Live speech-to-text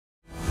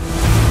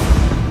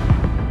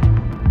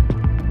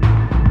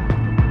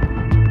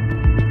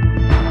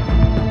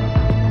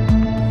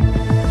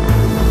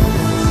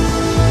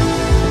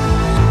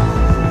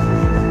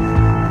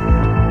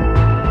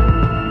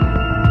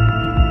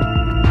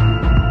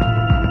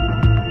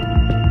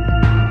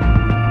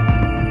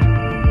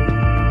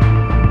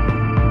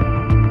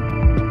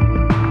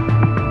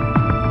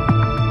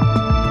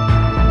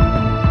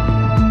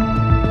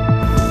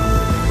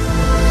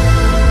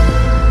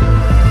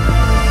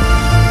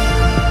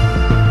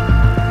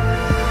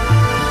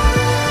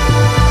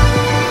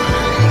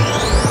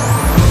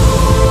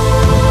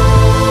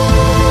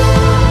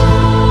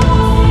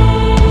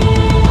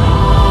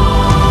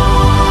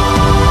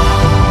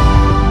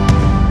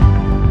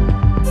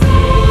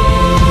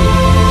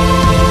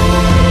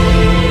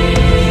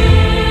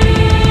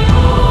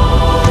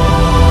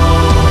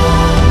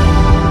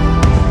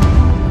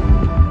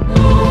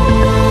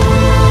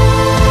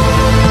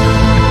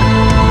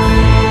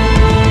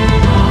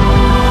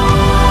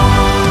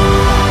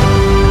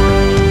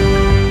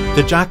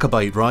The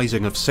Jacobite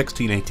Rising of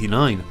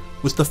 1689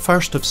 was the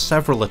first of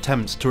several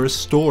attempts to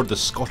restore the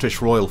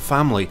Scottish royal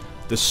family,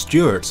 the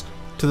Stuarts,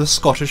 to the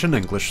Scottish and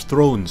English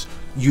thrones,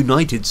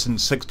 united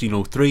since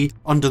 1603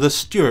 under the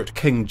Stuart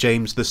King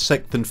James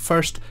VI and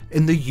I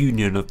in the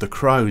Union of the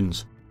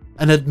Crowns.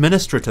 An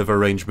administrative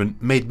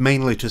arrangement made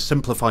mainly to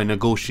simplify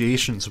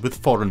negotiations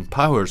with foreign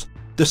powers,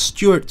 the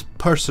Stuarts'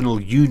 personal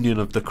union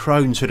of the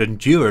crowns had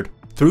endured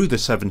through the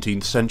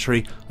 17th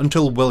century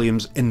until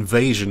William's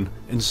invasion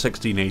in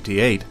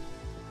 1688.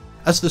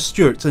 As the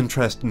Stuarts'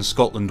 interest in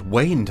Scotland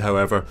waned,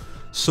 however,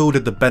 so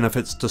did the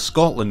benefits to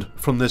Scotland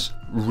from this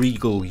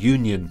regal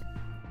union.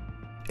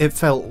 It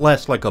felt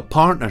less like a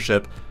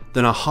partnership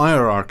than a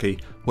hierarchy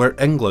where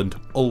England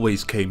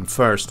always came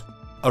first,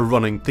 a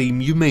running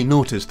theme you may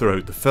notice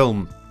throughout the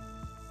film.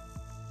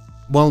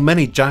 While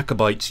many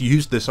Jacobites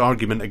used this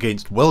argument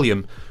against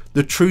William,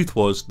 the truth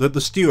was that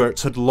the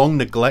Stuarts had long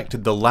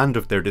neglected the land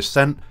of their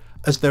descent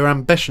as their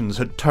ambitions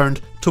had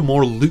turned to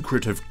more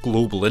lucrative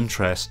global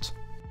interests.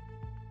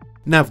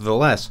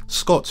 Nevertheless,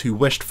 Scots who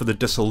wished for the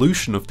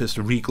dissolution of this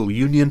regal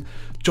union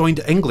joined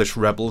English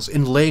rebels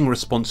in laying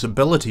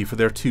responsibility for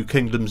their two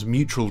kingdoms'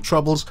 mutual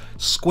troubles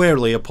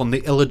squarely upon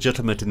the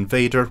illegitimate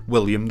invader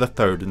William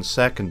III and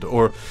II,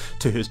 or,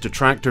 to his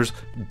detractors,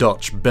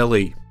 Dutch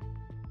Billy.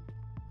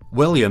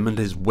 William and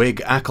his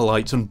Whig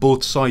acolytes on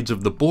both sides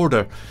of the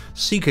border,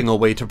 seeking a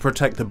way to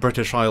protect the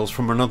British Isles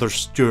from another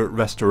Stuart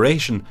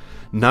Restoration,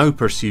 now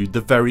pursued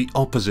the very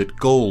opposite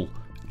goal: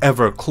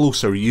 ever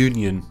closer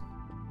union.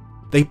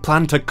 They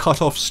planned to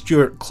cut off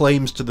Stuart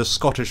claims to the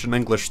Scottish and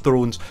English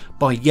thrones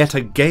by yet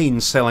again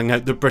selling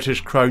out the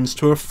British crowns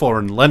to a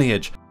foreign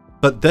lineage,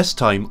 but this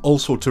time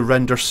also to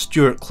render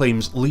Stuart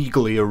claims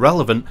legally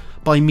irrelevant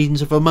by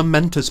means of a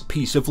momentous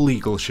piece of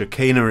legal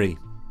chicanery.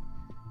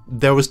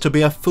 There was to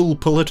be a full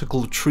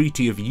political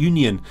treaty of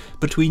union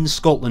between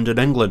Scotland and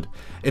England,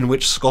 in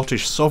which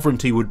Scottish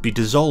sovereignty would be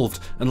dissolved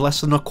and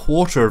less than a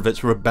quarter of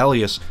its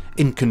rebellious,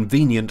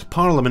 inconvenient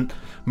parliament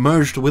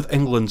merged with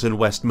England's in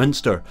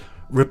Westminster,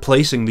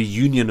 replacing the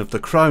union of the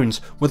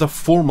crowns with a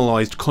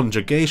formalised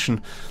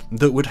conjugation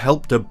that would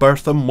help to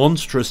birth a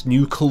monstrous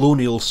new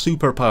colonial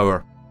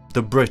superpower,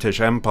 the British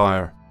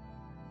Empire.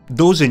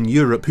 Those in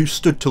Europe who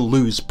stood to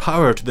lose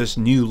power to this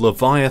new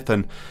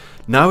Leviathan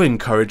now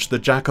encouraged the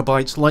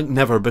Jacobites like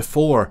never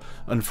before,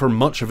 and for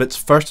much of its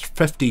first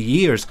 50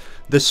 years,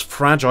 this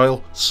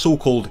fragile,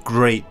 so-called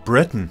Great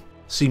Britain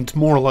seemed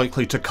more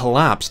likely to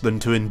collapse than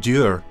to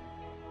endure.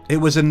 It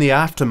was in the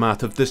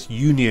aftermath of this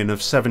union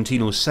of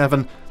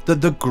 1707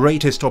 that the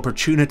greatest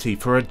opportunity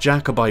for a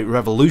Jacobite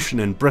revolution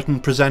in Britain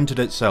presented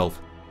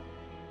itself.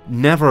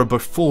 Never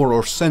before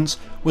or since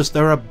was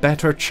there a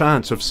better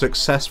chance of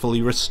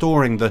successfully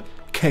restoring the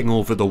king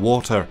over the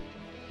water.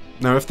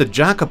 Now, if the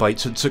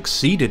Jacobites had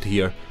succeeded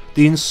here,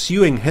 the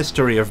ensuing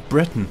history of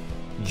Britain,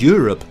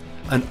 Europe,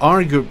 and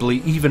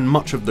arguably even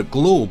much of the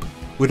globe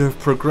would have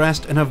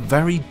progressed in a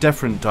very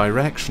different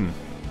direction.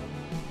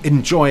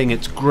 Enjoying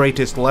its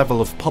greatest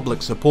level of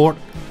public support,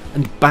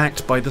 and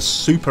backed by the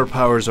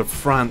superpowers of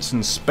France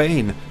and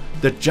Spain,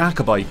 the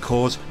Jacobite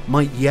cause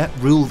might yet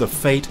rule the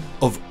fate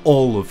of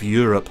all of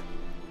Europe.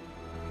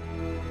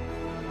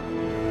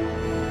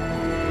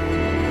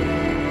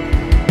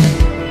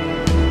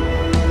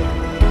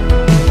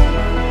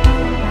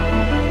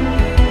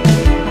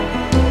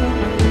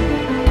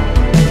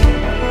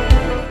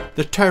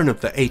 The turn of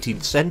the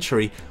 18th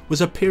century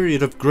was a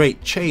period of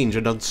great change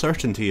and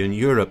uncertainty in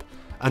Europe,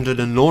 and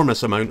an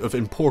enormous amount of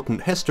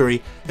important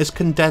history is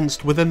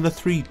condensed within the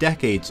 3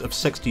 decades of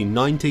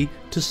 1690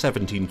 to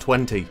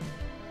 1720.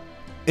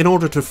 In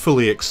order to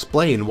fully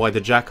explain why the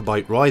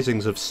Jacobite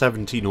risings of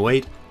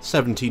 1708,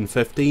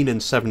 1715 and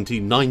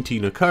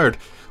 1719 occurred,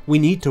 we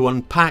need to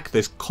unpack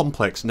this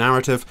complex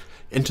narrative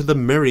into the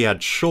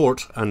myriad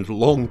short and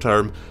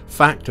long-term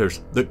factors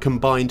that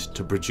combined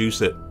to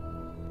produce it.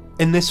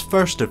 In this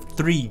first of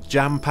 3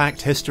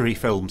 jam-packed history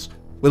films,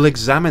 we'll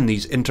examine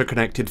these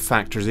interconnected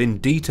factors in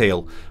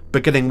detail,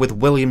 beginning with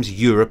William's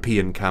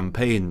European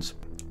campaigns.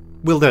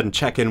 We'll then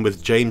check in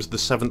with James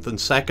VII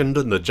and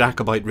II and the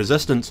Jacobite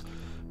resistance,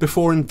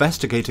 before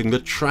investigating the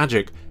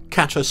tragic,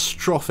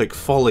 catastrophic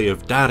folly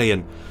of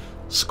Darien,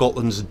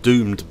 Scotland's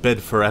doomed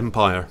bid for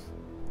empire.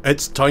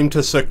 It's time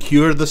to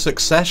secure the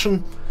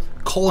succession,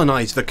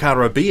 colonise the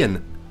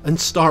Caribbean, and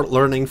start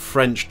learning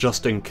French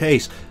just in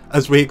case,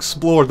 as we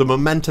explore the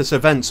momentous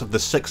events of the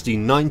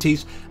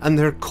 1690s and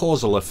their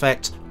causal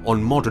effects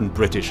on modern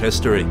British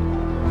history.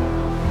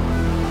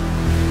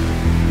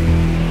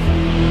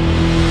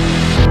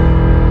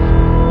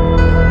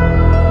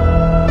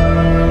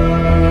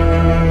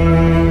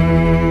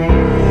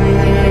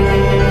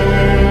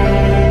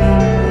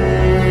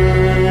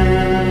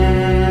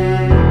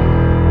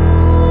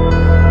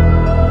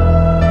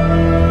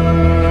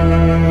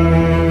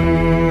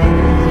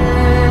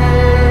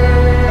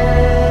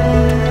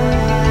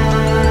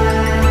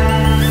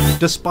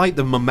 Despite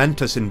the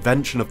momentous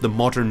invention of the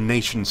modern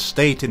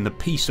nation-state in the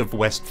Peace of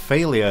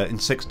Westphalia in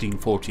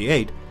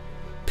 1648,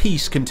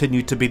 peace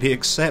continued to be the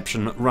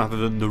exception rather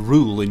than the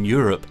rule in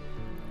Europe.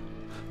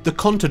 The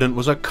continent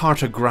was a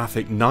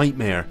cartographic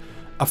nightmare,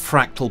 a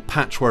fractal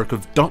patchwork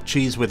of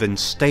duchies within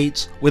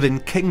states, within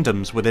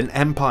kingdoms, within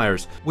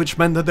empires, which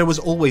meant that there was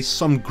always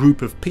some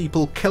group of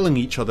people killing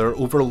each other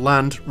over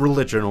land,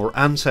 religion or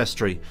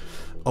ancestry.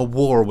 A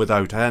war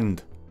without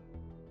end.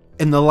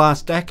 In the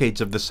last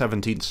decades of the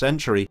 17th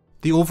century,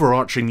 the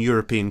overarching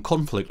European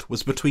conflict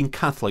was between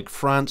Catholic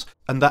France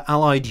and the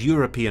allied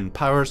European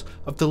powers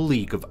of the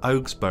League of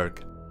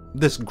Augsburg.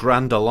 This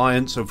grand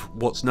alliance of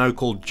what's now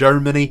called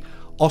Germany,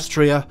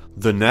 Austria,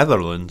 the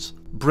Netherlands,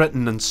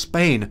 Britain and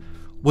Spain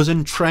was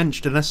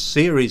entrenched in a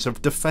series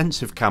of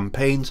defensive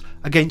campaigns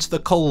against the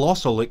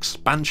colossal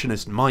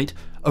expansionist might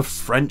of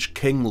French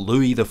King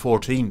Louis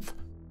XIV.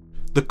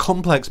 The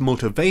complex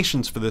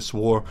motivations for this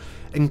war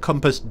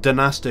encompassed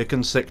dynastic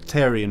and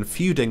sectarian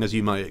feuding, as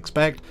you might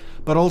expect,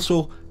 but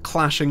also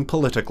clashing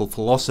political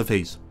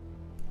philosophies.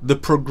 The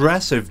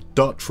progressive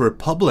Dutch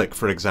Republic,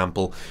 for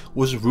example,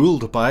 was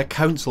ruled by a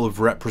council of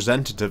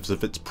representatives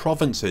of its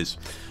provinces,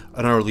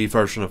 an early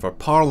version of a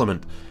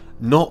parliament,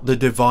 not the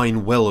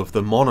divine will of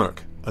the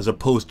monarch, as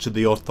opposed to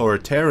the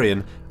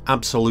authoritarian,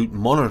 absolute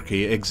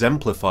monarchy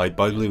exemplified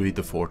by Louis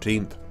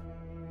XIV.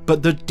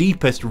 But the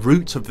deepest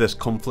roots of this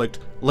conflict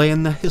lay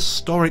in the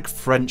historic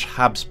French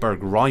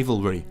Habsburg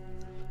rivalry.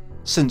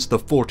 Since the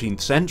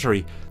 14th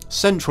century,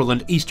 Central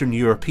and Eastern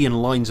European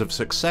lines of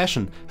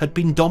succession had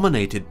been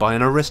dominated by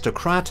an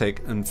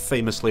aristocratic and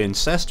famously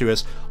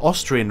incestuous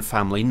Austrian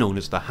family known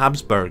as the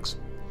Habsburgs.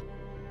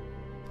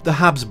 The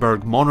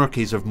Habsburg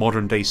monarchies of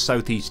modern-day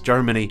southeast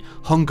Germany,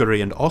 Hungary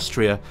and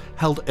Austria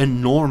held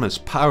enormous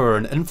power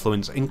and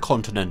influence in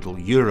continental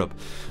Europe,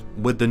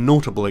 with the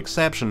notable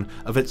exception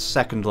of its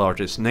second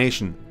largest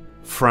nation,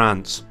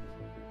 France.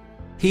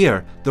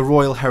 Here, the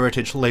royal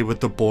heritage lay with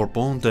the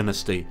Bourbon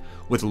dynasty,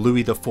 with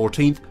Louis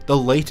XIV the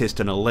latest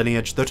in a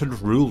lineage that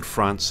had ruled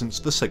France since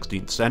the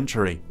 16th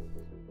century.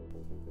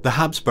 The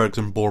Habsburgs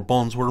and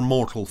Bourbons were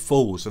mortal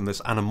foes, and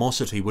this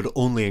animosity would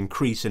only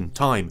increase in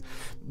time,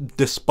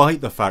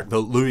 despite the fact that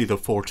Louis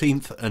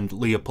XIV and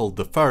Leopold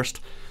I,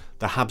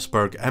 the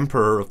Habsburg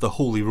Emperor of the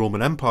Holy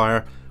Roman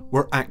Empire,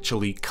 were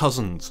actually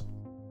cousins.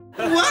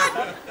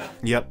 What?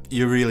 Yep,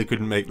 you really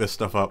couldn't make this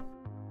stuff up.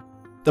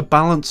 The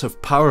balance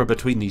of power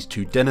between these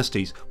two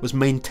dynasties was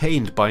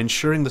maintained by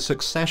ensuring the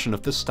succession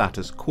of the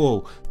status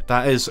quo,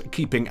 that is,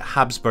 keeping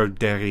Habsburg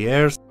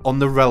derrières on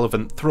the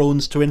relevant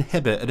thrones to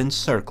inhibit and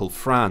encircle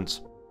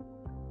France.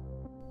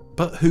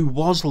 But who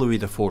was Louis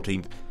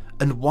XIV,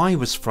 and why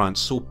was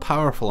France so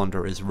powerful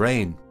under his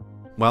reign?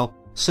 Well,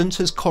 since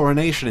his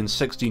coronation in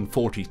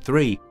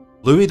 1643,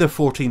 Louis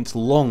XIV's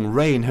long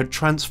reign had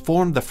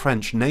transformed the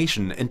French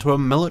nation into a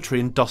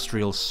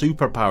military-industrial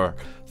superpower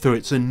through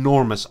its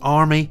enormous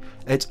army,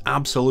 its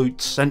absolute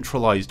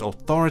centralised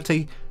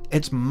authority,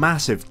 its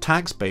massive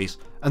tax base,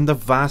 and the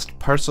vast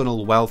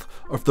personal wealth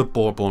of the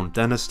Bourbon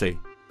dynasty.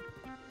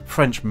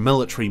 French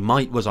military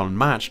might was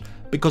unmatched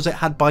because it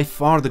had by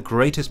far the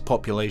greatest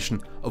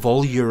population of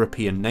all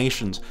European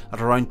nations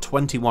at around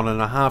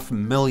 21.5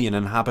 million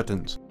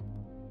inhabitants.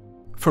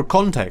 For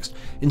context,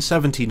 in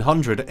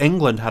 1700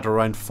 England had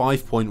around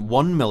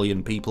 5.1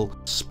 million people,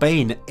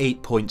 Spain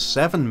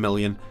 8.7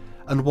 million,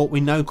 and what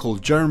we now call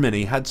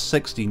Germany had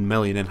 16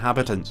 million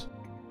inhabitants.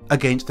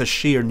 Against the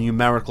sheer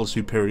numerical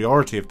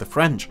superiority of the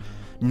French,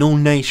 no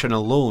nation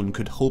alone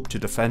could hope to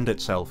defend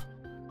itself.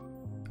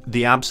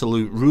 The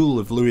absolute rule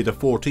of Louis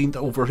XIV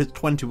over his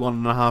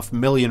 21.5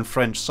 million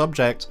French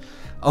subjects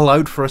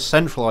allowed for a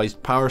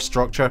centralised power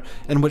structure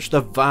in which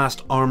the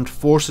vast armed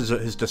forces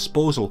at his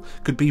disposal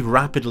could be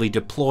rapidly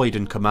deployed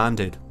and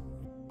commanded.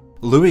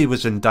 Louis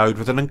was endowed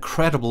with an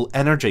incredible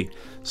energy,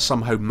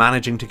 somehow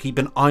managing to keep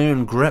an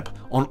iron grip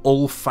on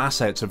all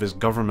facets of his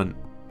government.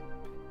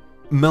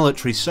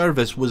 Military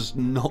service was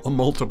not a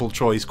multiple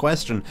choice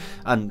question,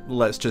 and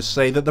let's just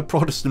say that the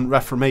Protestant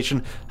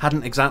Reformation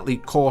hadn't exactly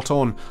caught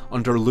on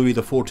under Louis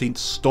XIV's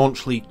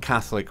staunchly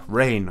Catholic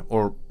reign,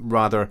 or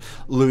rather,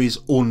 Louis's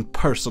own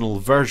personal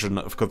version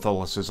of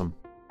Catholicism.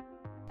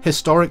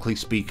 Historically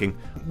speaking,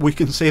 we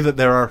can say that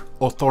there are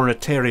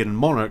authoritarian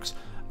monarchs,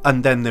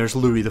 and then there's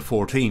Louis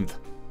XIV.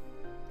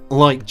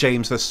 Like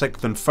James VI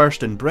and I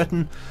in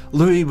Britain,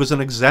 Louis was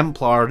an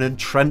exemplar and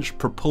entrenched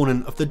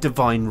proponent of the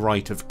divine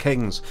right of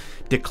kings,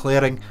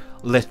 declaring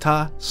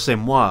 "L'état c'est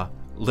moi,"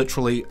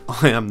 literally,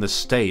 I am the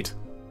state.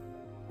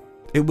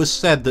 It was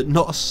said that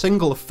not a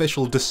single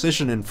official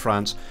decision in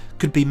France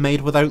could be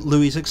made without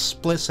Louis's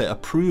explicit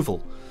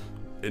approval.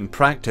 In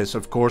practice,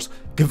 of course,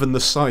 given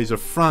the size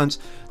of France,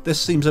 this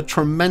seems a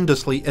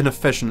tremendously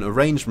inefficient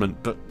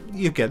arrangement, but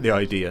you get the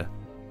idea.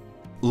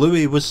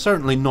 Louis was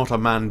certainly not a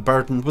man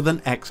burdened with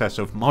an excess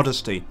of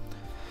modesty.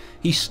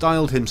 He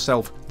styled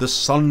himself the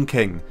Sun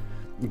King,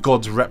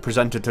 God's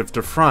representative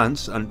to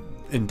France and,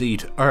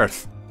 indeed,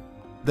 Earth.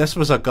 This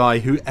was a guy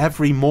who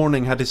every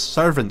morning had his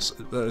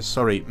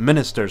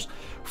ministers,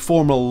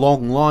 form a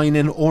long line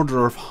in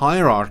order of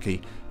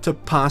hierarchy to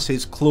pass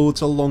his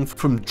clothes along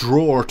from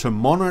drawer to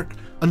monarch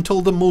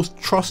until the most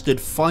trusted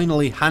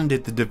finally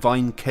handed the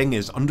divine king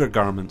his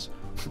undergarments.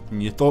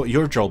 You thought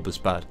your job was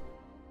bad.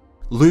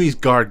 Louis's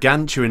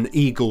gargantuan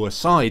ego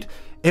aside,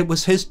 It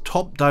was his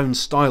top-down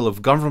style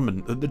of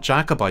government that the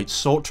Jacobites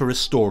sought to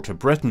restore to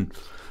Britain,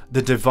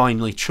 the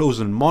divinely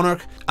chosen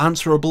monarch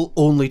answerable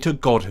only to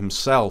God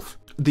himself.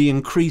 The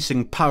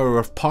increasing power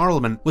of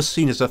Parliament was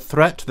seen as a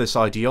threat to this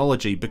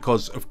ideology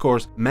because, of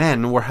course,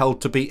 men were held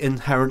to be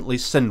inherently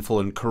sinful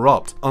and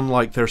corrupt,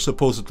 unlike their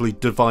supposedly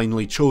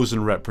divinely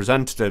chosen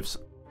representatives.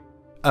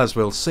 As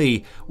we'll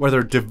see,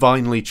 whether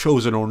divinely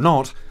chosen or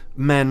not,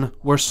 men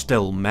were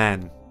still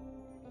men.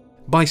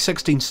 By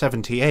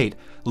 1678,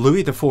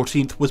 Louis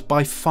XIV was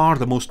by far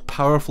the most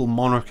powerful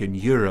monarch in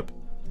Europe.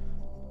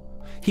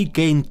 He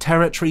gained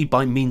territory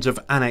by means of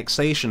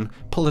annexation,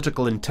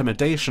 political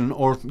intimidation,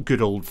 or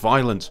good old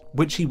violence,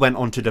 which he went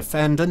on to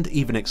defend and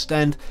even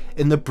extend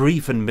in the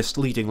brief and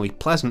misleadingly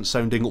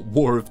pleasant-sounding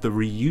War of the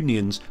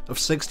Reunions of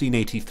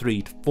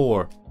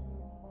 1683-4.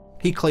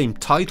 He claimed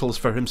titles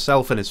for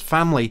himself and his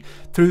family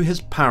through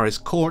his Paris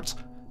courts,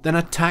 then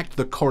attacked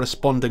the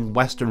corresponding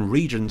western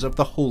regions of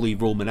the Holy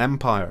Roman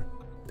Empire.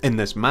 In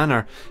this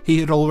manner, he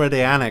had already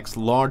annexed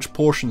large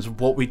portions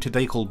of what we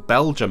today call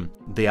Belgium,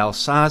 the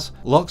Alsace,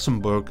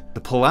 Luxembourg,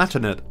 the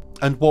Palatinate,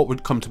 and what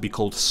would come to be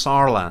called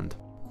Saarland.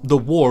 The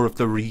War of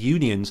the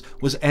Reunions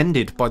was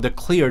ended by the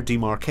clear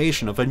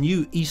demarcation of a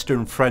new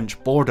eastern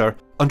French border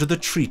under the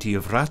Treaty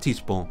of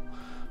Ratisbon,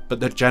 but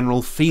the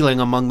general feeling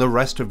among the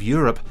rest of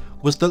Europe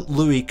was that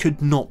Louis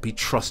could not be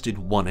trusted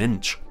 1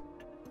 inch.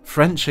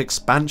 French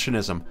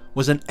expansionism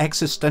was an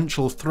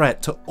existential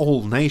threat to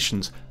all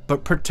nations,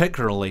 but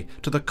particularly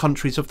to the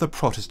countries of the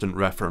Protestant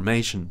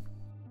Reformation.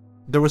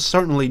 There was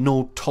certainly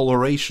no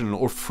toleration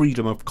or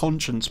freedom of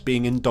conscience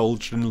being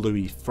indulged in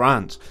Louis'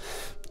 France.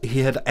 He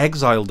had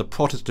exiled the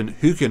Protestant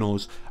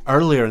Huguenots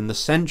earlier in the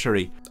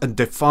century, and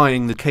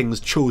defying the king's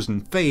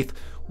chosen faith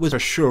was a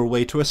sure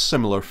way to a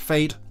similar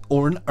fate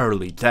or an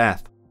early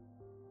death.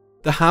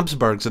 The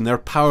Habsburgs and their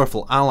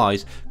powerful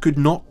allies could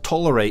not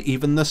tolerate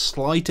even the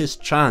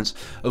slightest chance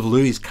of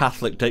Louis'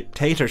 Catholic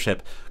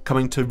dictatorship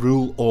coming to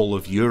rule all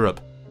of Europe.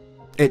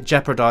 It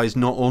jeopardised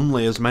not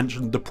only, as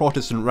mentioned, the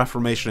Protestant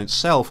Reformation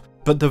itself,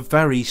 but the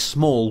very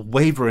small,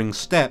 wavering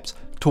steps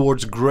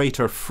towards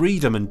greater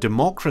freedom and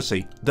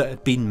democracy that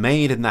had been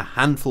made in the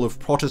handful of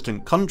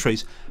Protestant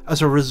countries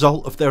as a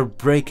result of their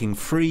breaking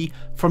free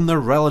from the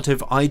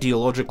relative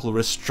ideological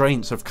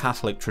restraints of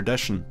Catholic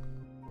tradition.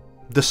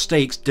 The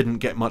stakes didn't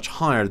get much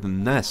higher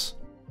than this.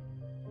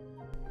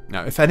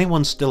 Now, if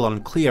anyone's still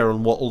unclear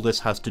on what all this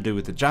has to do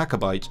with the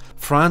Jacobites,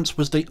 France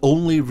was the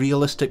only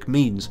realistic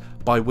means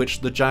by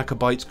which the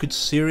Jacobites could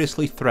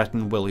seriously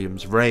threaten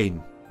William's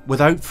reign.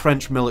 Without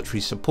French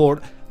military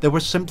support, there were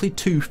simply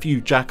too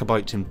few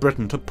Jacobites in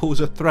Britain to pose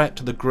a threat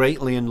to the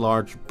greatly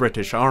enlarged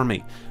British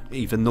army,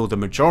 even though the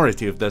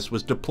majority of this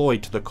was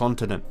deployed to the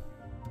continent.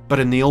 But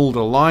in the old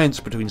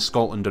alliance between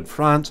Scotland and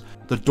France,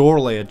 the door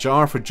lay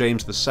ajar for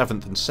James VII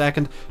and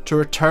II to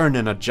return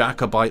in a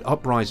Jacobite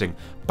uprising,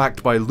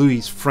 backed by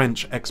Louis's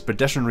French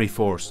expeditionary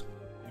force.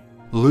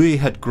 Louis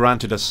had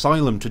granted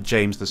asylum to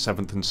James VII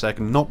and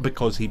II not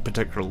because he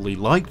particularly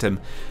liked him,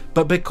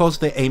 but because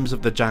the aims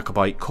of the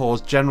Jacobite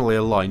cause generally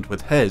aligned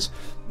with his,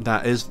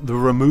 that is, the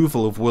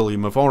removal of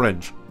William of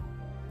Orange.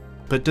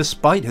 But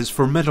despite his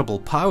formidable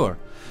power,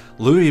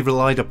 Louis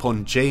relied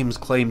upon James'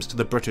 claims to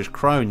the British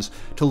crowns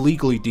to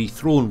legally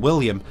dethrone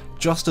William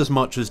just as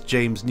much as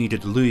James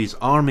needed Louis's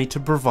army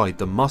to provide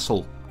the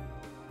muscle.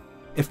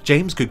 If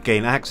James could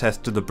gain access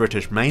to the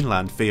British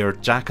mainland via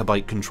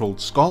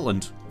Jacobite-controlled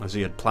Scotland, as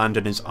he had planned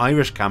in his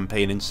Irish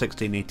campaign in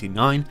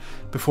 1689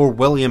 before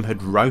William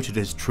had routed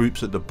his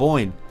troops at the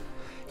Boyne,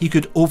 he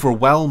could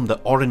overwhelm the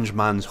Orange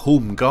Man's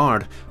home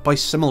guard by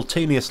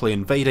simultaneously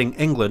invading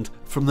England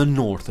from the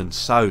north and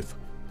south.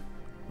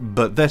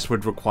 But this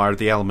would require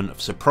the element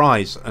of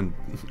surprise, and,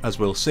 as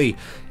we'll see,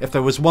 if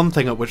there was one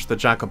thing at which the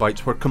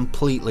Jacobites were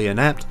completely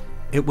inept,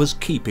 it was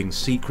keeping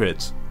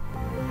secrets.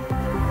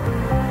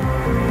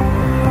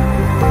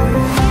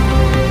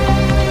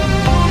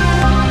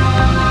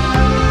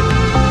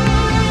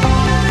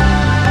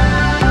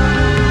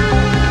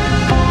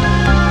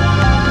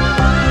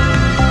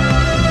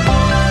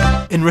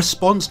 In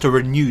response to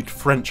renewed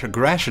French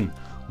aggression,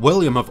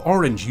 William of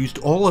Orange used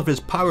all of his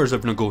powers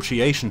of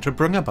negotiation to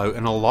bring about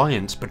an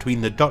alliance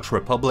between the Dutch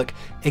Republic,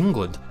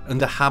 England, and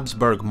the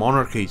Habsburg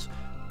monarchies,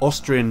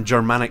 Austrian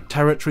Germanic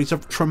territories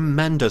of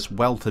tremendous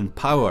wealth and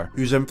power,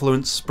 whose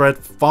influence spread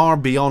far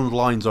beyond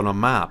lines on a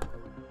map.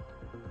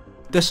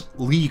 This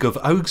League of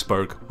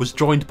Augsburg was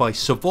joined by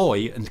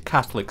Savoy and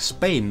Catholic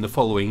Spain the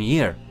following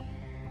year.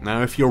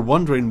 Now, if you're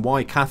wondering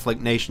why Catholic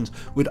nations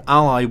would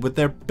ally with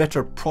their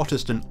bitter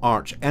Protestant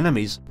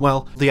arch-enemies,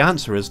 well, the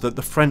answer is that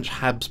the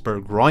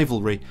French-Habsburg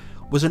rivalry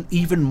was an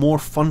even more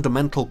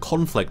fundamental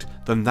conflict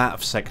than that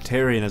of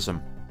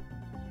sectarianism.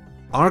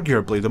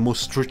 Arguably the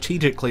most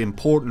strategically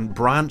important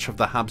branch of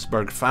the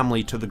Habsburg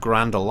family to the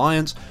Grand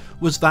Alliance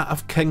was that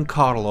of King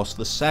Carlos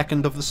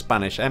II of the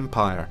Spanish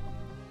Empire.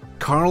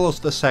 Carlos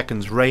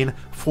II's reign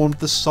formed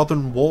the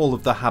southern wall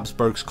of the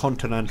Habsburgs'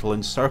 continental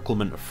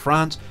encirclement of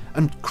France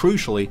and,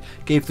 crucially,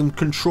 gave them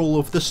control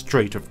of the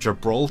Strait of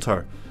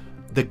Gibraltar,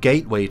 the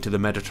gateway to the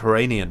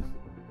Mediterranean.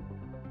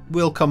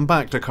 we'll come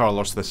back to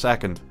Carlos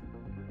II.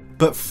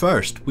 But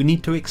first, we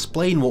need to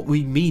explain what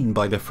we mean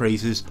by the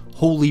phrases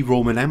Holy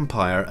Roman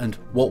Empire and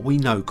what we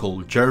now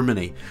call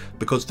Germany,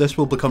 because this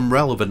will become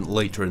relevant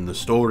later in the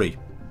story.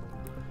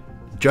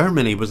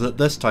 Germany was at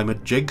this time a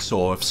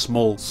jigsaw of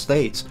small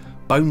states,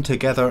 bound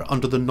together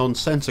under the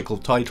nonsensical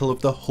title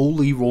of the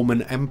Holy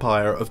Roman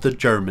Empire of the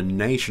German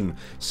nation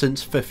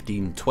since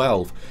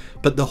 1512,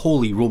 but the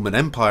Holy Roman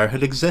Empire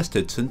had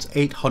existed since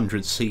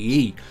 800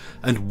 CE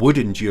and would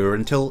endure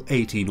until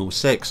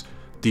 1806,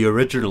 the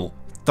original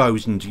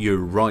 1,000-year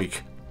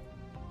Reich.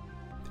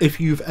 If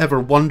you've ever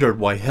wondered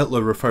why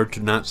Hitler referred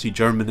to Nazi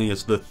Germany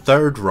as the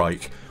Third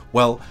Reich,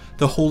 well,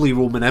 the Holy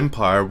Roman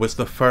Empire was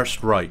the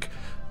First Reich,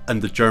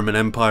 and the German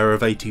Empire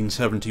of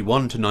 1871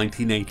 to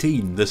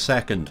 1918 the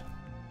Second.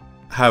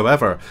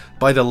 However,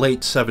 by the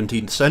late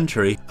 17th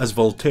century, as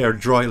Voltaire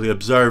dryly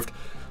observed,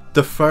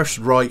 the First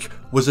Reich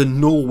was in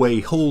no way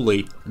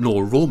holy,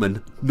 nor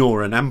Roman,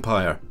 nor an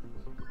empire.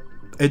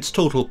 Its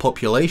total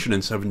population in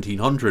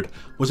 1700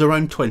 was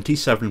around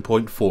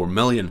 27.4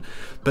 million,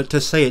 but to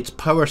say its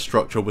power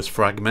structure was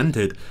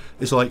fragmented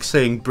is like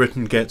saying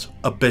Britain gets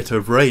a bit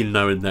of rain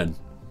now and then.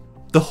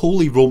 The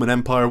Holy Roman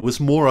Empire was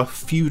more a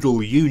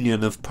feudal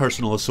union of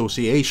personal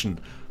association,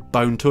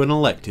 bound to an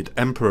elected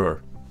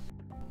emperor.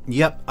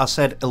 Yep, I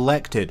said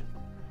elected.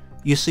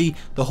 You see,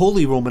 the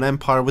Holy Roman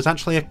Empire was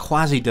actually a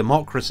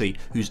quasi-democracy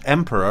whose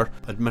emperor,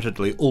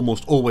 admittedly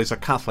almost always a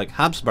Catholic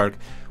Habsburg,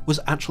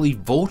 was actually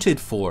voted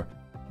for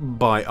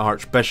by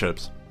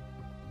archbishops.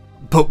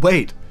 But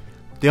wait,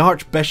 the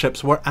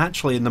archbishops were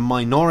actually in the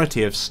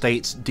minority of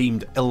states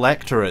deemed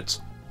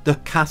electorates, the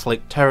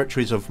Catholic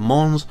territories of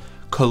Mons,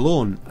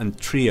 Cologne and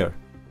Trier.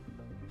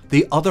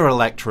 The other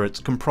electorates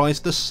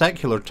comprised the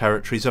secular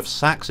territories of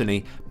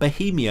Saxony,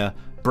 Bohemia,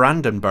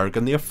 Brandenburg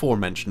and the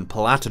aforementioned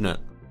Palatinate.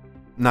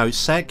 Now,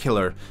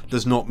 secular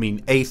does not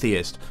mean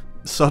atheist.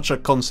 Such a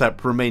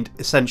concept remained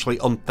essentially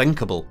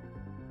unthinkable.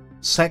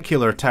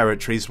 Secular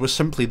territories were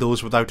simply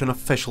those without an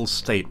official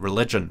state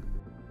religion.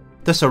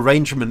 This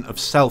arrangement of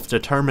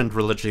self-determined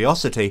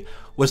religiosity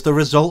was the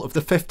result of the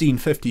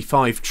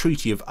 1555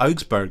 Treaty of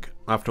Augsburg,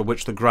 after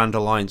which the Grand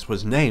Alliance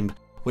was named,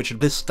 which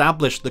had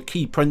established the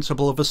key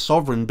principle of a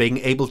sovereign being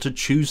able to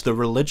choose the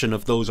religion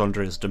of those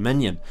under his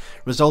dominion,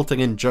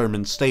 resulting in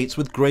German states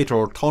with greater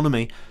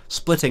autonomy,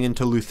 splitting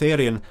into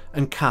Lutheran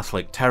and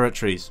Catholic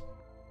territories.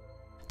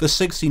 The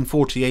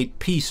 1648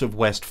 Peace of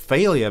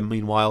Westphalia,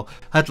 meanwhile,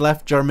 had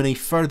left Germany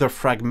further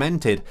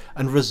fragmented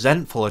and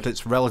resentful at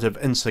its relative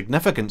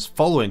insignificance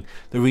following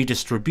the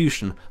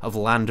redistribution of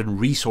land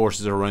and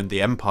resources around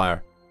the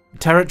empire.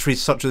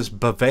 Territories such as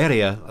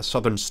Bavaria, a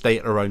southern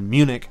state around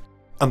Munich,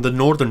 and the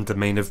northern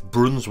domain of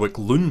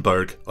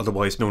Brunswick-Lüneburg,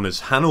 otherwise known as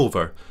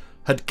Hanover,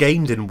 had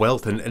gained in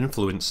wealth and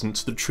influence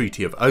since the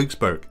Treaty of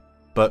Augsburg,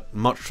 but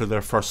much to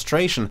their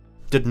frustration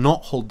did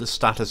not hold the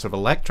status of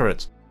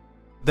electorates.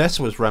 This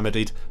was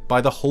remedied by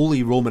the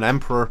Holy Roman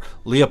Emperor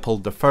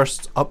Leopold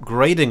I's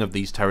upgrading of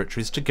these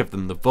territories to give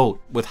them the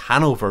vote, with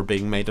Hanover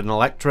being made an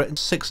electorate in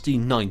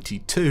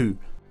 1692.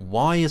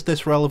 Why is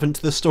this relevant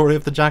to the story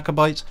of the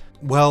Jacobites?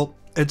 Well,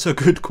 it's a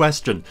good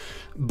question,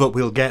 but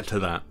we'll get to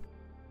that.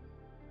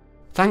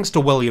 Thanks to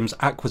William's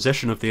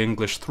acquisition of the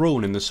English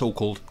throne in the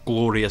so-called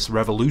Glorious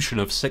Revolution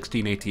of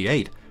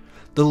 1688,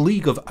 the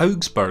League of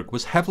Augsburg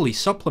was heavily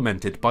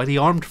supplemented by the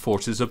armed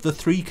forces of the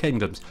three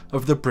kingdoms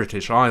of the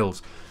British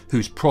Isles,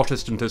 whose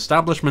Protestant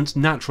establishments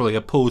naturally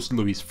opposed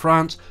Louis's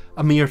France,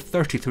 a mere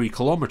 33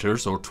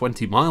 kilometres or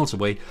 20 miles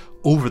away,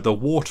 over the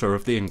water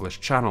of the English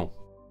Channel.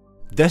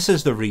 This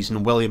is the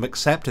reason William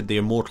accepted the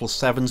Immortal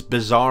Seven's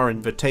bizarre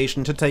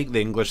invitation to take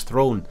the English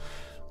throne.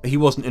 He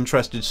wasn't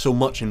interested so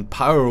much in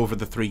power over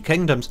the three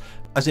kingdoms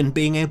as in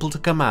being able to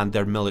command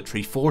their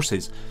military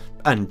forces,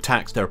 and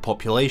tax their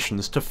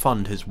populations to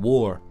fund his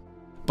war.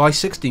 By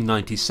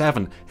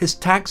 1697, his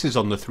taxes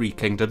on the three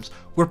kingdoms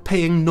were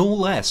paying no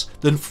less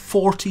than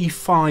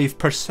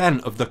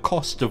 45% of the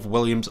cost of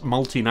William's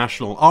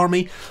multinational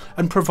army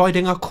and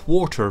providing a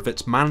quarter of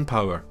its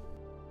manpower.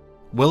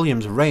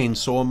 William's reign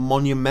saw a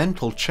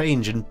monumental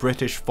change in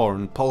British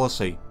foreign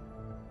policy.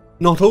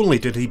 Not only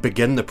did he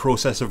begin the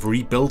process of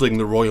rebuilding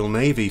the Royal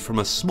Navy from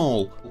a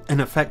small,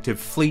 ineffective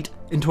fleet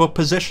into a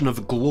position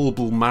of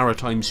global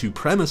maritime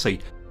supremacy,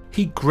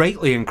 he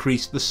greatly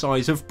increased the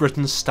size of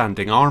Britain's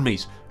standing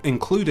armies,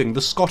 including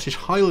the Scottish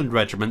Highland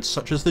regiments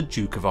such as the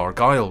Duke of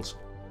Argyll's.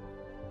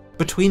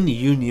 Between the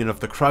Union of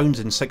the Crowns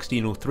in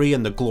 1603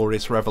 and the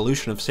Glorious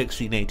Revolution of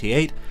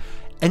 1688,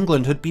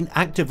 England had been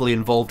actively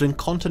involved in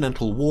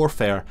continental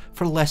warfare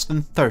for less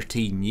than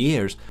 13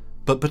 years,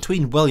 but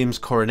between William's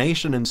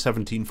coronation in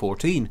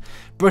 1714,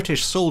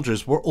 British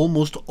soldiers were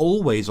almost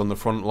always on the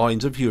front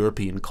lines of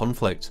European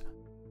conflicts.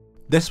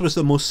 This was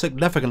the most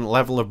significant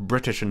level of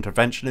British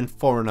intervention in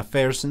foreign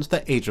affairs since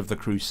the Age of the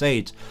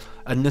Crusades,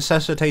 and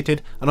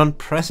necessitated an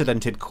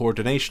unprecedented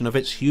coordination of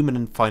its human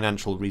and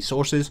financial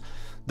resources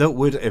that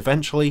would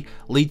eventually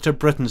lead to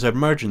Britain's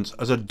emergence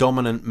as a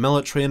dominant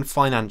military and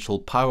financial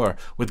power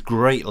with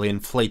greatly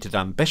inflated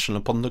ambition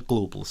upon the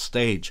global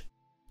stage.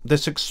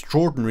 This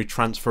extraordinary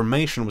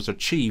transformation was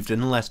achieved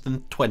in less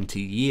than 20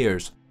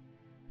 years.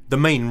 The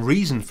main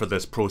reason for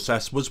this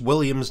process was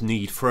William's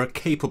need for a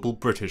capable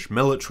British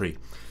military,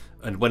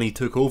 and when he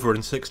took over in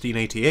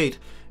 1688,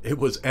 it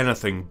was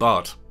anything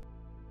but.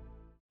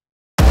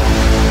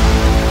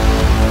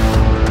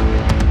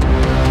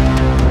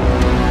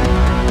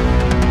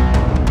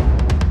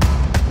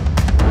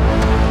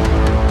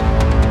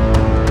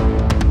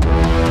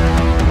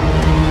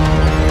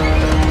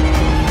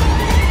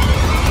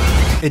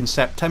 In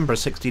September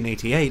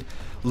 1688,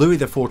 Louis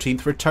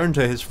XIV returned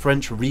to his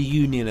French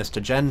reunionist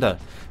agenda,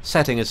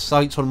 setting his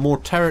sights on more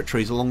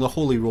territories along the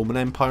Holy Roman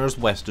Empire's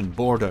western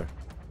border.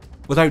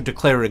 Without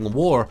declaring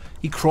war,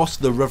 he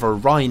crossed the River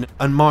Rhine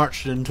and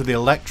marched into the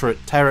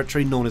electorate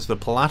territory known as the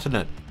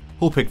Palatinate,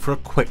 hoping for a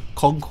quick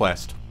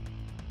conquest.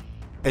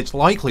 It's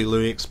likely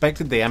Louis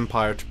expected the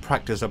empire to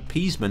practice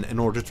appeasement in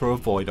order to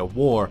avoid a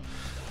war,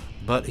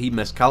 but he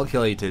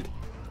miscalculated.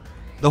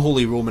 The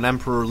Holy Roman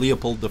Emperor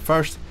Leopold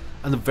I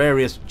and the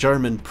various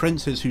German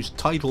princes whose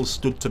titles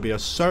stood to be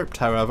usurped,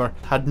 however,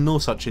 had no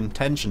such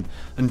intention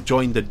and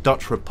joined the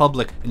Dutch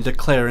Republic in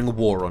declaring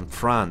war on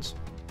France.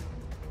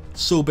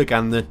 So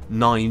began the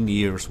 9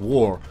 Years'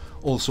 War,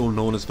 also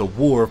known as the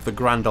War of the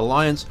Grand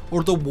Alliance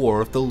or the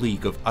War of the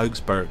League of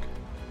Augsburg.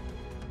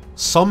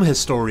 Some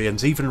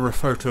historians even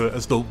refer to it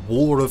as the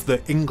War of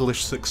the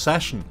English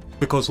Succession,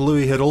 because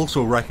Louis had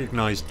also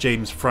recognised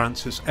James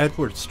Francis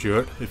Edward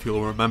Stuart, if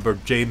you'll remember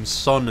James'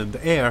 son and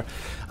heir,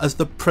 as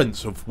the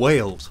Prince of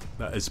Wales,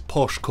 that is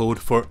posh code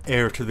for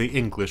heir to the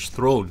English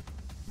throne.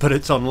 But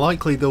it's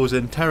unlikely those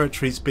in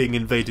territories being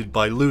invaded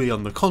by Louis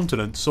on the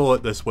continent saw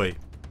it this way.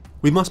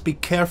 We must be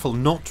careful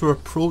not to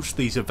approach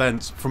these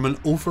events from an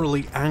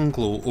overly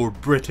Anglo or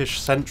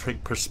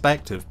British-centric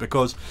perspective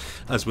because,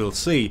 as we'll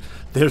see,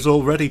 there's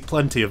already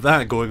plenty of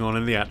that going on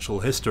in the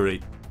actual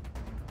history.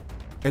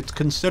 It's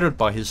considered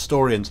by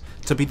historians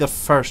to be the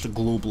first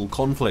global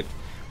conflict,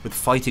 with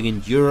fighting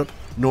in Europe,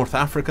 North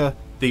Africa,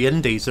 the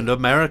Indies and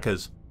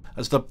Americas,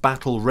 as the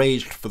battle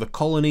raged for the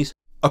colonies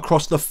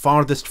across the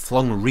farthest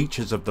flung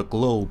reaches of the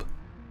globe.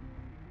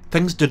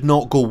 Things did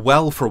not go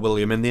well for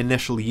William in the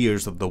initial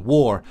years of the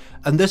war,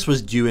 and this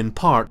was due in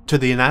part to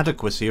the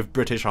inadequacy of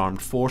British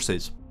armed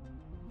forces.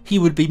 He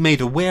would be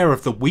made aware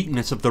of the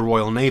weakness of the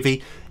Royal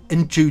Navy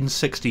in June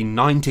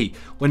 1690,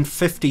 when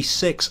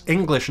 56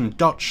 English and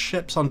Dutch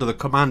ships under the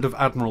command of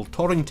Admiral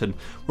Torrington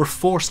were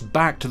forced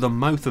back to the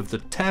mouth of the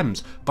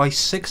Thames by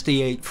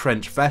 68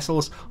 French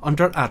vessels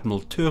under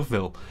Admiral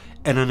Tourville,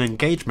 in an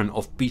engagement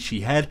off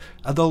Beachy Head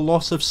at the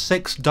loss of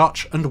 6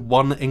 Dutch and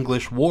 1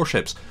 English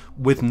warships,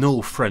 with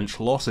no French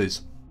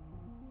losses.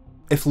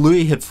 If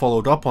Louis had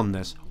followed up on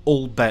this,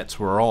 all bets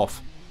were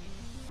off.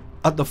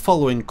 At the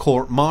following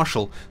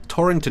court-martial,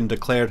 Torrington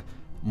declared,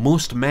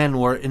 "Most men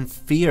were in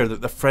fear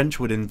that the French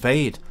would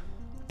invade.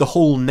 The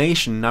whole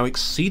nation now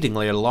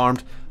exceedingly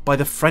alarmed by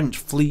the French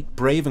fleet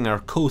braving our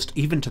coast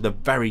even to the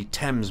very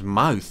Thames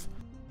mouth."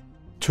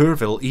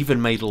 Tourville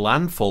even made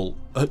landfall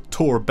at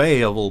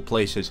Torbay of all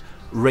places,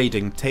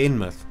 raiding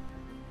Teignmouth.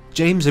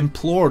 James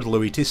implored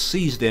Louis to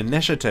seize the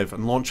initiative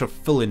and launch a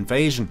full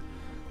invasion,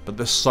 but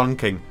the Sun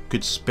King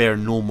could spare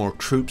no more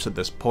troops at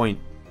this point.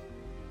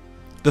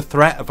 The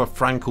threat of a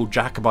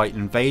Franco-Jacobite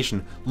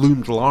invasion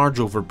loomed large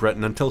over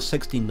Britain until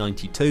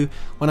 1692,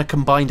 when a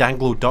combined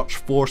Anglo-Dutch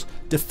force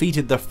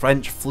defeated the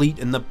French fleet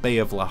in the Bay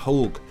of La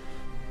Hogue.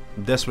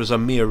 This was a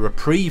mere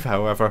reprieve,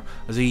 however,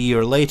 as a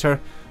year later,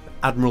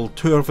 Admiral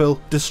Tourville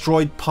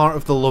destroyed part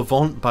of the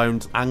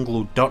Levant-bound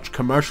Anglo-Dutch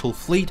commercial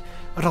fleet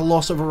at a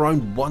loss of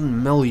around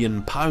 £1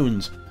 million.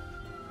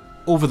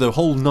 Over the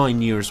whole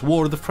 9 Years'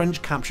 War, the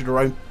French captured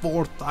around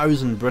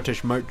 4,000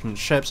 British merchant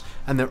ships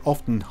and their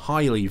often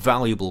highly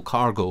valuable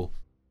cargo.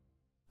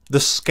 The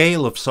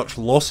scale of such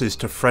losses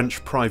to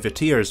French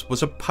privateers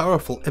was a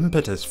powerful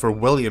impetus for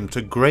William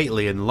to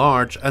greatly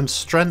enlarge and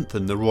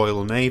strengthen the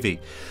Royal Navy,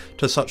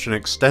 to such an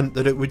extent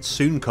that it would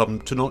soon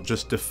come to not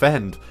just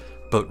defend,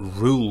 but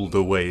rule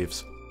the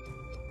waves.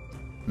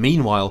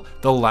 Meanwhile,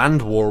 the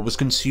land war was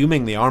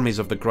consuming the armies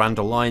of the Grand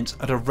Alliance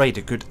at a rate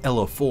it could ill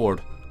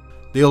afford.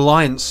 The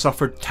alliance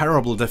suffered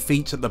terrible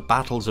defeats at the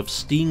battles of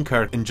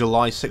Steenkirk in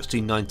July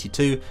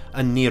 1692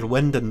 and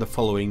Neerwinden the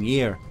following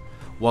year,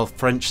 while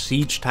French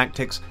siege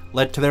tactics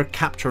led to their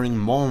capturing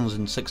Mons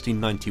in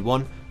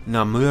 1691,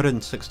 Namur in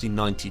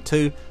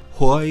 1692,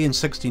 Huy in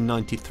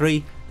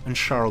 1693 and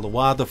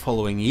Charleroi the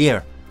following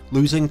year,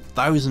 losing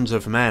thousands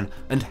of men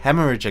and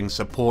hemorrhaging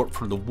support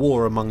for the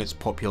war among its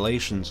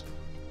populations.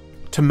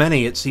 To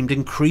many it seemed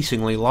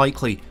increasingly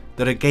likely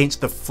that against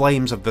the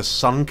flames of the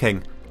Sun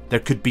King there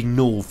could be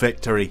no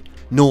victory,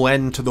 no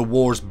end to the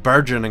war's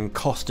burgeoning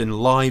cost in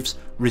lives,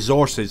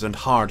 resources and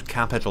hard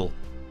capital.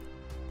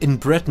 In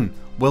Britain,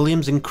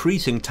 William's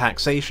increasing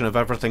taxation of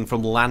everything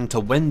from land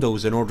to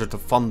windows in order to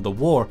fund the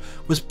war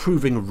was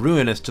proving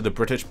ruinous to the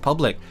British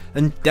public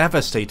and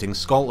devastating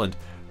Scotland,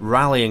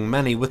 rallying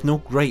many with no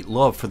great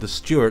love for the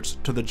Stuarts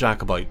to the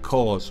Jacobite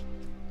cause.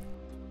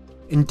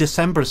 In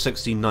December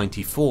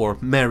 1694,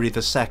 Mary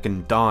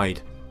II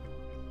died.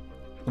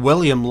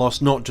 William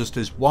lost not just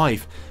his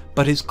wife,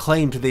 but his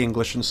claim to the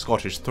English and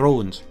Scottish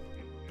thrones.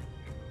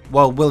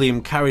 While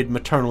William carried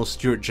maternal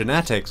Stuart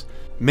genetics,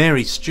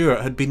 Mary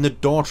Stuart had been the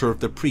daughter of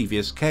the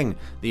previous king,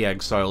 the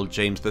exiled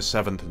James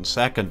VII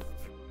II.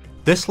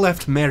 This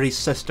left Mary's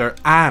sister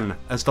Anne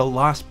as the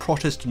last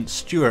Protestant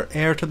Stuart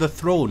heir to the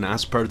throne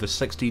as per the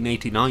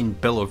 1689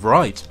 Bill of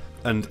Rights,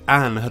 and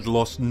Anne had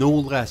lost no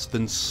less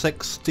than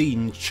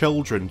 16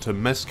 children to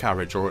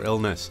miscarriage or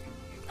illness.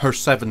 Her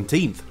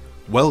 17th,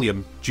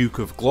 William, Duke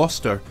of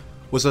Gloucester,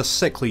 was a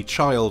sickly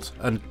child,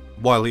 and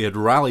while he had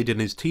rallied in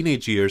his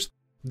teenage years,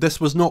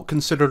 this was not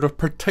considered a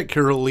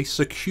particularly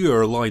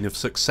secure line of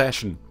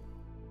succession.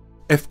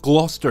 If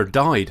Gloucester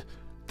died,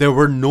 there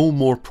were no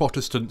more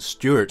Protestant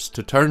Stuarts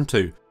to turn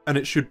to, and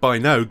it should by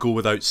now go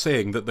without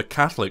saying that the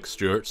Catholic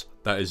Stuarts,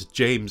 that is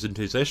James and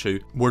his issue,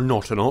 were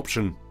not an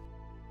option.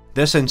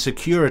 This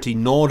insecurity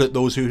gnawed at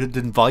those who had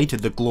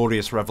invited the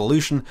Glorious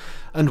Revolution,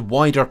 and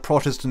wider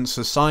Protestant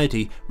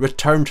society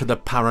returned to the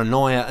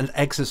paranoia and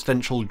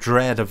existential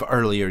dread of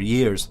earlier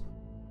years.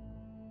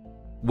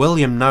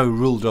 William now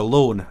ruled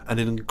alone and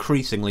in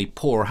increasingly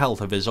poor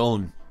health of his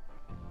own.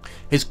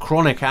 His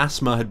chronic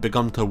asthma had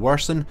begun to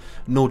worsen,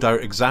 no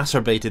doubt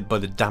exacerbated by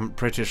the damp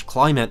British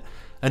climate,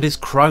 and his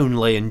crown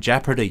lay in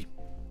jeopardy.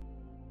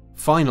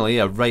 Finally,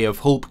 a ray of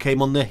hope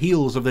came on the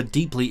heels of the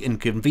deeply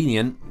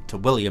inconvenient, to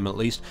William at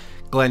least,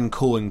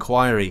 Glencoe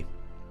inquiry.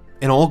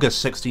 In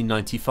August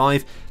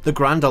 1695, the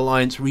Grand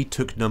Alliance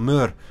retook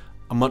Namur,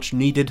 a much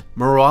needed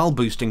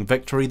morale-boosting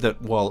victory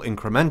that, while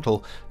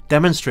incremental,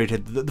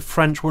 demonstrated that the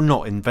French were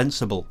not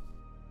invincible.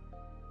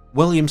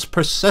 William's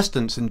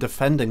persistence in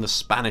defending the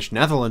Spanish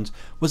Netherlands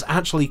was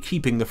actually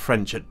keeping the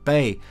French at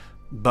bay,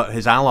 but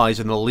his allies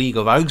in the League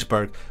of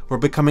Augsburg were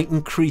becoming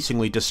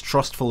increasingly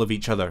distrustful of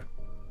each other.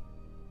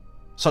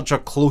 Such a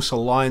close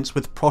alliance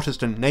with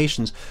Protestant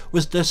nations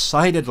was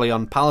decidedly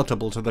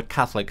unpalatable to the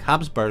Catholic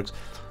Habsburgs,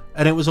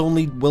 and it was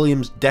only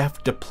William's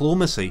deft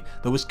diplomacy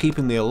that was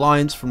keeping the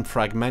alliance from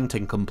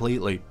fragmenting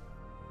completely.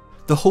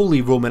 The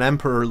Holy Roman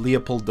Emperor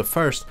Leopold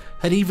I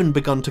had even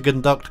begun to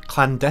conduct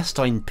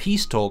clandestine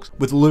peace talks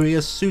with Louis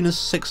as soon as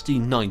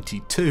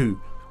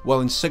 1692, while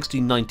in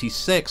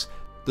 1696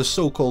 the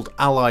so-called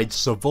Allied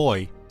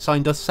Savoy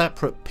signed a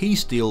separate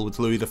peace deal with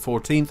Louis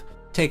XIV,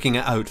 taking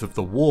it out of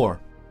the war.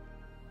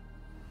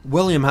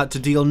 William had to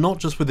deal not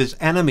just with his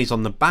enemies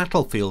on the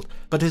battlefield,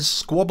 but his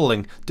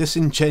squabbling,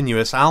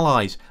 disingenuous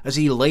allies as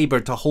he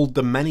laboured to hold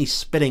the many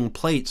spinning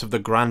plates of the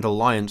Grand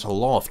Alliance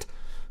aloft.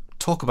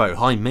 Talk about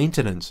high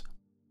maintenance.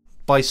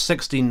 By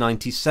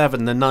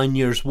 1697 the 9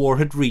 Years' War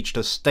had reached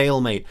a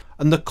stalemate,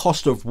 and the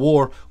cost of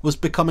war was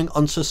becoming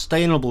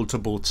unsustainable to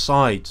both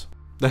sides.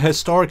 The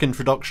historic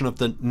introduction of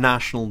the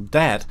national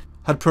debt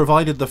had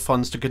provided the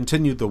funds to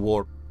continue the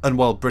war, and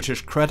while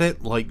British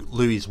credit, like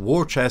Louis's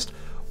war chest,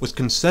 was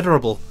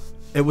considerable,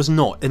 it was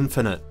not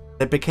infinite.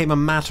 It became a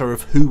matter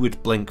of who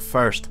would blink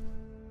first.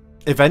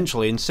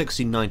 Eventually, in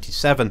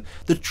 1697,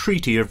 the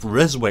Treaty of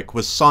Ryswick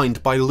was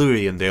signed by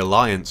Louis and the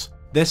Alliance.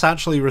 This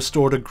actually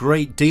restored a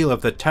great deal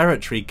of the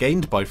territory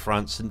gained by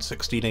France in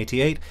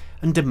 1688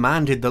 and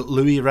demanded that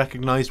Louis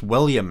recognise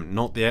William,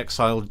 not the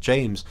exiled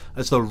James,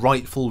 as the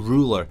rightful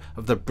ruler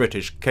of the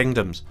British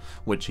kingdoms,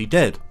 which he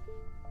did.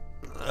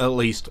 At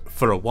least,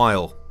 for a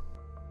while.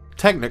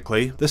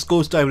 Technically, this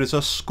goes down as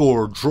a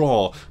score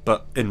draw,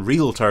 but in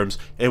real terms,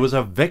 it was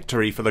a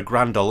victory for the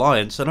Grand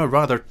Alliance and a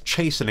rather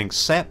chastening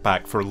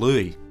setback for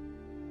Louis.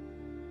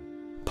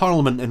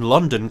 Parliament in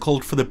London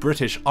called for the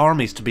British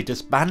armies to be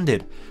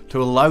disbanded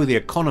to allow the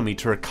economy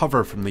to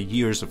recover from the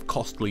years of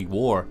costly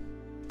war.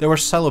 There were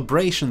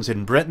celebrations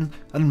in Britain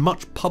and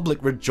much public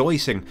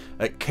rejoicing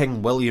at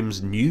King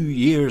William's new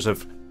years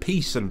of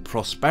peace and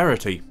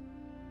prosperity.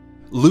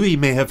 Louis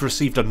may have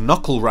received a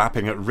knuckle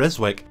rapping at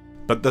Ryswick,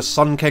 but the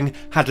Sun King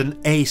had an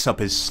ace up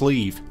his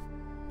sleeve.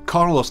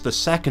 Carlos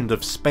II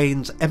of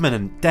Spain's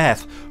imminent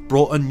death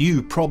brought a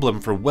new problem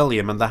for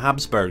William and the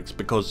Habsburgs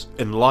because,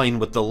 in line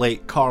with the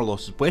late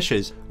Carlos'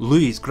 wishes,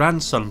 Louis's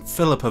grandson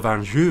Philip of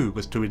Anjou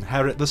was to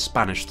inherit the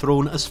Spanish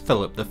throne as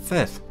Philip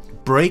V,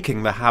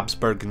 breaking the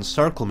Habsburg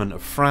encirclement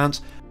of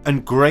France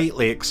and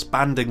greatly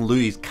expanding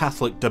Louis's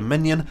Catholic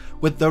dominion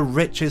with the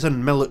riches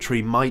and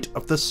military might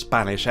of the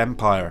Spanish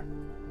Empire.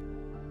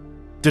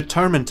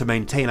 Determined to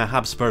maintain a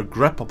Habsburg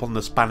grip upon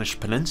the Spanish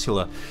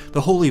peninsula,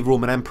 the Holy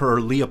Roman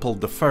Emperor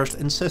Leopold I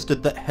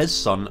insisted that his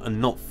son and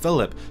not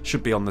Philip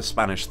should be on the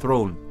Spanish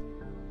throne.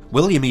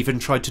 William even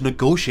tried to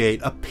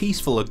negotiate a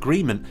peaceful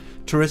agreement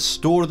to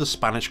restore the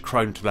Spanish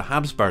crown to the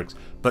Habsburgs,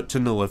 but to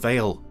no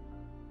avail.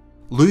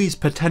 Louis's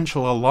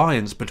potential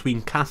alliance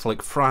between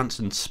Catholic France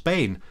and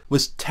Spain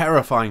was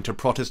terrifying to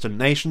Protestant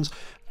nations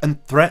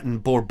and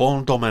threatened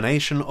Bourbon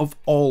domination of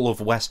all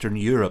of Western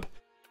Europe.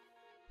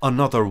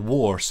 Another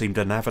war seemed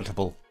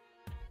inevitable.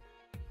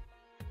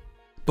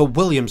 But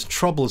William's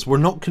troubles were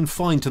not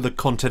confined to the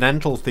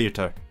continental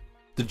theatre.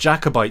 The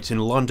Jacobites in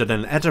London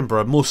and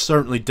Edinburgh most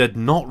certainly did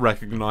not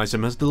recognise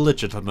him as the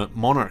legitimate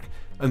monarch,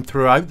 and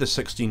throughout the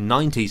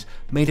 1690s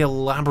made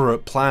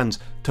elaborate plans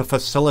to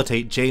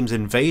facilitate James'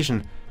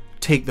 invasion,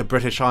 take the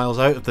British Isles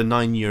out of the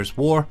 9 Years'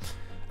 War,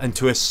 and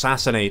to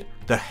assassinate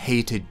the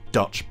hated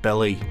Dutch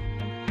Billy.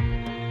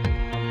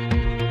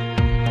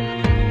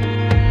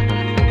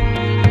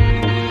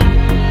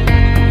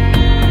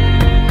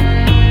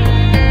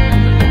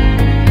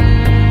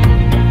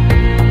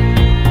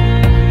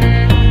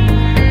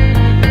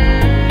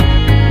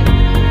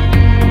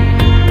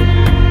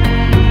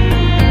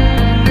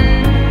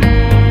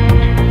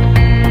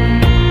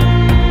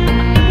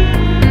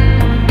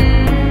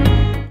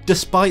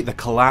 Despite the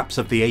collapse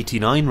of the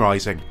 89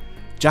 Rising,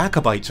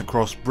 Jacobites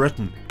across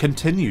Britain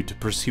continued to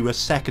pursue a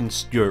Second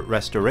Stuart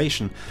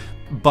Restoration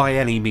by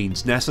any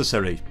means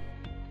necessary.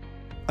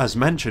 As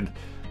mentioned,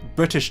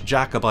 British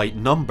Jacobite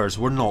numbers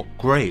were not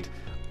great.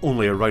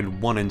 Only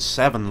around 1 in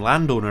 7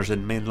 landowners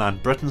in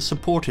mainland Britain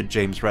supported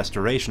James'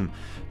 restoration,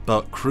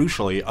 but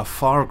crucially a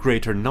far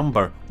greater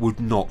number would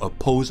not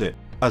oppose it,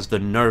 as the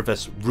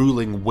nervous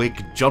ruling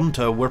Whig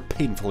junta were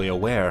painfully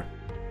aware.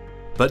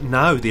 But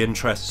now the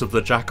interests of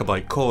the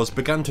Jacobite cause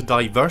began to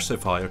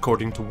diversify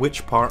according to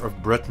which part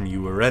of Britain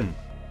you were in.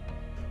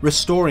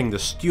 Restoring the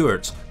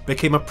Stuarts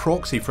became a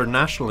proxy for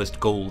nationalist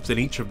goals in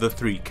each of the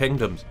 3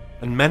 kingdoms,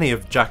 and many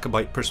of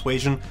Jacobite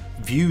persuasion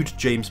viewed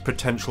James'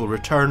 potential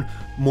return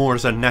more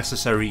as a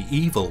necessary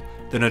evil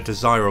than a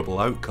desirable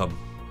outcome.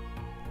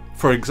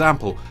 For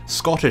example,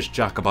 Scottish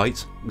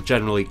Jacobites,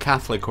 generally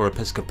Catholic or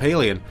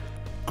Episcopalian,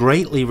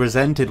 greatly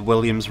resented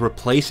William's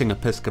replacing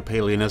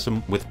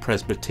Episcopalianism with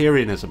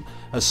Presbyterianism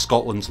as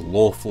Scotland's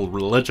lawful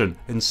religion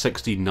in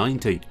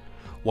 1690,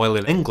 while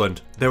in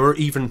England there were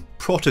even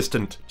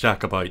Protestant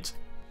Jacobites,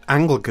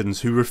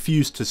 Anglicans who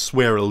refused to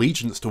swear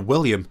allegiance to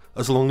William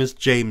as long as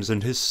James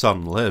and his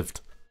son lived.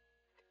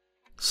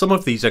 Some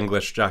of these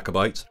English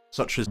Jacobites,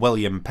 such as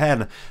William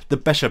Penn, the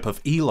Bishop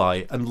of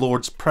Ely, and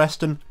Lords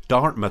Preston,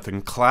 Dartmouth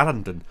and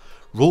Clarendon,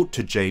 wrote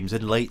to James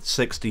in late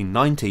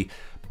 1690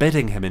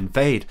 bidding him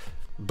invade,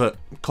 but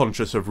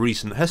conscious of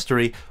recent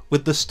history,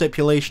 with the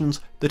stipulations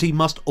that he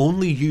must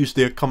only use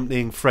the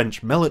accompanying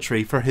French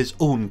military for his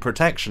own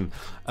protection,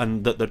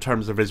 and that the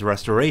terms of his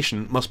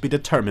restoration must be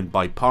determined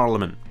by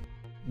Parliament.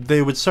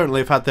 They would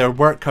certainly have had their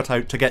work cut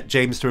out to get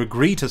James to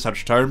agree to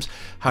such terms,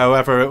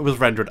 however it was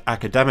rendered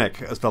academic,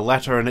 as the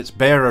letter and its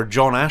bearer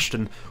John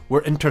Ashton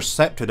were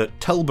intercepted at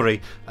Tilbury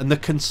and the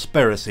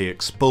conspiracy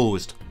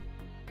exposed.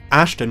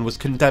 Ashton was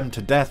condemned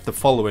to death the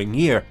following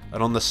year,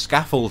 and on the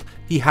scaffold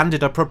he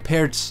handed a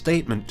prepared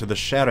statement to the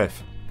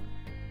sheriff.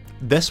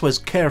 This was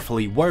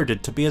carefully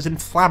worded to be as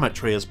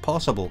inflammatory as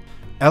possible,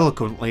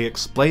 eloquently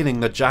explaining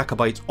the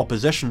Jacobites'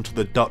 opposition to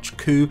the Dutch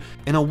coup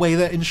in a way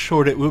that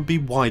ensured it would be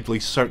widely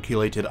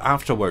circulated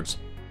afterwards.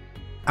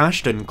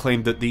 Ashton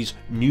claimed that these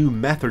new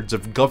methods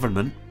of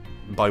government,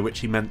 by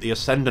which he meant the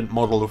ascendant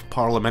model of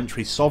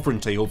parliamentary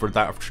sovereignty over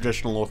that of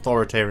traditional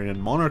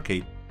authoritarian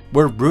monarchy,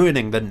 were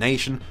ruining the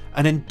nation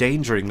and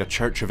endangering the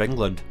Church of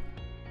England.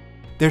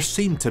 There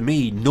seemed to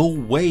me no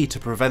way to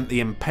prevent the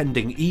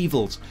impending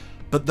evils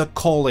but the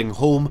calling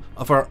home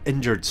of our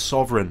injured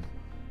sovereign.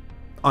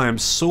 I am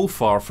so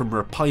far from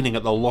repining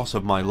at the loss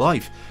of my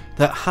life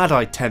that had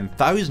I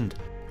 10,000,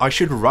 I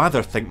should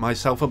rather think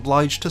myself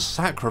obliged to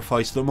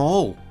sacrifice them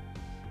all.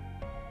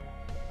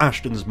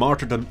 Ashton's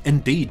martyrdom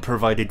indeed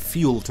provided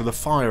fuel to the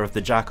fire of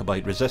the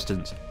Jacobite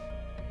resistance.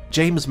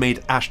 James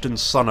made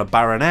Ashton's son a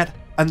baronet,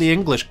 and the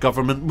English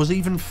government was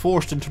even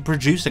forced into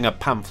producing a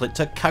pamphlet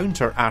to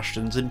counter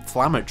Ashton's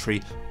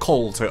inflammatory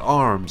call to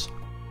arms.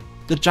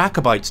 The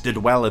Jacobites did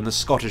well in the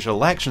Scottish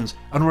elections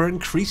and were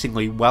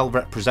increasingly well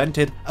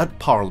represented at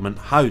Parliament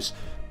House,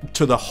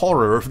 to the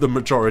horror of the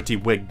majority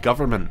Whig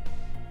government.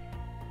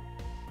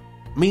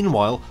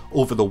 Meanwhile,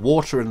 over the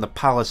water in the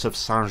Palace of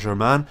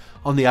Saint-Germain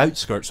on the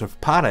outskirts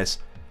of Paris,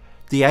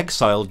 the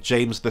exiled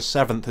James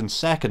VII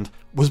and II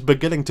was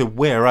beginning to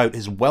wear out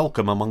his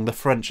welcome among the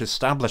French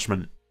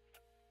establishment.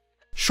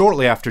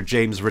 Shortly after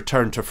James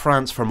returned to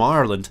France from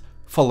Ireland,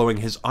 following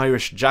his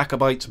Irish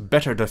Jacobites'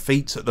 bitter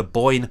defeats at the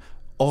Boyne,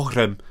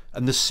 Aughrim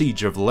and the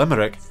Siege of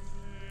Limerick,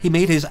 he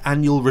made his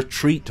annual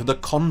retreat to the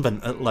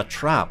convent at La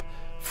Trappe,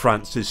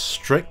 France's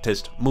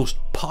strictest, most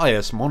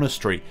pious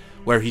monastery,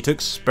 where he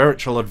took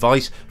spiritual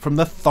advice from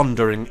the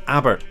thundering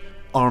abbot,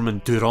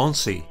 Armand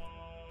Durancy.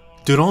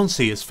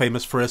 Durancy is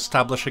famous for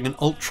establishing an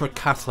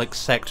ultra-Catholic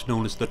sect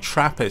known as the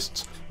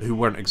Trappists, who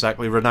weren't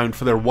exactly renowned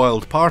for their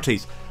wild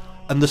parties,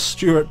 and the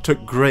Stuart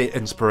took great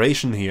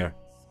inspiration here.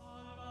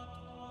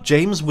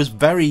 James was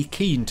very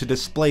keen to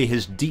display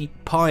his deep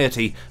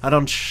piety and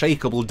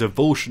unshakable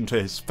devotion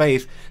to his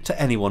faith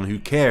to anyone who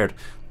cared,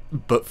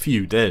 but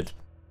few did.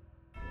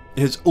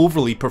 His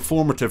overly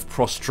performative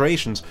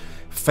prostrations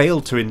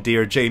failed to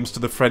endear James to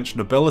the French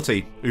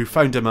nobility, who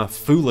found him a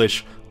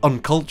foolish,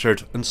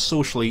 uncultured and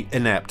socially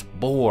inept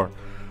bore,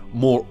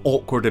 more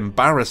awkward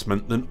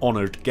embarrassment than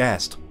honoured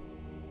guest.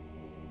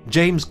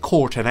 James'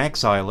 court in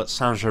exile at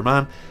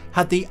Saint-Germain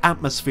had the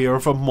atmosphere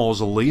of a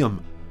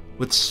mausoleum,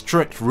 with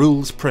strict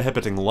rules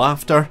prohibiting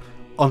laughter,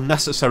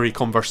 unnecessary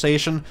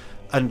conversation,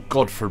 and,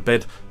 God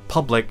forbid,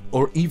 public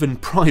or even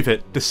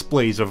private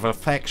displays of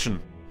affection.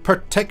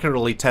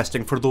 particularly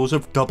testing for those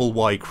of double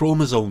Y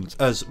chromosomes,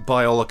 as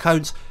by all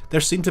accounts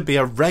there seemed to be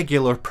a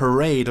regular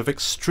parade of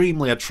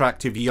extremely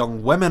attractive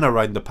young women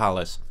around the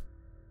palace.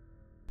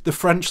 The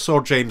French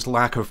saw James'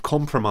 lack of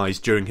compromise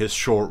during his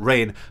short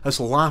reign as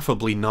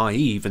laughably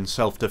naive and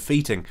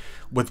self-defeating,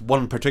 with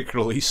one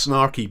particularly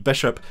snarky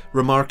bishop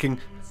remarking,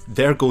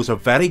 "There goes a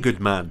very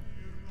good man.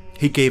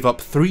 He gave up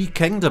 3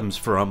 kingdoms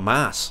for a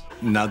mass."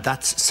 Now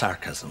that's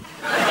sarcasm.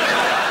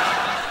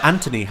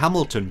 Anthony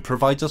Hamilton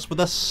provides us with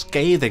a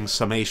scathing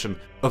summation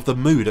of the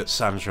mood at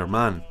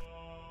Saint-Germain.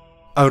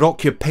 "Our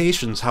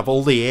occupations have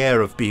all the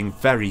air of being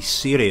very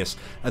serious,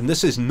 and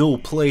this is no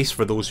place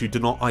for those who do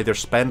not either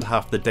spend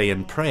half the day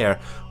in prayer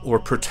or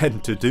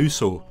pretend to do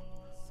so.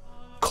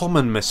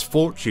 Common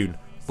misfortune,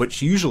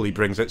 which usually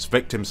brings its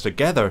victims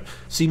together,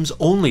 seems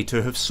only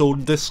to have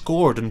sown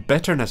discord and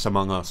bitterness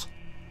among us.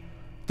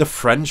 The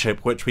friendship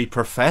which we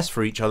profess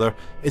for each other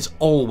is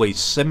always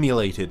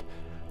simulated.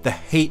 The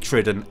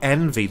hatred and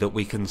envy that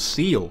we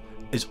conceal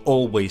is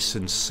always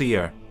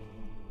sincere.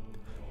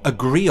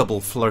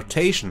 Agreeable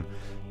flirtation,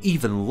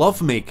 even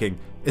love-making,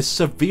 is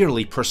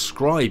severely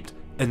prescribed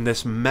in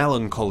this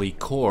melancholy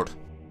court."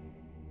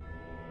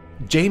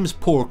 James'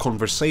 poor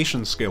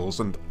conversation skills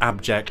and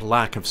abject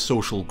lack of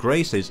social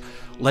graces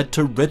led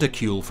to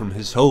ridicule from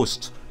his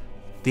hosts,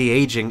 the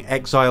ageing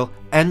exile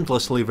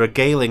endlessly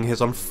regaling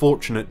his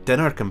unfortunate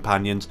dinner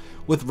companions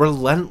with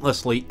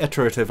relentlessly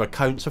iterative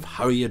accounts of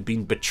how he had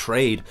been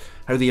betrayed,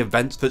 how the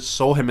events that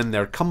saw him in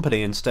their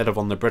company instead of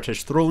on the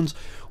British thrones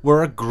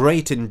were a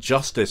great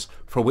injustice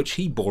for which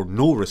he bore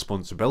no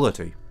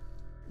responsibility.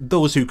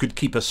 Those who could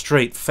keep a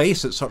straight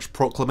face at such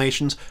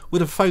proclamations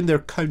would have found their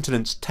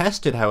countenance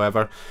tested,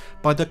 however,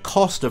 by the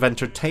cost of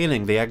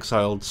entertaining the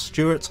exiled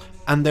Stuarts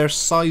and their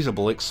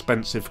sizable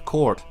expensive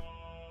court.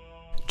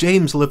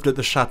 James lived at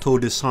the Chateau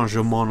de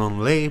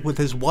Saint-Germain-en-Laye with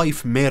his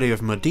wife Mary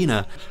of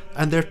Modena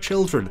and their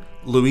children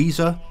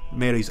Louisa,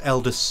 Mary's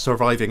eldest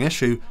surviving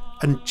issue,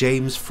 and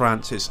James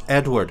Francis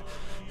Edward,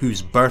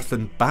 whose birth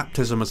and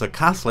baptism as a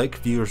Catholic,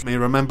 viewers may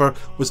remember,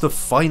 was the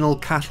final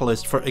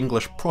catalyst for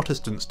English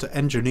Protestants to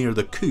engineer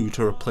the coup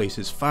to replace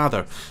his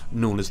father,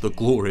 known as the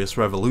Inglorious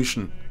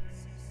Revolution.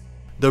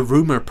 The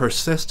rumour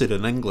persisted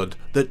in England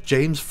that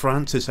James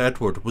Francis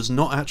Edward was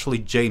not actually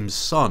James'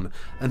 son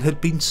and had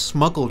been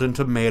smuggled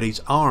into Mary's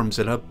arms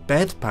in a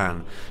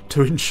bedpan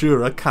to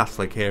ensure a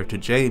Catholic heir to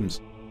James.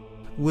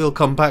 We'll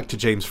come back to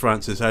James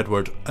Francis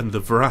Edward and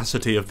the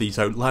veracity of these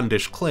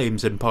outlandish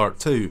claims in part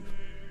 2.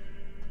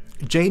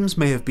 James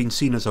may have been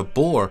seen as a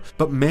bore,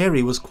 but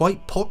Mary was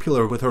quite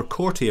popular with her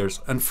courtiers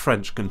and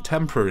French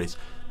contemporaries,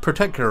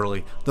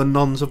 particularly the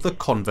nuns of the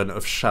convent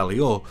of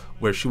Chaillot,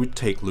 where she would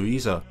take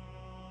Louisa.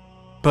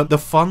 But the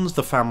funds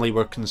the family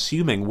were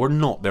consuming were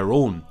not their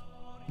own.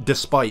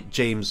 Despite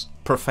James'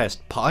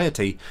 professed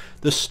piety,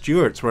 the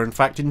Stuarts were in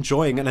fact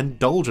enjoying an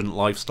indulgent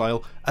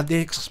lifestyle at the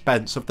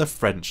expense of the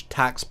French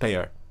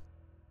taxpayer.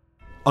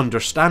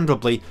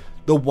 Understandably,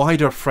 the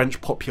wider French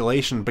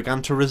population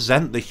began to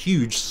resent the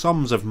huge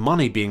sums of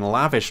money being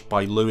lavished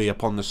by Louis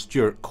upon the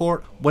Stuart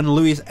court when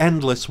Louis's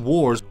endless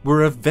wars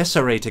were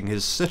eviscerating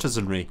his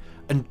citizenry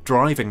and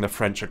driving the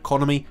French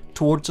economy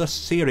towards a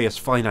serious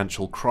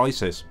financial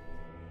crisis.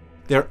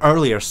 Their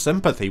earlier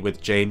sympathy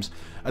with James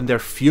and their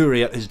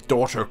fury at his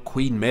daughter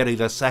Queen Mary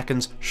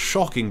II's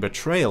shocking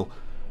betrayal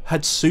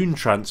had soon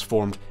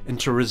transformed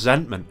into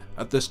resentment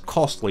at this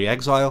costly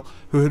exile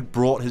who had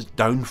brought his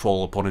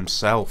downfall upon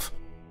himself.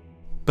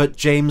 But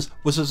James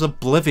was as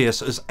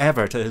oblivious as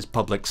ever to his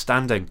public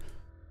standing.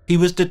 He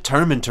was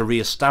determined to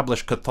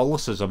re-establish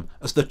Catholicism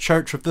as the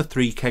Church of the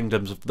Three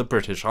Kingdoms of the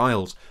British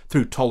Isles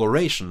through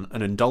toleration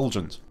and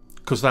indulgence,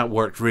 because that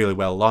worked really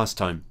well last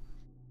time.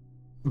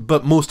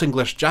 But most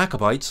English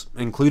Jacobites,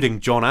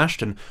 including John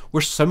Ashton, were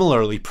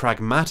similarly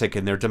pragmatic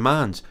in their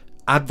demands,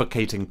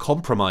 advocating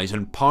compromise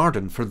and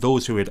pardon for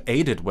those who had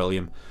aided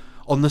William,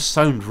 on the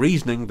sound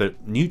reasoning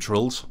that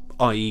neutrals,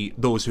 i.e.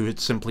 those who had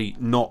simply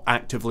not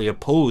actively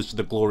opposed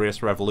the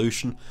Glorious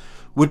Revolution,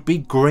 would be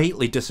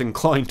greatly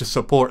disinclined to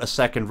support a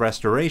second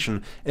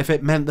restoration if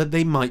it meant that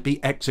they might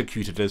be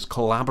executed as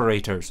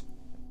collaborators.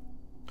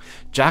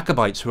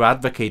 Jacobites who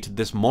advocated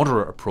this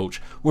moderate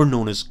approach were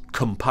known as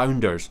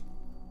compounders.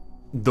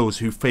 Those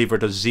who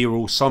favoured a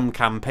zero-sum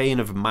campaign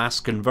of mass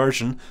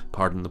conversion,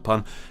 pardon the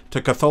pun, to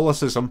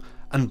Catholicism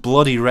and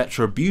bloody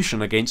retribution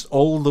against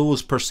all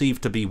those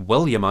perceived to be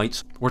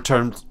Williamites were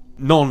termed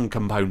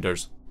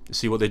non-compounders.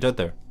 See what they did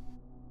there?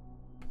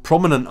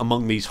 Prominent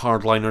among these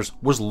hardliners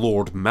was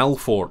Lord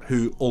Melfort,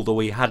 who, although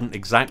he hadn't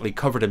exactly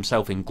covered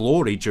himself in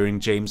glory during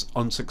James'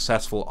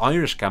 unsuccessful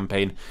Irish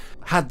campaign,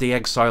 had the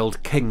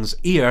exiled king's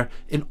ear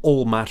in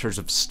all matters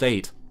of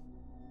state.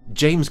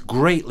 James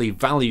greatly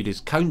valued his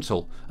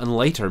counsel, and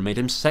later made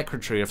him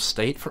Secretary of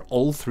State for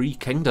all three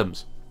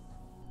kingdoms.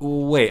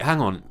 Wait,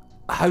 hang on.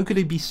 How could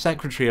he be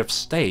Secretary of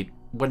State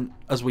when,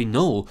 as we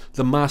know,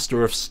 the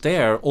Master of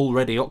Stair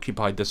already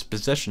occupied this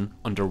position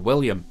under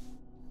William?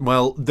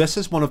 Well, this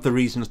is one of the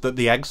reasons that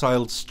the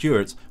exiled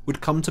Stuarts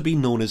would come to be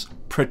known as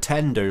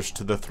pretenders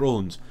to the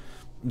thrones.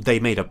 They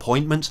made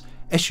appointments,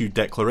 issued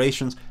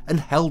declarations, and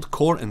held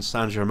court in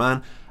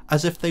Saint-Germain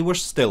as if they were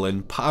still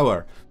in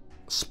power.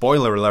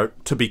 Spoiler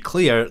alert, to be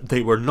clear,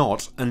 they were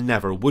not and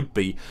never would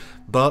be,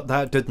 but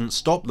that didn't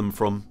stop them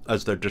from,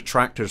 as their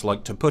detractors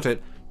like to put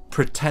it,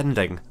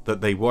 pretending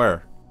that they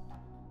were.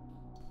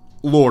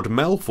 Lord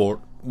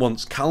Melfort,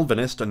 once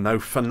Calvinist and now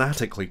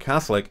fanatically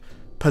Catholic,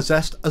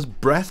 possessed as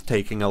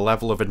breathtaking a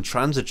level of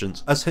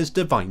intransigence as his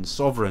divine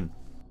sovereign.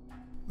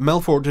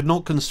 Melfort did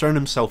not concern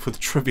himself with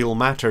trivial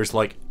matters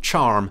like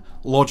charm,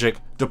 logic,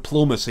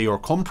 diplomacy or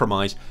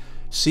compromise,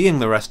 seeing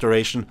the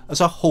Restoration as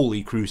a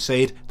holy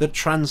crusade that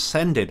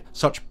transcended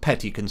such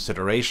petty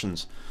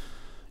considerations.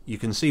 You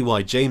can see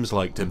why James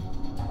liked him.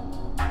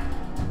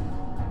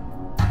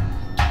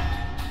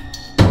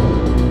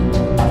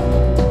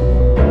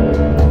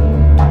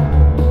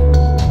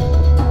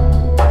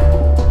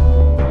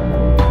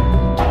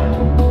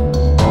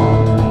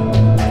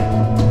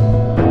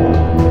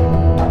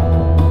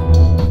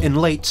 In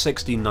late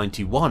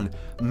 1691,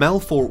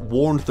 Melfort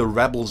warned the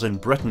rebels in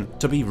Britain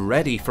to be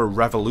ready for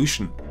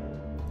revolution.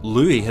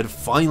 Louis had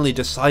finally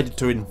decided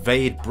to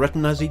invade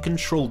Britain as he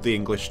controlled the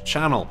English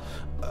Channel,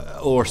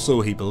 or so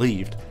he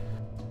believed.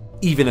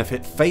 Even if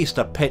it faced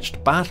a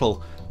pitched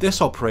battle,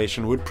 this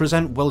operation would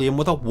present William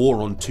with a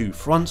war on two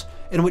fronts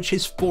in which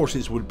his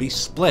forces would be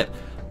split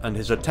and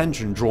his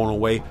attention drawn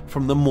away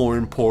from the more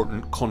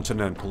important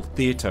continental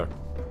theatre.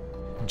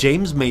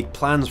 James made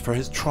plans for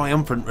his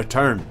triumphant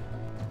return.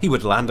 He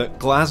would land at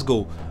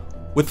Glasgow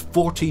with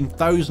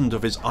 14,000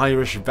 of his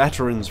Irish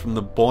veterans from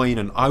the Boyne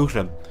and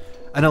Oudhan,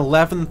 and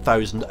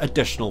 11,000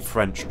 additional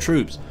French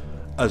troops,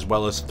 as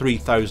well as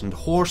 3,000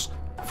 horse,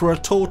 for a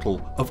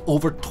total of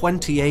over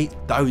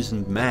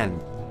 28,000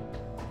 men.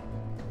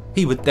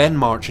 He would then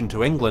march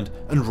into England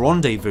and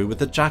rendezvous with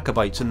the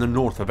Jacobites in the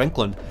north of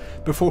England,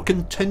 before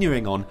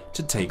continuing on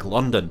to take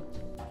London.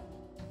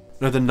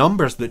 Now, the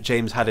numbers that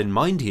James had in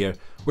mind here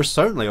were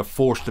certainly a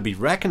force to be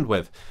reckoned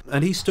with,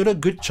 and he stood a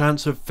good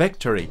chance of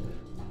victory.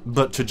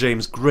 But to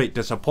James' great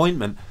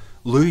disappointment,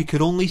 Louis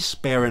could only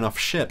spare enough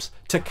ships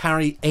to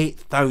carry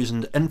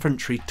 8,000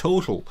 infantry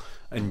total,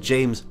 and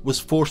James was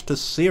forced to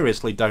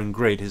seriously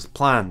downgrade his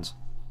plans.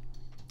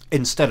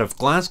 Instead of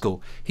Glasgow,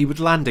 he would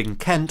land in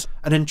Kent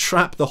and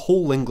entrap the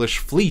whole English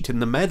fleet in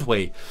the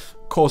Medway,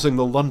 causing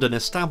the London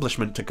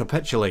establishment to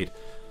capitulate.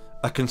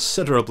 A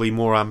considerably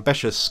more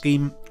ambitious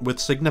scheme with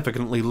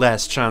significantly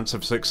less chance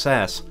of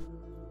success.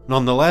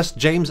 Nonetheless,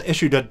 James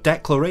issued a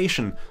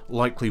declaration,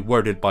 likely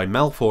worded by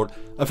Melfort,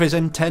 of his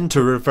intent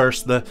to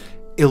reverse the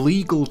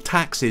illegal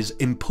taxes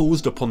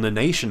imposed upon the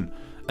nation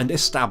and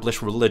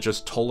establish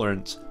religious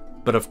tolerance.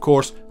 But of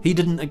course, he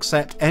didn't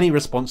accept any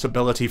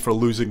responsibility for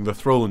losing the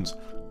thrones.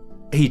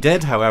 He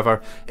did,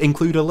 however,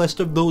 include a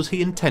list of those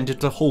he intended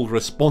to hold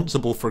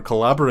responsible for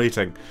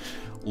collaborating: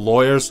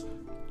 lawyers,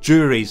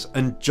 juries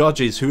and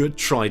judges who had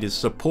tried his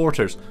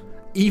supporters,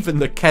 even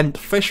the Kent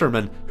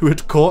fisherman who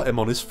had caught him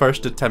on his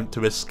first attempt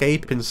to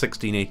escape in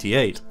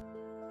 1688.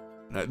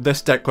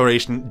 This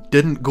declaration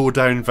didn't go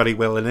down very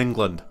well in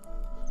England.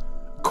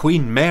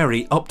 Queen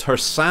Mary upped her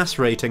sass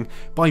rating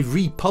by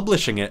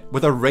republishing it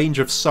with a range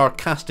of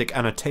sarcastic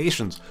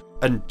annotations,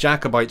 and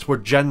Jacobites were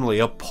generally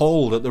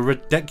appalled at the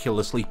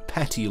ridiculously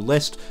petty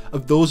list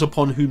of those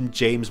upon whom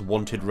James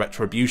wanted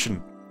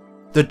retribution.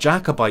 The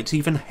Jacobites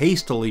even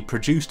hastily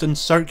produced and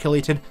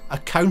circulated a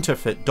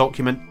counterfeit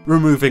document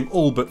removing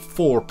all but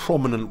 4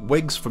 prominent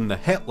Whigs from the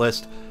hit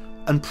list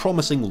and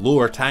promising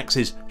lower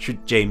taxes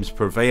should James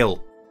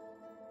prevail.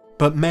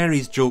 But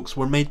Mary's jokes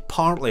were made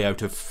partly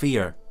out of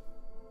fear.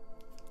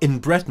 In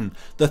Britain,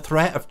 the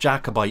threat of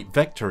Jacobite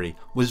victory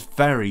was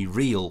very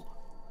real.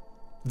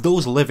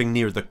 Those living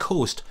near the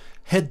coast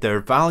hid their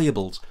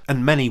valuables,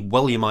 and many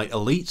Williamite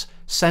elites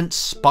sent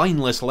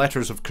spineless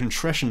letters of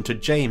contrition to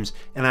James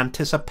in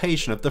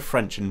anticipation of the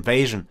French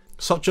invasion,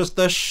 such as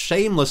the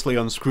shamelessly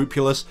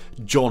unscrupulous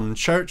John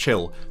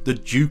Churchill, the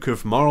Duke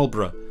of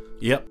Marlborough.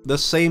 Yep, the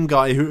same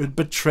guy who had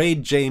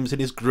betrayed James in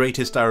his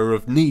greatest hour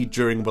of need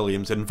during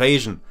William's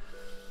invasion,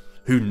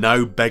 who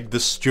now begged the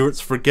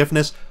Stuarts'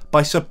 forgiveness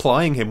by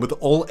supplying him with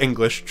all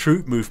English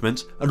troop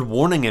movements and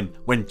warning him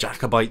when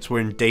Jacobites were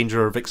in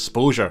danger of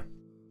exposure.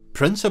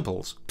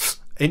 Principles? Pfft,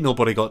 ain't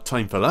nobody got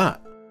time for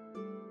that.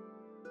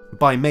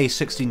 By May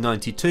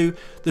 1692,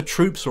 the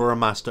troops were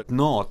amassed at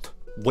Nantes,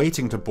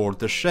 waiting to board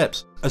the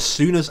ships, as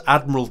soon as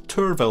Admiral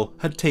Tourville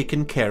had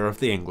taken care of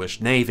the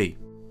English navy.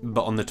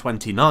 But on the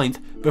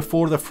 29th,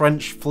 before the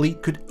French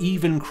fleet could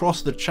even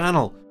cross the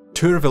Channel,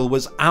 Tourville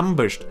was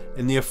ambushed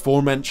in the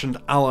aforementioned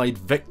Allied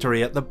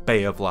victory at the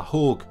Bay of La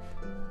Hogue,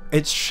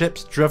 its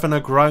ships driven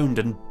aground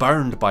and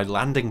burned by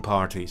landing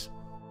parties.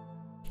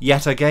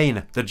 Yet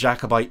again, the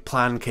Jacobite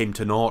plan came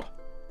to naught.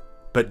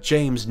 But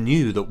James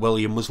knew that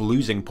William was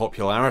losing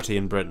popularity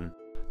in Britain.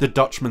 The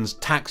Dutchman's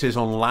taxes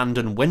on land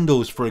and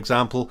windows, for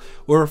example,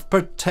 were of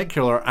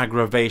particular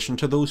aggravation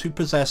to those who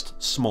possessed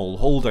small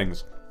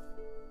holdings.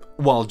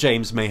 While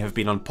James may have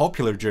been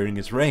unpopular during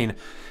his reign,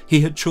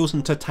 he had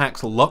chosen to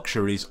tax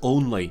luxuries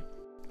only,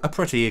 a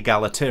pretty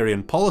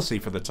egalitarian policy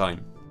for the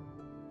time.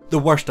 The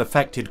worst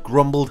affected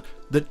grumbled,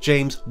 that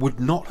James would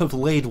not have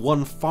laid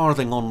one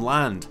farthing on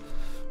land.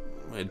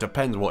 It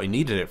depends what he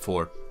needed it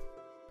for.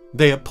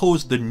 They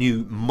opposed the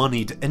new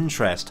moneyed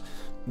interest,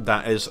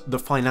 that is, the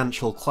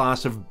financial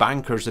class of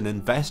bankers and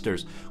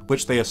investors,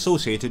 which they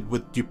associated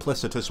with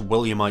duplicitous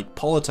Williamite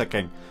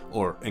politicking,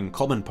 or in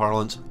common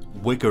parlance,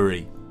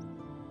 Whiggery.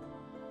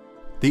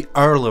 The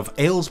Earl of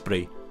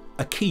Aylesbury,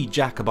 a key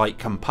Jacobite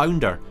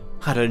compounder,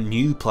 had a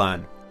new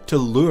plan: to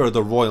lure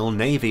the Royal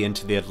Navy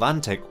into the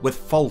Atlantic with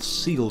false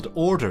sealed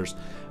orders,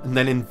 and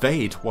then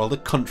invade while the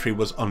country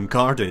was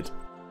unguarded.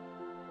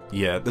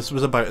 Yeah, this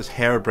was about as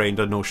harebrained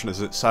a notion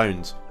as it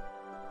sounds.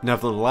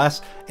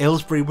 Nevertheless,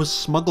 Aylesbury was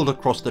smuggled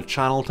across the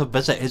Channel to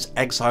visit his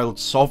exiled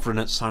sovereign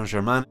at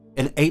Saint-Germain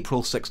in April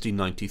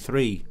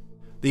 1693.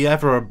 The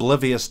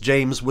ever-oblivious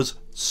James was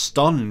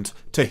stunned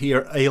to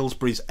hear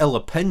Aylesbury's ill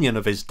opinion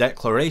of his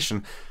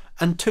declaration,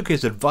 and took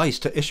his advice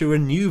to issue a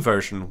new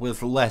version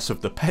with less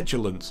of the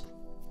petulance.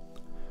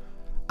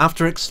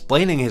 After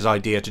explaining his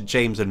idea to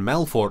James in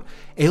Melfort,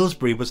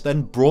 Aylesbury was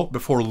then brought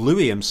before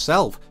Louis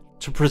himself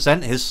to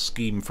present his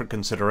scheme for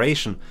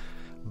consideration,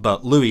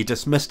 but Louis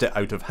dismissed it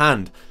out of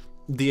hand.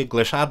 The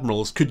English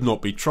admirals could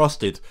not be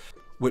trusted,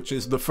 which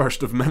is the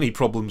first of many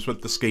problems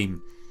with the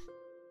scheme.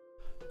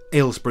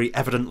 Aylesbury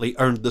evidently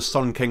earned the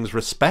Sun King's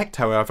respect,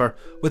 however,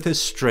 with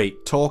his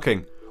straight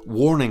talking,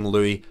 warning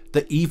Louis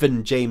that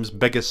even James'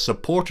 biggest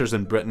supporters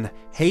in Britain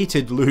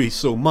hated Louis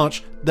so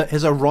much that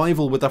his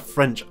arrival with a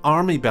French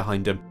army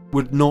behind him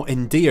would not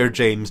endear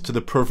James to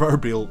the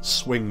proverbial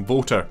swing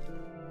voter.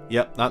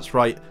 Yep, that's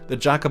right, the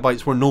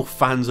Jacobites were no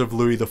fans of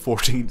Louis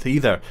XIV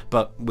either,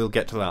 but we'll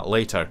get to that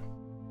later.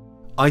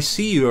 "I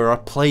see you are a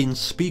plain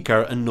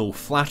speaker and no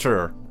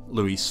flatterer,"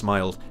 Louis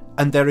smiled,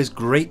 "and there is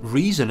great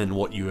reason in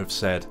what you have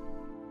said."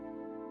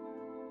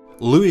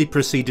 Louis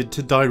proceeded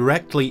to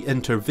directly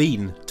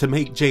intervene to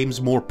make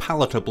James more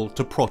palatable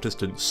to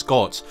Protestant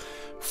Scots,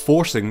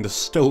 forcing the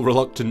still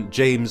reluctant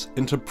James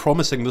into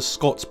promising the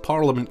Scots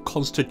Parliament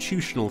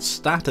constitutional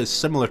status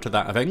similar to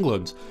that of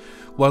England's,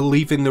 while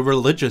leaving the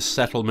religious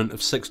settlement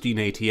of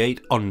 1688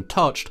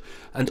 untouched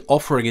and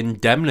offering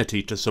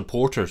indemnity to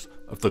supporters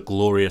of the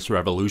Glorious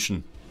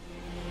Revolution.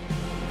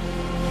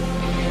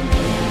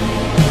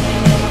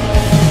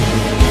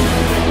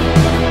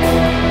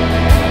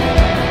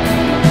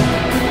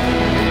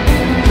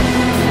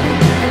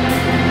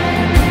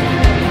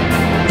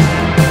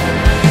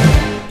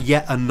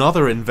 Yet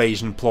another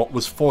invasion plot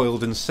was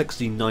foiled in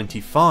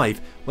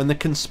 1695 when the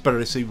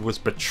conspiracy was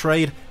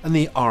betrayed and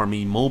the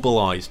army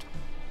mobilised.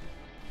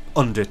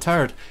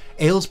 Undeterred,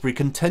 Aylesbury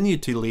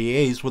continued to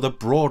liaise with a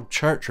broad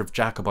church of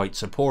Jacobite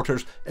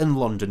supporters in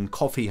London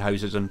coffee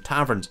houses and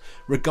taverns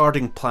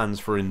regarding plans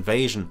for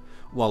invasion,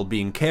 while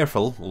being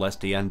careful,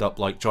 lest he end up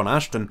like John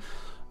Ashton,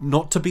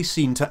 not to be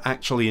seen to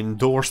actually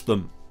endorse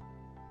them.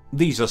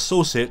 These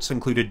associates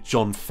included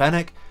John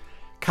Fenwick,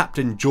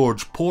 Captain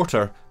George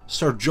Porter,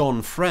 Sir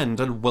John Friend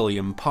and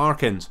William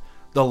Parkins,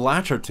 the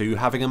latter two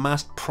having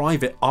amassed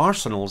private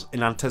arsenals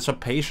in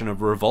anticipation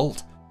of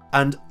revolt,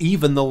 and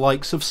even the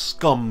likes of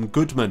Scum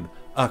Goodman,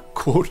 a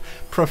quote,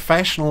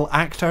 professional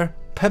actor,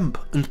 pimp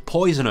and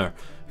poisoner,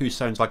 who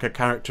sounds like a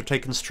character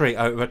taken straight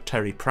out of a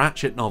Terry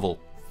Pratchett novel.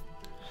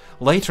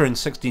 Later in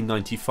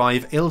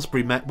 1695,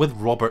 Aylesbury met with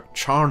Robert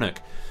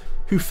Charnock,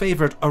 who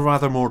favoured a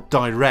rather more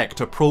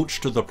direct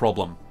approach to the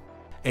problem.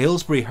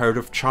 Aylesbury heard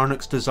of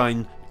Charnock's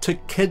design to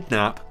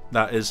kidnap,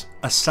 that is,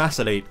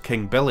 assassinate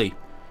King Billy.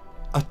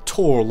 A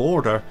tall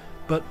order,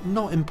 but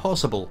not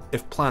impossible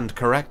if planned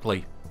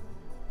correctly.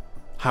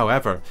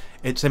 However,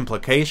 its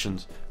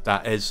implications,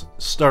 that is,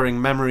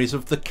 stirring memories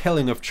of the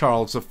killing of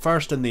Charles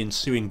I and the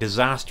ensuing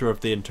disaster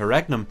of the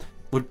interregnum,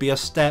 would be a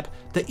step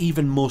that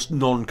even most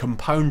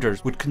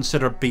non-compounders would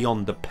consider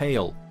beyond the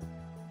pale.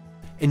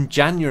 In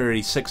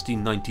January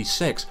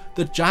 1696,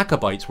 the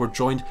Jacobites were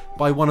joined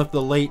by one of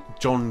the late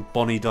John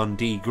Bonnie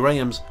Dundee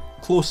Graham's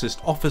closest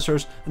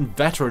officers and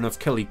veteran of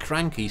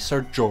Killiecrankie,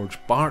 Sir George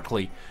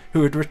Berkeley,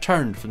 who had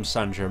returned from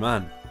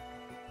Saint-Germain.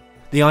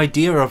 The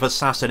idea of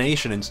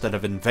assassination instead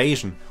of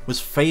invasion was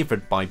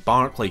favoured by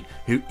Berkeley,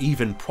 who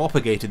even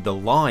propagated the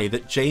lie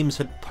that James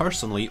had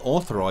personally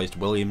authorised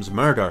William's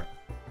murder.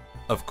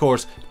 Of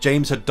course,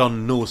 James had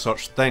done no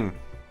such thing.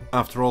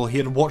 After all, he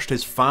had watched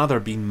his father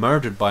being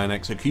murdered by an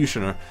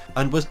executioner,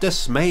 and was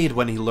dismayed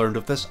when he learned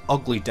of this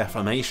ugly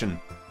defamation.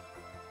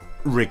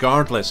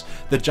 Regardless,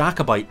 the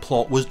Jacobite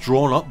plot was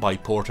drawn up by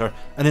Porter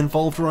and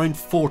involved around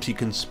 40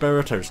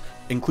 conspirators,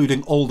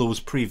 including all those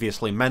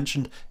previously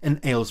mentioned in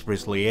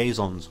Aylesbury's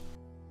liaisons.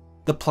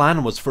 The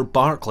plan was for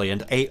Berkeley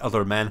and 8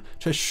 other men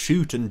to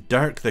shoot and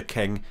dirk the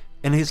king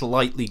in his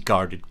lightly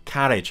guarded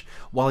carriage,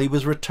 while he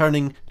was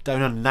returning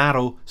down a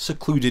narrow,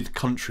 secluded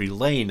country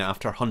lane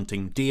after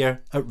hunting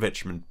deer at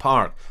Richmond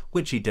Park,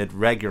 which he did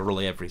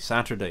regularly every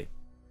Saturday.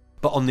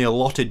 But on the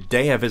allotted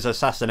day of his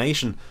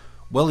assassination,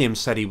 William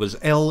said he was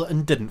ill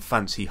and didn't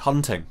fancy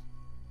hunting.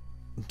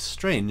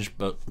 Strange,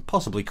 but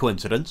possibly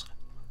coincidence.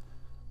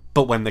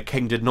 But when the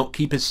king did not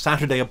keep his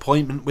Saturday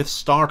appointment with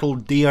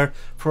startled deer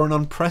for an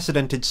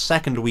unprecedented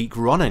second week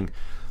running,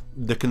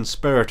 the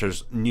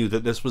conspirators knew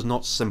that this was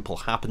not simple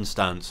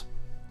happenstance.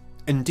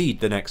 Indeed,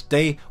 the next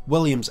day,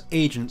 William's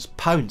agents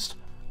pounced,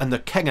 and the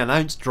king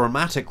announced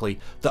dramatically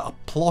that a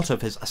plot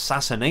of his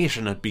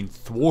assassination had been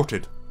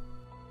thwarted.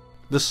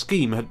 The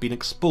scheme had been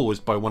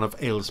exposed by one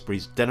of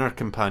Aylesbury's dinner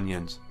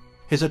companions.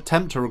 His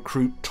attempt to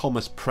recruit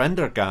Thomas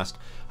Prendergast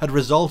had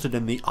resulted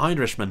in the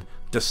Irishman,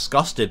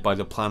 disgusted by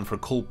the plan for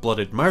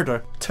cold-blooded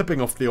murder,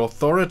 tipping off the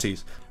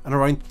authorities, and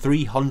around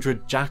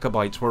 300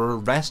 Jacobites were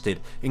arrested,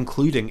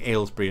 including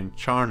Aylesbury and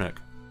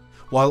Charnock.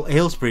 While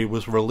Aylesbury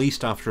was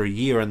released after a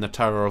year in the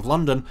Tower of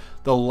London,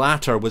 the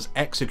latter was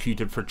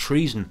executed for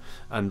treason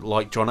and,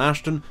 like John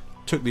Ashton,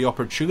 took the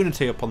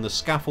opportunity upon the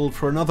scaffold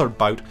for another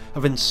bout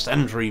of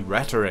incendiary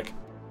rhetoric.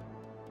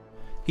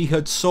 He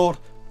had sought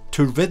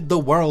to rid the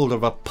world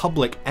of a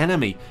public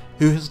enemy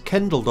who has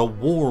kindled a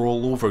war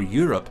all over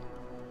Europe.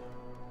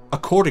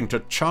 According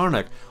to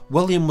Charnock,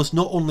 William was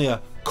not only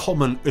a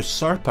common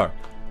usurper,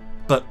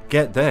 but,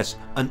 get this,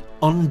 an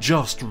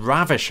unjust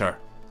ravisher.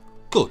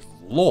 Good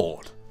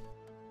Lord!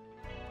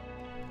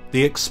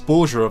 The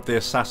exposure of the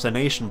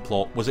assassination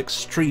plot was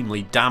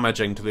extremely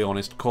damaging to the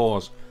honest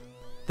cause.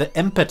 The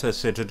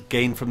impetus it had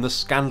gained from the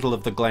scandal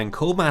of the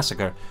Glencoe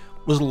massacre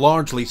was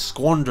largely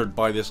squandered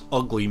by this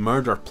ugly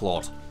murder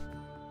plot.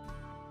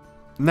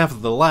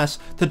 Nevertheless,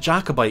 the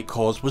Jacobite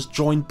cause was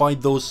joined by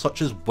those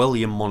such as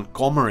William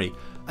Montgomery,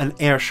 an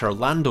Ayrshire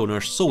landowner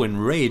so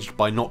enraged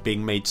by not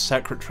being made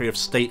Secretary of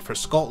State for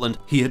Scotland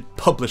he had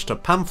published a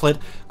pamphlet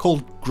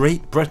called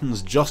Great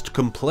Britain's Just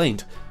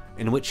Complaint,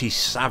 in which he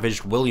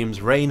savaged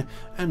William's reign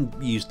and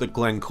used the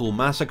Glencoe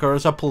massacre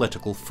as a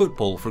political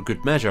football for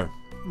good measure.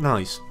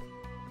 Nice.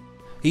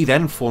 He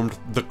then formed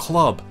the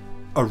Club,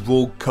 a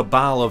rogue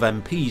cabal of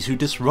MPs who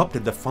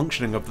disrupted the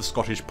functioning of the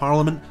Scottish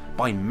Parliament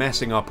by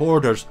messing up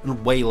orders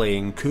and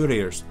waylaying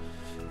couriers.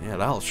 Yeah,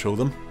 that'll show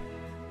them.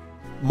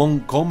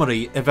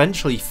 Montgomery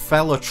eventually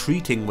fell a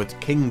treating with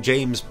King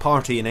James'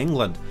 party in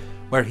England,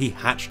 where he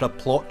hatched a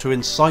plot to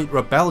incite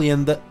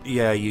rebellion that,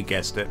 yeah, you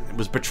guessed it,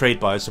 was betrayed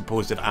by a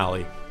supposed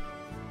ally.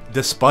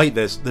 Despite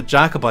this, the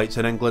Jacobites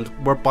in England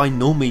were by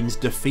no means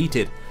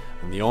defeated,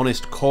 and the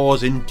honest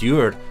cause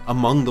endured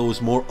among those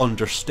more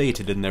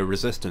understated in their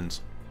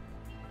resistance.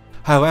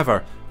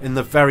 However, in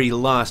the very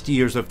last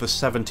years of the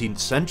 17th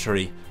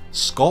century,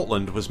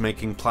 Scotland was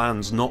making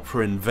plans not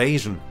for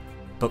invasion,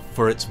 but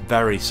for its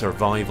very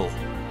survival.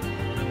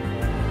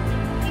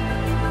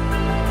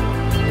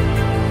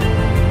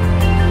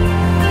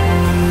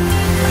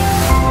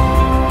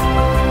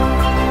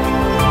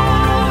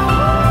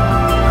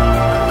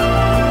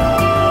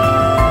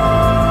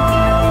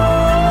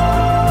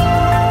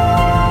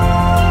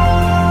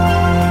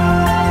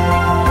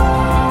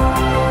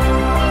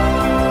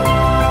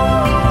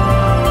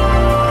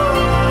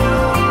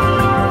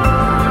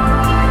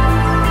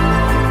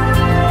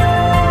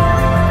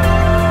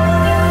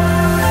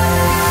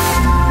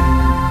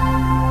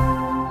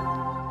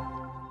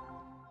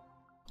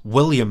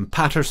 William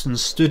Paterson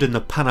stood in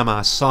the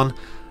Panama sun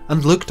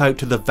and looked out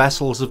to the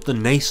vessels of the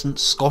nascent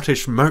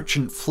Scottish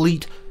merchant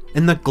fleet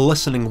in the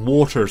glistening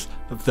waters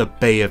of the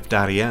Bay of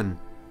Darien.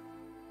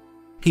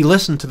 He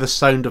listened to the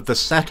sound of the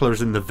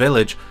settlers in the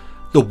village,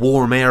 the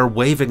warm air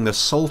waving the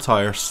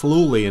saltire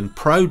slowly and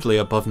proudly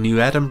above New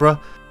Edinburgh,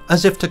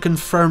 as if to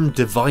confirm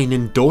divine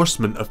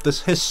endorsement of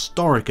this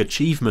historic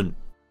achievement.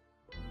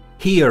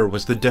 Here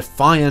was the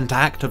defiant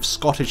act of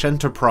Scottish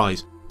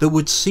enterprise that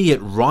would see it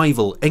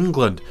rival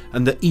England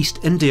and the East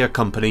India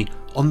Company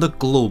on the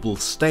global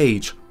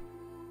stage.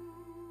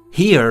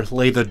 Here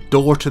lay the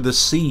door to the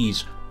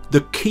seas,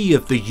 the key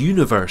of the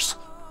universe,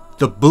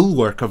 the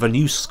bulwark of a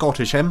new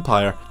Scottish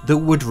empire that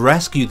would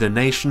rescue the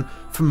nation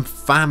from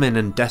famine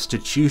and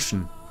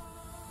destitution.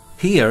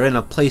 Here, in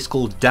a place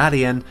called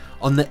Darien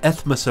on the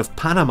Isthmus of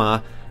Panama,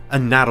 a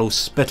narrow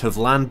spit of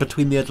land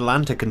between the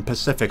Atlantic and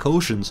Pacific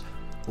Oceans,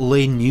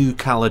 lay New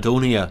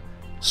Caledonia,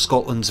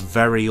 Scotland's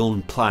very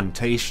own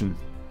plantation.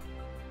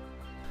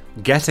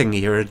 Getting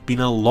here had been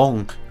a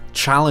long,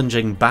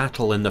 challenging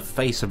battle in the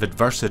face of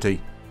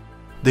adversity.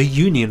 The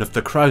union of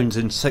the crowns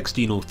in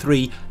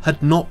 1603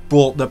 had not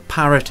brought the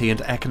parity and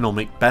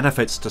economic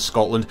benefits to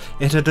Scotland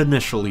it had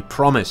initially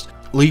promised,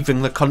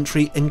 leaving the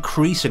country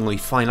increasingly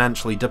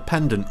financially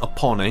dependent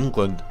upon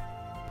England.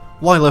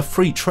 While a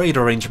free trade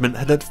arrangement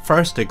had at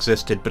first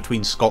existed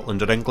between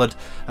Scotland and England,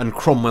 and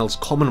Cromwell's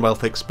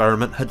Commonwealth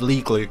experiment had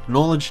legally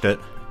acknowledged it,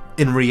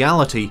 in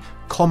reality,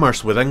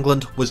 commerce with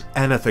England was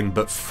anything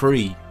but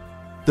free.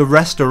 The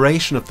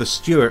restoration of the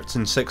Stuarts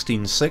in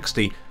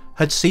 1660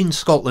 had seen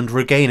Scotland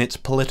regain its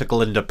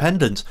political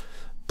independence,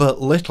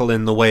 but little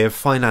in the way of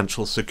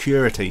financial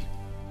security.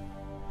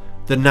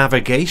 The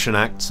Navigation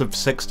Acts of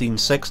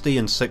 1660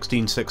 and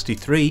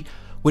 1663,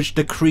 which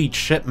decreed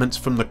shipments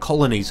from the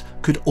colonies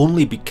could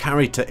only be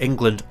carried to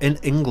England in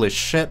English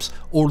ships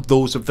or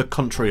those of the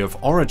country of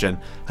origin,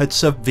 had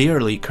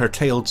severely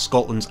curtailed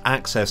Scotland's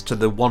access to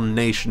the one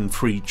nation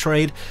free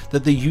trade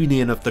that the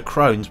Union of the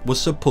Crowns was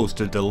supposed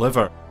to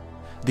deliver.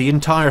 The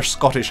entire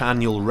Scottish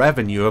annual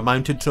revenue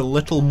amounted to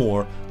little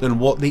more than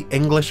what the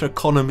English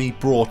economy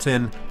brought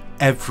in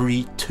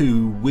every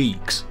 2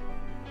 weeks.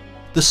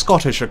 The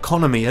Scottish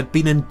economy had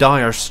been in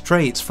dire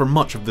straits for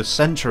much of the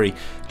century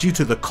due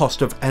to the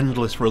cost of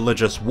endless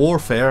religious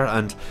warfare,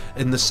 and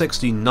in the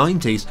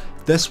 1690s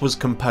this was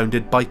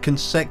compounded by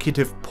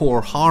consecutive poor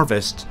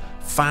harvests,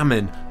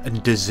 famine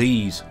and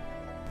disease.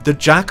 The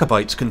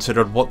Jacobites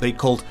considered what they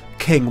called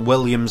King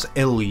William's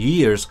ill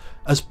years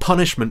as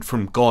punishment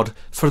from God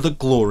for the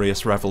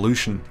Glorious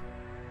Revolution.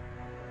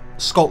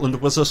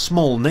 Scotland was a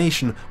small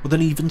nation with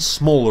an even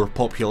smaller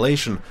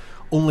population,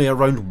 only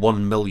around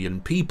 1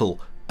 million people,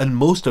 and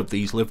most of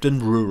these lived in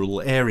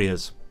rural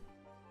areas.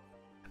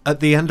 At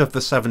the end of the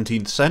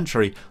 17th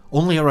century,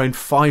 only around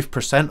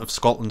 5% of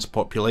Scotland's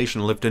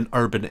population lived in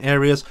urban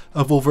areas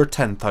of over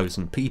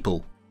 10,000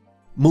 people.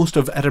 Most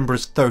of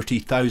Edinburgh's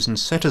 30,000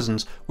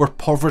 citizens were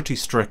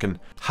poverty-stricken,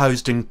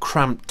 housed in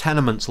cramped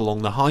tenements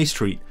along the high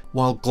street,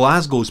 while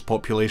Glasgow's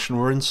population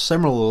were in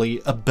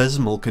similarly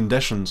abysmal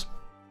conditions.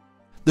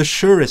 The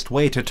surest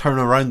way to turn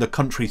around the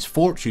country's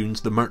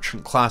fortunes, the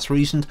merchant class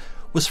reasoned,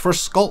 was for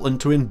Scotland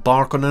to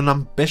embark on an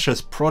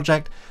ambitious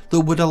project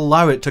that would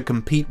allow it to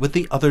compete with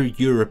the other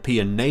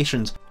European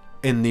nations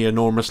in the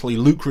enormously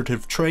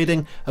lucrative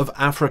trading of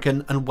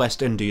African and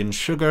West Indian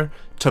sugar,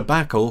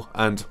 tobacco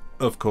and,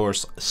 of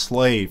course,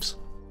 slaves.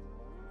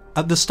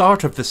 At the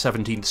start of the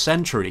 17th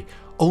century,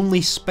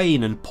 only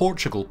Spain and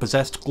Portugal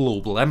possessed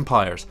global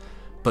empires,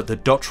 but the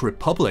Dutch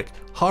Republic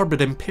harboured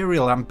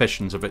imperial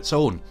ambitions of its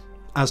own,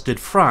 as did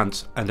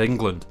France and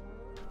England.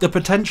 The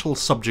potential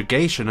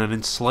subjugation and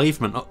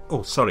enslavement,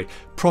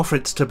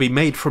 profits to be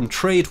made from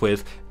trade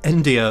with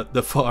India,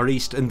 the Far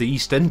East and the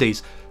East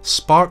Indies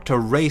sparked a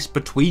race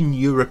between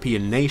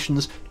European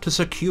nations to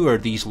secure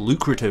these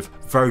lucrative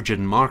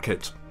virgin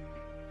markets.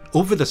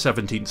 Over the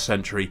 17th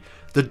century,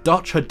 the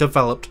Dutch had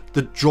developed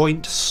the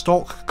Joint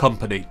Stock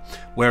Company,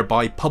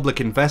 whereby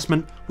public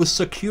investment was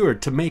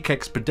secured to make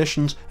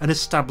expeditions and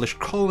establish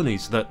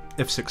colonies that,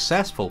 if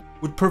successful,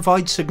 would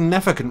provide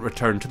significant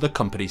return to the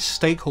company's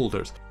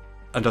stakeholders,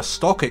 and a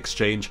stock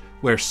exchange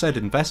where said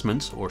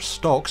investments, or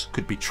stocks,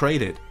 could be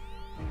traded.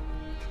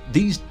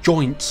 These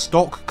joint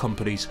stock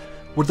companies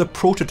were the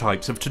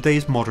prototypes of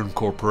today's modern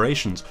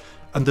corporations,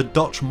 and the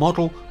Dutch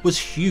model was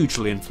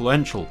hugely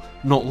influential,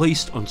 not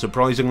least,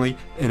 unsurprisingly,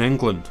 in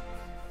England.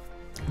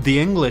 The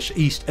English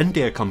East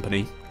India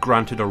Company,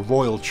 granted a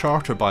royal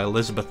charter by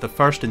Elizabeth I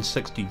in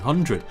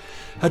 1600,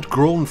 had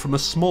grown from a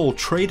small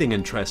trading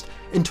interest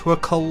into a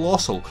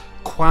colossal,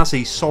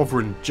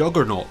 quasi-sovereign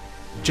juggernaut,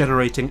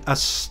 generating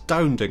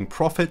astounding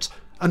profits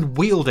and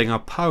wielding a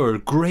power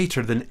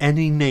greater than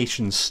any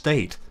nation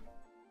state.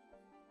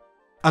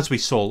 As we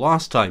saw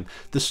last time,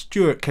 the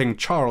Stuart King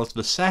Charles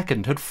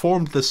II had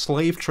formed the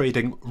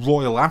slave-trading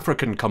Royal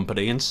African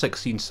Company in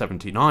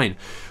 1679,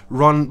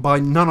 run by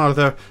none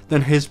other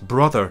than his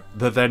brother,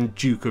 the then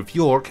Duke of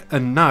York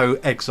and now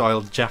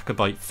exiled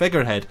Jacobite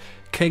figurehead,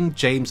 King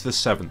James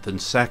VII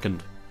and II.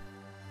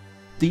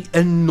 The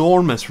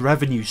enormous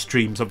revenue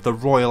streams of the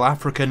Royal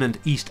African and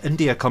East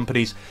India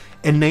Companies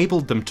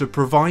enabled them to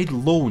provide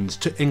loans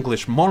to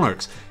English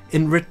monarchs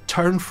in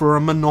return for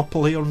a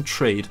monopoly on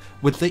trade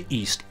with the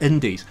East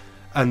Indies,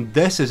 and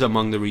this is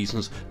among the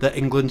reasons that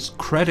England's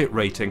credit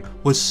rating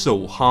was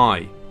so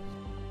high.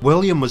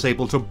 William was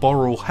able to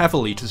borrow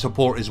heavily to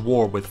support his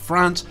war with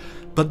France,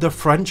 but the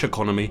French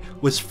economy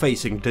was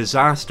facing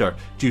disaster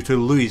due to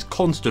Louis's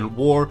constant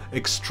war,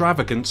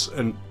 extravagance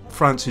and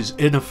France's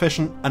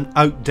inefficient and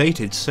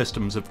outdated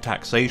systems of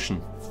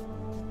taxation.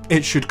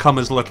 It should come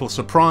as little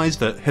surprise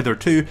that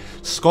hitherto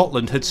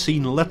Scotland had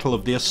seen little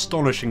of the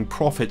astonishing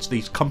profits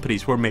these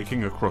companies were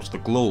making across the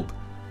globe.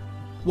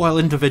 While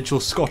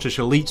individual Scottish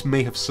elites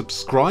may have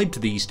subscribed to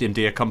the East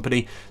India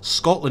Company,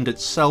 Scotland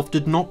itself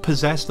did not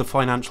possess the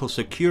financial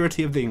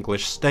security of the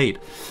English state.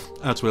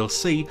 As we'll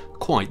see,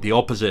 quite the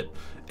opposite.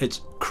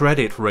 Its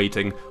credit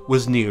rating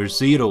was near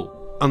zero,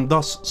 and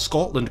thus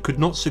Scotland could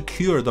not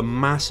secure the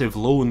massive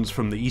loans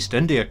from the East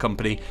India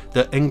Company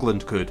that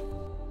England could.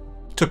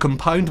 To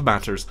compound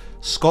matters,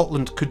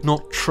 Scotland could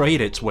not trade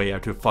its way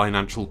out of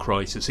financial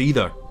crisis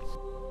either.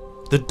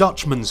 The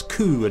Dutchman's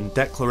coup and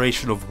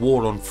declaration of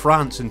war on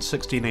France in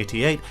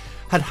 1688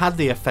 had had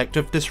the effect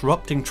of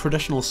disrupting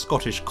traditional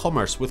Scottish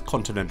commerce with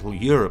continental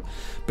Europe,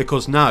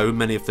 because now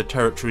many of the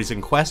territories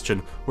in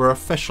question were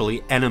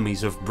officially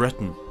enemies of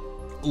Britain.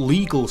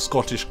 Legal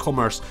Scottish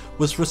commerce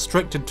was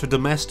restricted to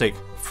domestic,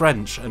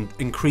 French and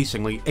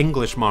increasingly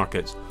English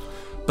markets,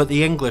 but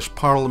the English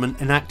Parliament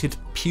enacted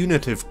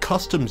punitive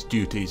customs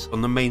duties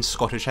on the main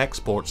Scottish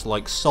exports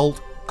like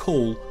salt,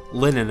 coal,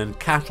 linen and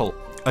cattle,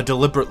 a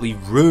deliberately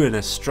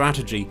ruinous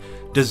strategy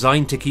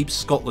designed to keep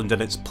Scotland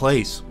in its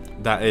place,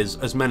 that is,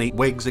 as many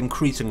Whigs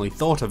increasingly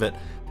thought of it,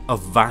 a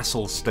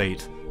vassal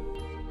state.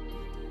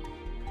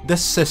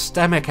 This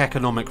systemic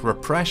economic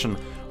repression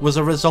was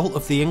a result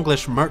of the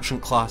English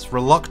merchant class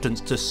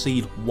reluctance to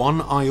cede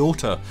one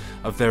iota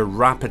of their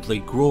rapidly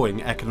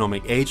growing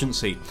economic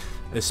agency,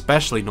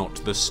 especially not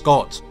to the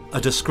Scots, a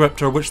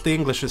descriptor which the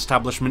English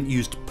establishment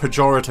used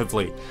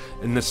pejoratively,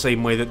 in the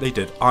same way that they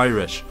did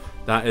Irish,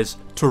 that is,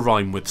 to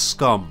rhyme with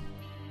scum.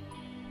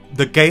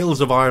 The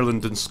Gaels of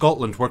Ireland and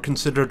Scotland were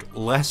considered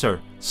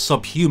lesser,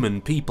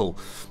 subhuman people,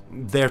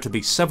 there to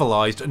be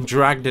civilised and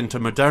dragged into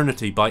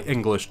modernity by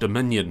English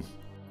dominion.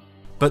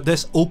 But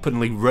this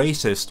openly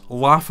racist,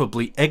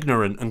 laughably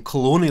ignorant and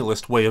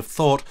colonialist way of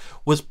thought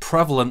was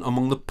prevalent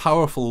among the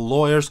powerful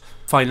lawyers,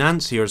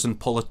 financiers and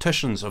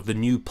politicians of the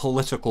new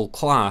political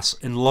class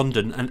in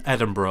London and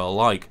Edinburgh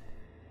alike.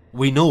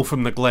 We know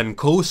from the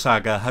Glencoe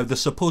saga how the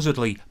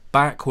supposedly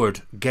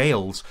backward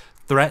Gaels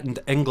threatened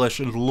English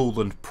and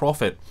lowland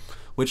profit,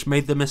 which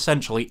made them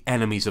essentially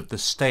enemies of the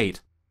state.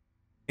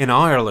 In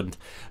Ireland,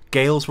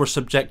 Gaels were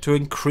subject to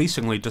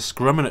increasingly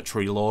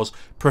discriminatory laws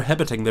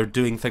prohibiting their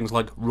doing things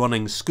like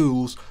running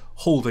schools,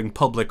 holding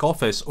public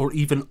office, or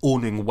even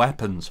owning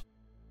weapons.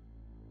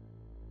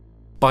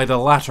 By the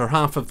latter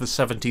half of the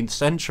 17th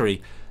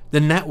century,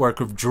 the network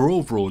of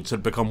drove roads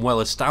had become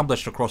well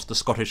established across the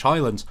Scottish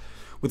Highlands,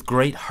 with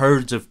great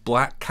herds of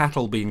black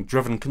cattle being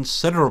driven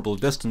considerable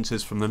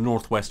distances from the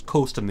northwest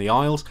coast and the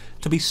Isles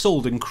to be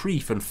sold in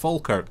Crieff and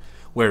Falkirk,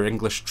 where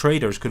English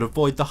traders could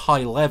avoid the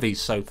high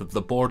levies south of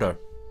the border.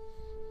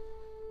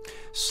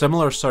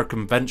 Similar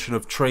circumvention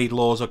of trade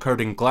laws occurred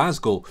in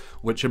Glasgow,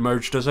 which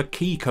emerged as a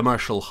key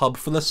commercial hub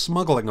for the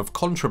smuggling of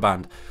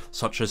contraband,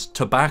 such as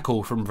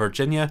tobacco from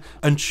Virginia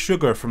and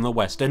sugar from the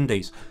West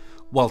Indies,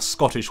 while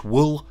Scottish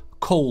wool,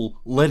 coal,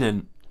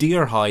 linen,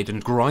 deer hide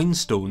and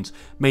grindstones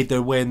made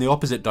their way in the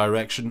opposite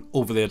direction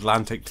over the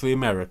Atlantic to the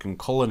American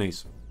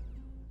colonies.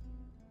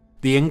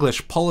 The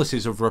English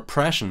policies of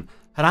repression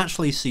had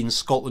actually seen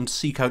Scotland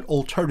seek out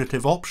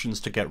alternative options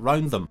to get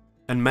round them,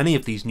 and many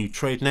of these new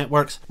trade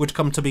networks would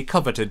come to be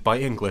coveted by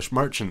English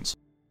merchants.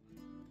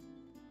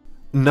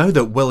 Now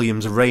that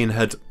William's reign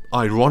had,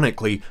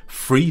 ironically,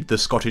 freed the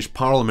Scottish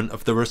Parliament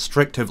of the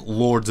restrictive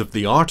Lords of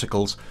the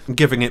Articles,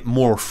 giving it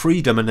more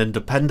freedom and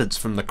independence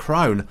from the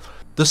Crown,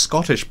 the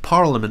Scottish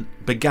Parliament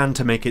began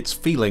to make its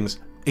feelings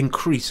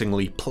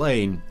increasingly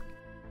plain.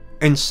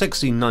 In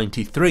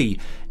 1693,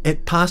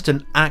 it passed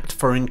an Act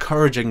for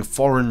Encouraging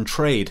Foreign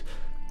Trade,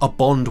 a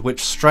bond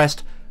which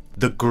stressed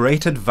the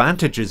great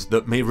advantages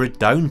that may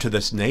redound to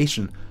this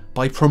nation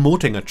by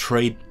promoting a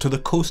trade to the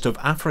coast of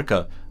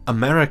Africa,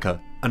 America,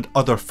 and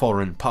other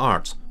foreign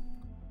parts.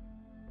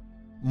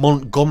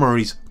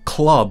 Montgomery's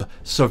club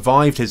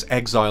survived his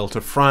exile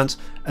to France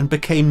and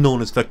became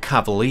known as the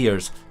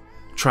Cavaliers,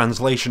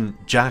 translation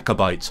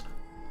Jacobites,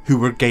 who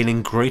were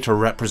gaining greater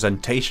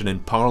representation in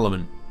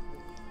Parliament.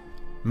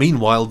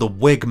 Meanwhile, the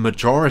Whig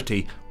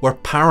majority were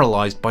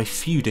paralysed by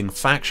feuding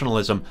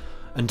factionalism,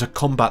 and to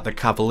combat the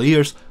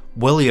Cavaliers,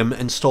 William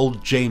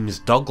installed James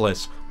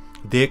Douglas,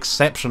 the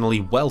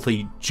exceptionally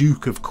wealthy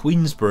Duke of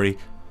Queensberry,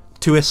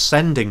 to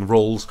ascending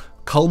roles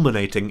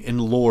culminating in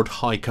Lord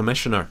High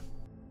Commissioner.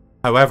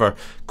 However,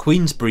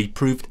 Queensberry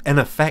proved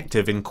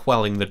ineffective in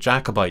quelling the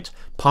Jacobites,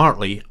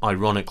 partly,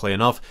 ironically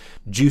enough,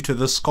 due to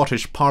the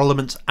Scottish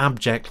Parliament's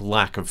abject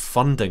lack of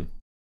funding.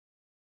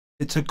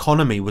 Its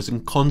economy was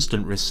in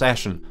constant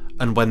recession,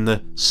 and when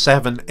the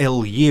 7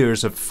 ill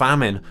years of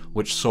famine,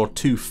 which saw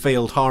 2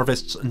 failed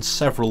harvests and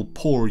several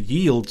poor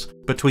yields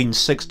between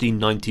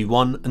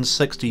 1691 and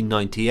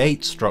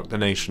 1698 struck the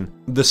nation,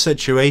 the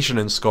situation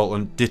in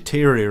Scotland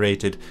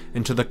deteriorated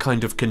into the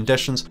kind of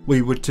conditions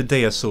we would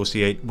today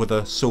associate with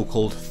a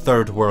so-called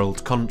third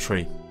world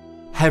country.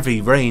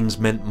 Heavy rains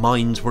meant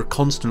mines were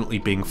constantly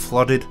being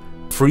flooded,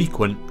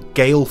 frequent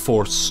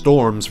gale-force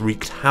storms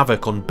wreaked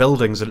havoc on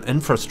buildings and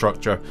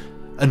infrastructure,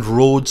 and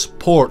roads,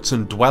 ports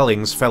and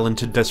dwellings fell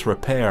into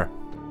disrepair.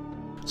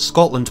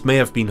 Scotland may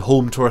have been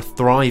home to a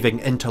thriving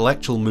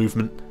intellectual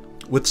movement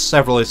with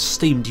several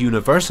esteemed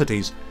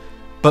universities,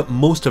 but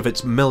most of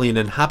its million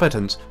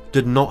inhabitants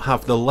did not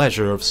have the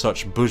leisure of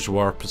such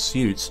bourgeois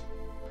pursuits.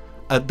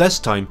 At this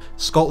time,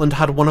 Scotland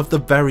had one of the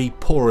very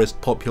poorest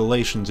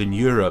populations in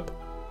Europe.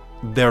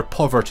 Their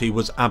poverty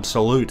was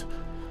absolute.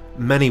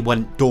 Many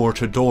went door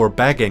to door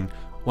begging,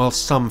 while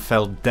some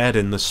fell dead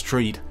in the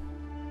street.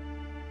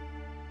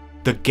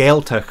 The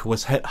Gaeltacht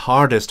was hit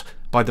hardest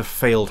by the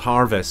failed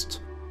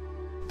harvests.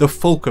 The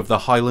folk of the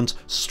Highlands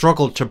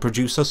struggled to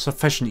produce a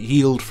sufficient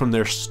yield from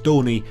their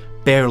stony,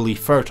 barely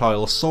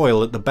fertile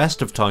soil at the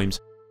best of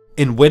times.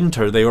 In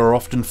winter they were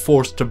often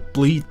forced to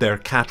bleed their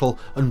cattle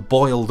and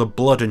boil the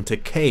blood into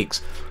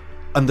cakes,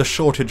 and the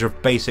shortage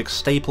of basic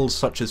staples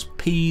such as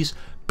peas,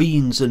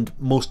 beans and,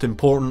 most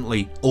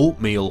importantly,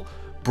 oatmeal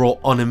brought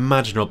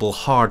unimaginable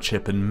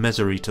hardship and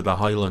misery to the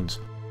Highlands.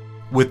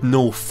 With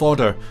no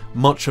fodder,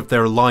 much of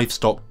their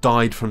livestock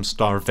died from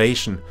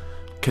starvation,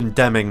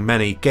 condemning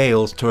many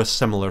Gaels to a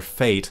similar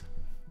fate.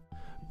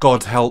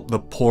 "God help the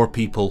poor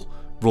people,"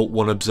 wrote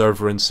one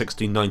observer in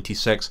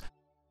 1696,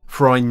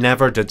 "for I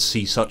never did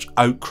see such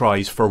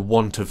outcries for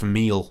want of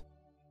meal."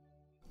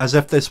 As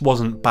if this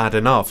wasn't bad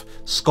enough,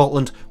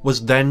 Scotland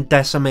was then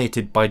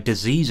decimated by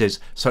diseases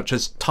such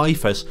as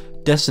typhus,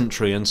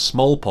 dysentery and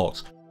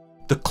smallpox,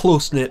 the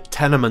close-knit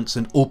tenements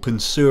and open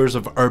sewers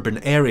of urban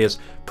areas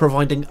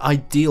providing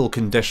ideal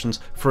conditions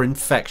for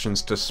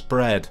infections to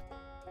spread.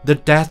 The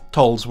death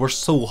tolls were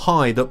so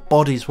high that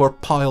bodies were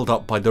piled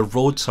up by the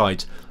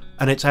roadsides,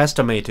 and it's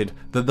estimated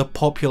that the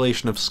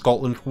population of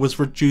Scotland was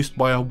reduced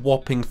by a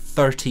whopping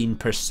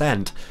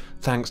 13%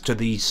 thanks to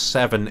these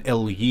 7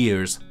 ill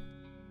years.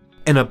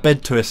 In a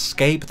bid to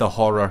escape the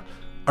horror,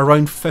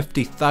 around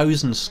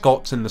 50,000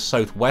 Scots in the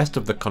southwest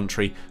of the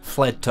country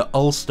fled to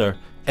Ulster,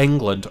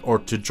 England, or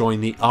to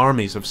join the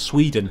armies of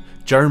Sweden,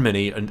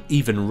 Germany and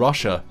even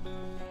Russia.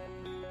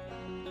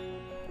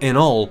 In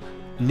all,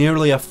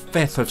 nearly a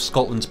fifth of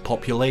Scotland's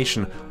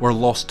population were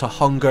lost to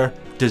hunger,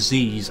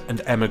 disease and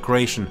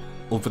emigration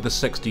over the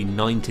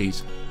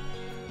 1690s.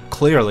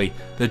 Clearly,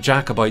 the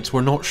Jacobites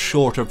were not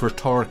short of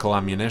rhetorical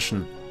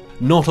ammunition.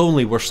 Not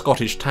only were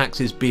Scottish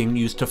taxes being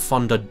used to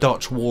fund a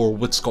Dutch war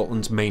with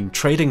Scotland's main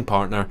trading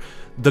partner,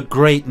 the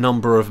great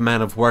number of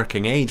men of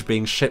working age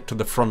being shipped to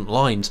the front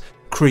lines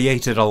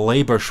created a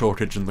labour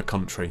shortage in the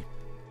country.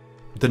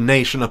 The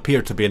nation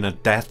appeared to be in a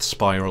death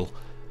spiral,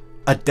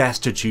 a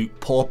destitute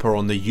pauper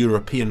on the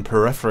European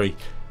periphery,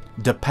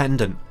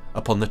 dependent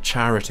upon the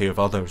charity of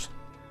others.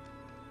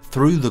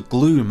 Through the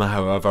gloom,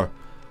 however,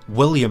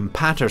 William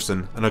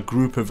Paterson and a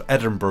group of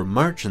Edinburgh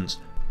merchants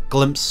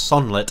glimpsed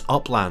sunlit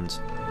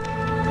uplands.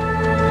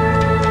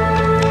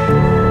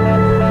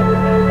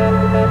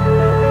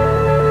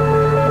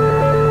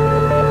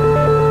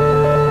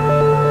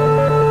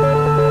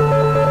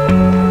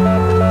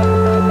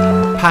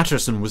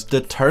 Paterson was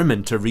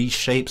determined to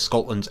reshape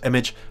Scotland's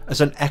image as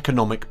an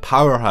economic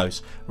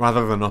powerhouse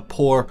rather than a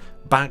poor,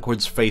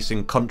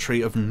 backwards-facing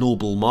country of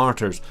noble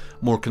martyrs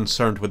more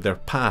concerned with their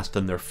past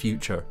than their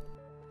future.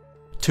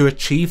 To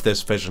achieve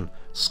this vision,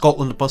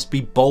 Scotland must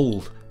be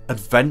bold,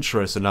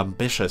 adventurous and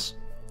ambitious.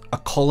 A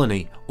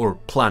colony, or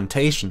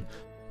plantation,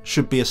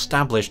 should be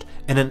established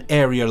in an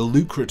area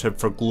lucrative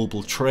for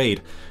global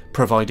trade,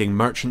 providing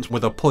merchants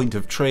with a point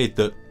of trade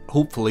that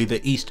hopefully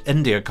the East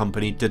India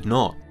Company did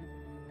not.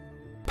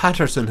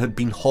 Paterson had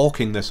been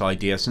hawking this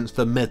idea since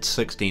the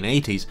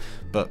mid-1680s,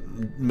 but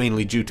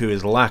mainly due to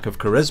his lack of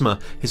charisma,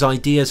 his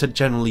ideas had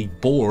generally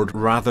bored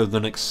rather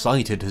than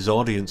excited his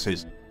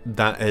audiences.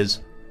 That is,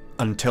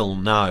 until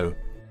now.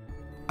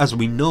 As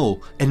we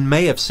know, in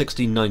May of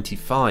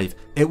 1695,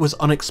 it was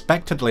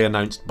unexpectedly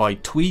announced by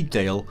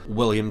Tweeddale,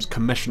 William's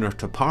Commissioner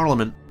to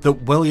Parliament,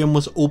 that William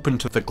was open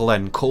to the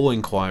Glencoe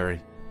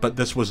inquiry. But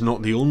this was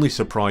not the only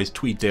surprise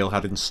Tweeddale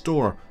had in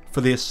store for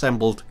the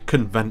assembled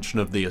Convention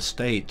of the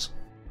Estates.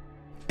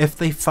 If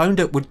they found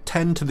it would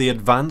tend to the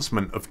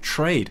advancement of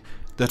trade,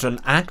 that an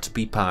act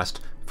be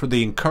passed for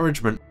the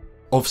encouragement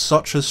of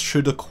such as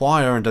should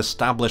acquire and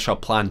establish a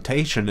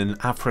plantation in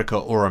Africa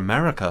or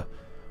America,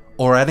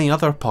 or any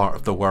other part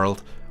of the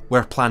world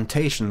where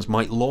plantations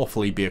might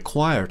lawfully be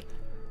acquired,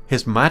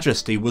 His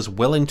Majesty was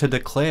willing to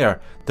declare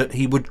that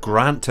he would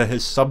grant to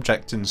his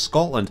subjects in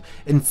Scotland,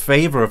 in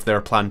favour of their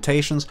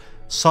plantations,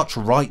 such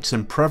rights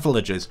and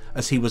privileges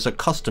as he was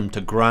accustomed to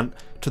grant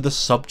to the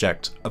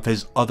subjects of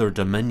his other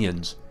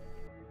dominions.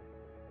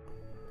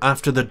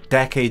 After the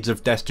decades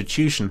of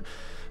destitution,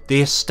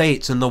 the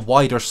estates and the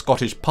wider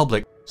Scottish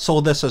public saw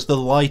this as the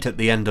light at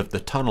the end of the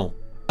tunnel.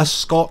 A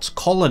Scots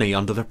colony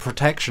under the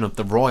protection of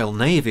the Royal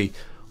Navy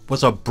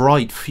was a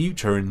bright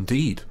future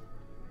indeed.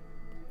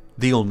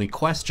 The only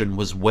question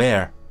was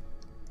where.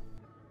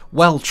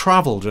 Well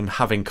travelled and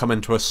having come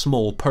into a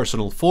small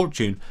personal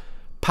fortune,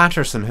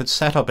 Paterson had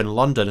set up in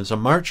London as a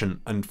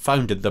merchant and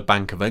founded the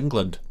Bank of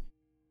England.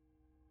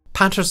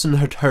 Paterson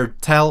had heard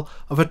tell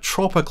of a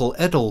tropical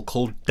idyll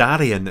called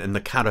Darien in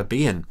the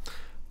Caribbean,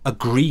 a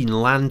green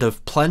land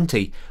of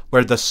plenty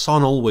where the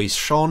sun always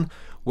shone,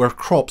 where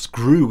crops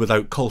grew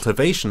without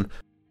cultivation,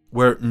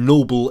 where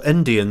noble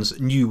Indians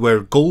knew where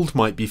gold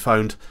might be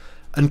found,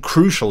 and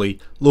crucially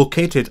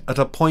located at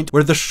a point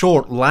where the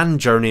short land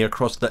journey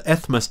across the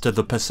isthmus to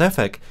the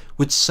Pacific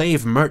would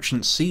save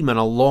merchant seamen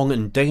a long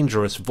and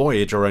dangerous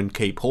voyage around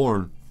Cape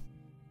Horn.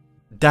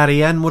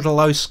 Darien would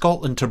allow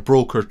Scotland to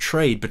broker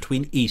trade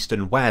between East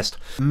and West,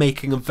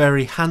 making a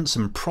very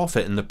handsome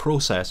profit in the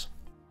process.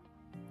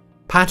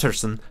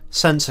 Paterson,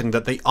 sensing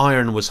that the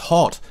iron was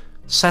hot,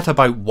 set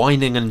about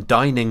wining and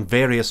dining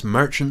various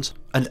merchants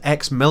and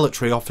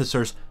ex-military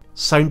officers,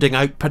 sounding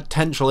out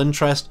potential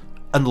interest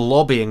and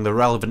lobbying the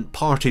relevant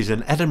parties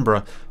in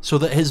Edinburgh so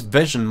that his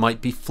vision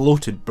might be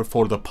floated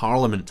before the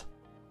Parliament.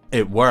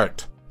 It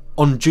worked.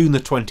 On June the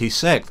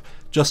 26th,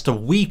 just a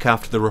week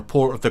after the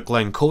report of the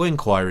Glencoe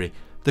inquiry,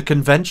 the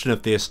Convention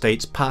of the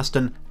Estates passed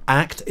an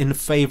Act in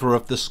favour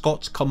of the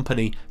Scots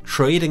Company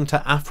trading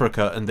to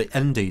Africa and the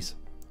Indies.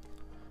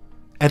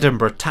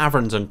 Edinburgh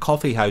taverns and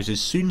coffee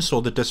houses soon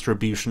saw the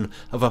distribution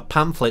of a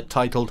pamphlet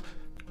titled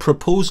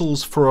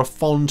 "Proposals for a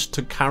Fund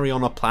to Carry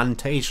on a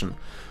Plantation,"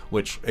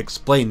 which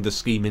explained the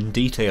scheme in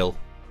detail.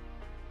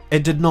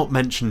 It did not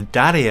mention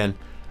Darien,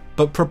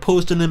 but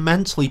proposed an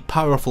immensely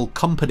powerful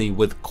company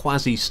with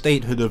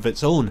quasi-statehood of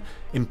its own,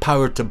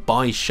 empowered to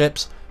buy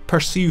ships,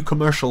 pursue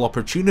commercial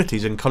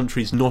opportunities in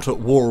countries not at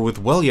war with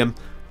William,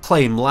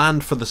 claim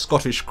land for the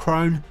Scottish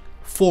Crown,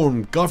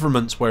 form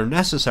governments where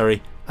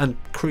necessary, and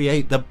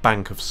create the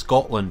Bank of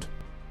Scotland.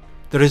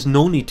 There is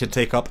no need to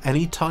take up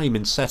any time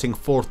in setting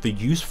forth the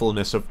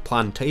usefulness of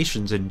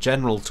plantations in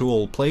general to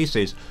all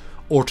places,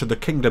 or to the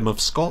Kingdom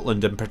of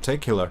Scotland in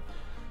particular.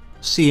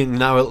 Seeing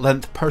now at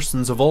length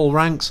persons of all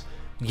ranks,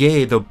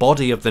 yea, the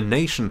body of the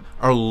nation,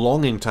 are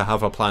longing to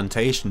have a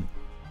plantation.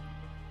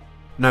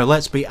 Now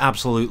let's be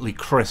absolutely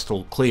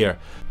crystal clear.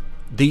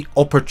 The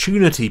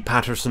opportunity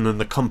Paterson and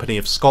the Company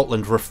of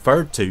Scotland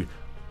referred to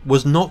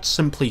was not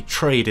simply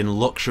trade in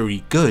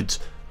luxury goods,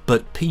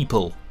 but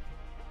people.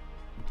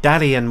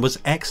 Darien was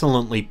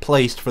excellently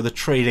placed for the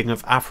trading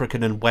of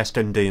African and West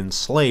Indian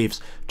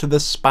slaves to the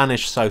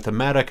Spanish South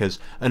Americas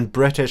and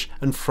British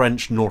and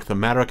French North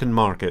American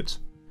markets.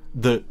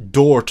 The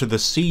door to the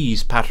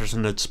seas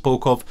Paterson had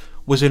spoke of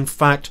was in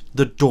fact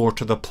the door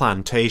to the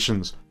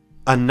plantations,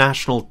 a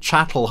national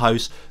chattel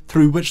house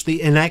through which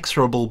the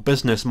inexorable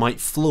business might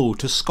flow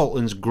to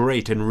Scotland's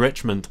great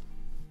enrichment.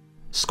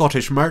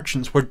 Scottish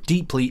merchants were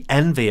deeply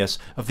envious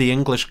of the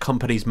English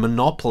company's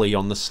monopoly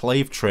on the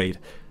slave trade,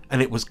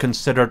 and it was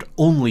considered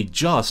only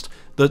just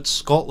that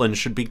Scotland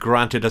should be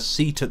granted a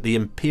seat at the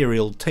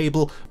imperial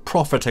table,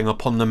 profiting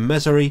upon the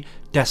misery,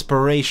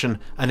 desperation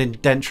and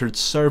indentured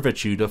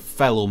servitude of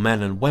fellow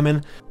men and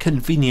women,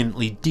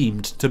 conveniently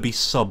deemed to be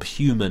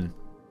subhuman.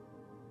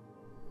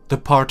 The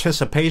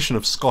participation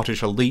of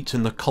Scottish elites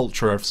in the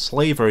culture of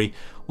slavery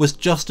was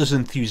just as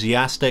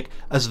enthusiastic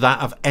as that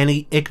of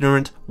any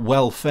ignorant,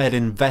 well-fed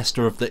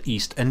investor of the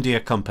East India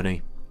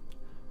Company.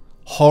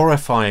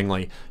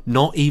 Horrifyingly,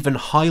 not even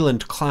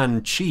Highland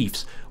clan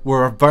chiefs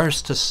were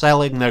averse to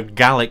selling their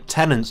Gallic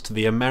tenants to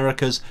the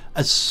Americas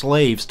as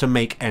slaves to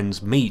make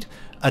ends meet,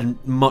 and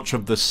much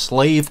of the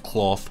slave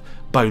cloth,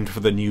 bound for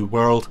the New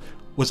World,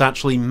 was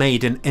actually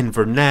made in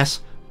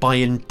Inverness by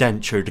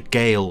indentured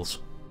Gaels.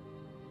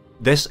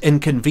 This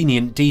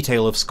inconvenient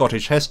detail of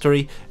Scottish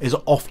history is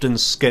often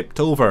skipped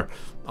over,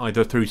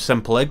 either through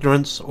simple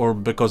ignorance or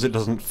because it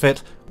doesn't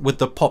fit with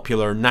the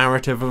popular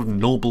narrative of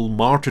noble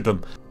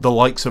martyrdom the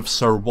likes of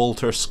Sir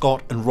Walter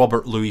Scott and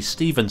Robert Louis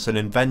Stevenson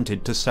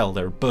invented to sell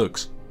their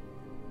books.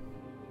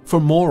 For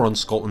more on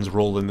Scotland's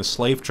role in the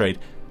slave trade,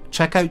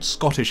 check out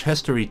Scottish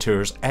History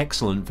Tour's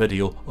excellent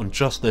video on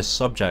just this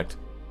subject.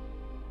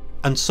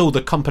 And so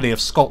the Company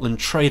of Scotland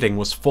Trading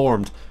was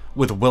formed,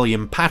 with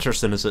William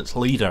Paterson as its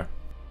leader.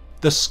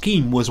 The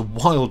scheme was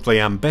wildly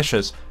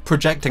ambitious,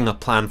 projecting a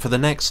plan for the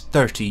next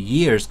 30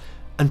 years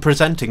and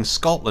presenting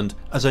Scotland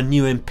as a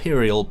new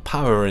imperial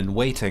power in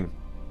waiting.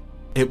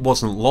 It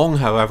wasn't long,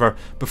 however,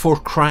 before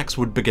cracks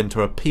would begin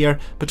to appear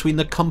between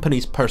the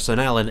company's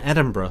personnel in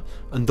Edinburgh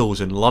and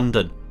those in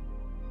London.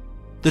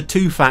 The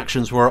two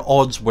factions were at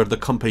odds where the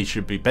company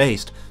should be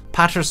based.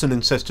 Paterson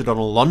insisted on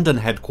a London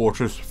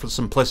headquarters for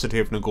simplicity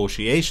of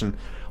negotiation,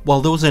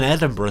 while those in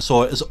Edinburgh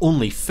saw it as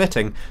only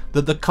fitting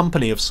that the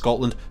Company of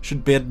Scotland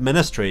should be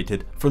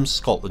administrated from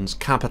Scotland's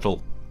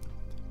capital.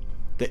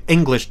 The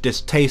English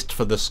distaste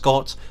for the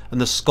Scots and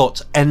the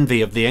Scots'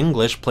 envy of the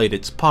English played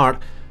its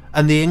part,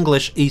 and the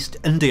English East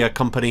India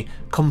Company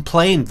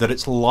complained that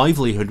its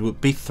livelihood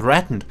would be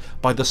threatened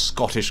by the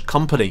Scottish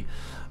Company,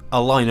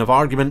 a line of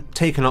argument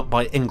taken up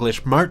by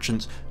English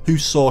merchants who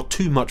saw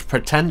too much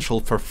potential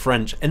for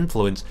French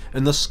influence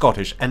in the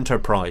Scottish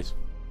enterprise.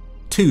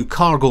 Two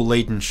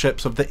cargo-laden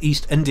ships of the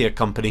East India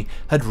Company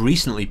had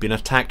recently been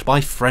attacked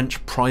by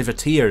French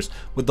privateers,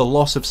 with the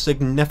loss of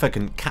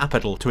significant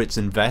capital to its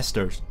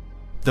investors.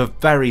 The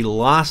very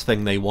last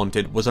thing they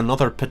wanted was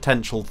another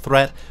potential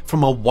threat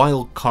from a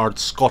wild-card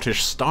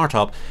Scottish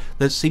startup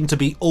that seemed to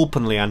be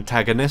openly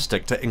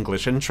antagonistic to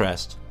English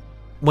interests.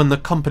 When the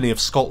Company of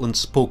Scotland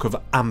spoke of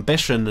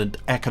ambition and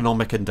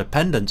economic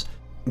independence,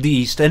 the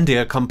East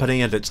India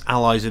Company and its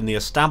allies in the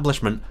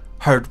establishment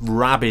heard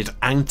rabid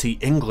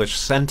anti-English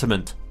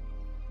sentiment.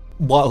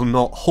 While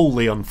not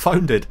wholly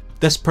unfounded,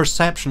 this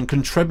perception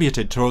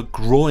contributed to a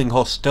growing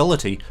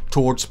hostility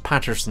towards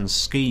Paterson's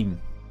scheme.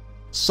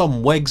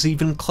 Some Whigs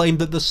even claimed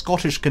that the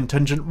Scottish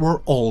contingent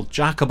were all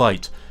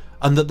Jacobite,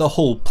 and that the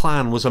whole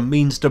plan was a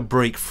means to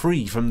break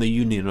free from the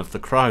Union of the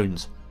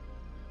Crowns.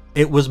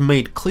 It was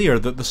made clear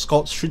that the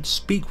Scots should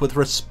speak with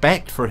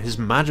respect for His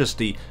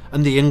Majesty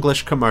and the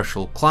English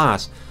commercial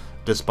class,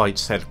 despite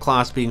said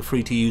class being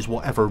free to use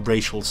whatever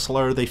racial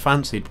slur they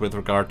fancied with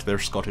regard to their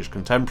Scottish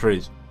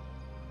contemporaries.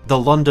 The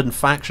London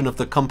faction of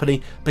the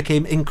company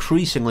became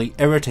increasingly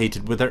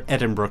irritated with their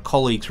Edinburgh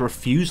colleagues'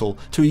 refusal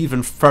to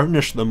even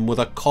furnish them with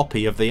a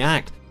copy of the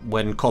Act,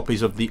 when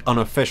copies of the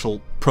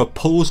unofficial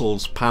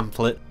Proposals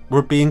pamphlet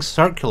were being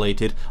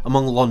circulated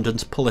among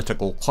London's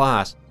political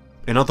class,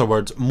 in other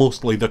words,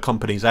 mostly the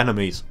company's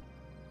enemies.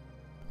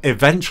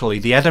 Eventually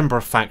the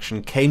Edinburgh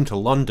faction came to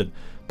London,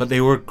 but they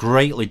were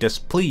greatly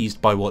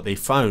displeased by what they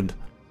found.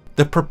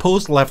 The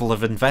proposed level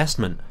of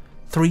investment,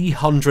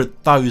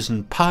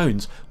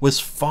 £300,000, was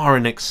far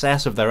in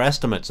excess of their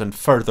estimates, and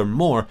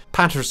furthermore,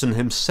 Paterson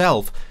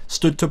himself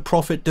stood to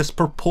profit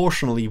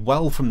disproportionately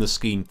well from the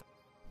scheme.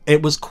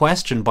 It was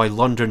questioned by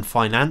London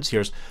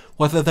financiers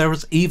whether there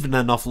was even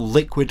enough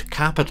liquid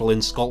capital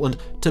in Scotland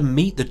to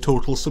meet the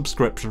total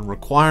subscription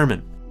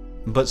requirement.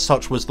 But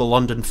such was the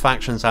London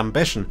faction's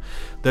ambition,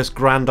 this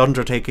grand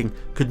undertaking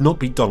could not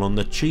be done on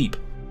the cheap.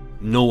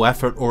 No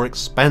effort or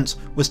expense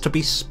was to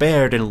be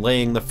spared in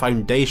laying the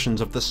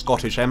foundations of the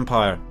Scottish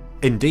Empire.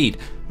 Indeed,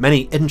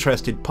 many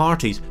interested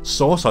parties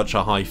saw such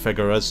a high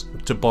figure as,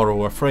 to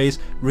borrow a phrase,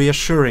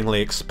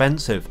 reassuringly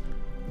expensive.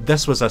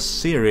 This was a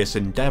serious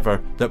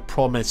endeavour that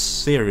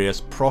promised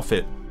serious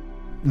profit.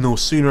 No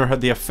sooner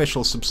had the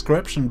official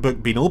subscription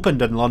book been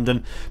opened in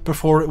London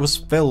before it was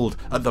filled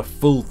at the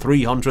full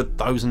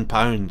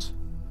 £300,000.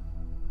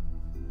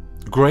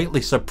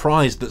 Greatly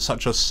surprised that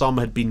such a sum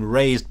had been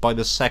raised by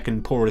the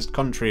second poorest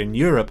country in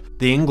Europe,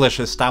 the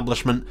English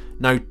establishment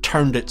now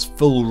turned its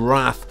full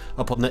wrath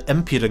upon the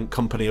impudent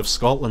Company of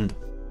Scotland.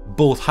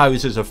 Both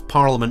Houses of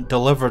Parliament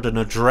delivered an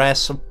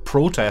address of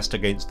protest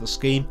against the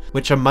scheme,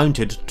 which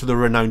amounted to the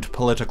renowned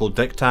political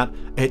diktat,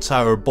 "It's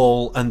our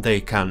ball and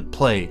they can't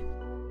play."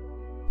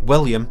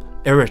 William,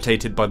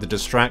 irritated by the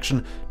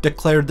distraction,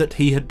 declared that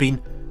he had been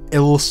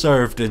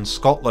ill-served in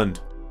Scotland.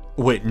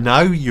 Wait,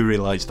 now you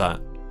realise that?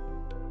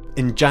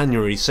 In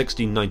January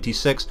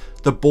 1696,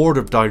 the board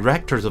of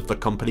directors of the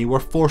company were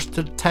forced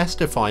to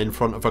testify in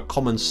front of a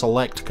common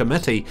select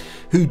committee,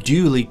 who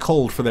duly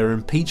called for their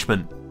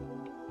impeachment.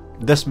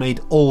 This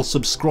made all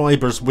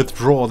subscribers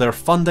withdraw their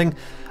funding,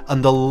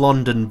 and the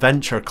London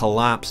venture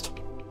collapsed.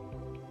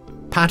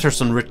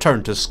 Paterson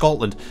returned to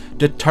Scotland,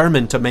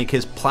 determined to make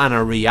his plan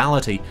a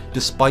reality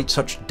despite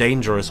such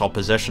dangerous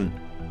opposition.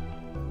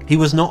 He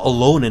was not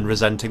alone in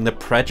resenting the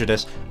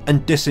prejudice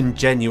and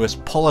disingenuous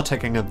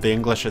politicking of the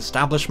English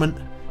establishment,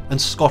 and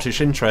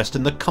Scottish interest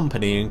in the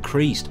company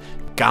increased,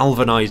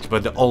 galvanised by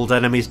the old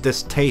enemy's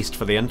distaste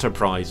for the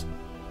enterprise.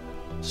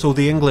 So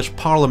the English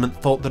Parliament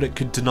thought that it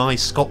could deny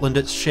Scotland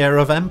its share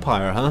of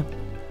empire, huh?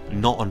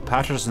 Not on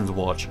Paterson's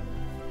watch.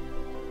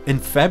 In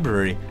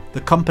February,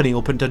 the company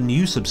opened a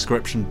new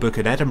subscription book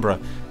in Edinburgh,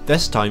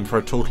 this time for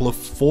a total of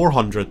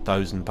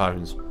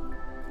 £400,000.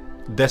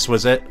 This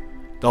was it,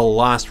 the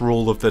last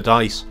roll of the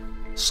dice.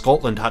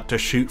 Scotland had to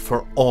shoot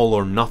for all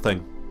or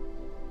nothing.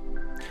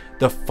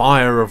 The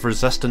fire of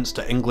resistance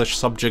to English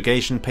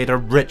subjugation paid a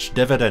rich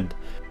dividend,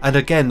 and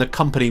again the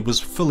company was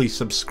fully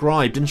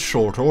subscribed in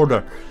short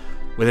order,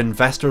 with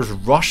investors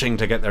rushing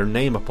to get their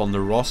name upon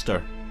the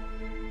roster.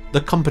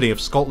 The Company of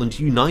Scotland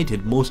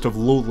united most of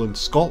lowland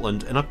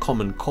Scotland in a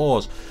common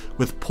cause,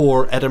 with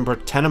poor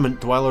Edinburgh tenement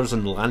dwellers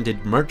and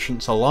landed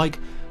merchants alike,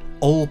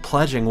 all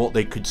pledging what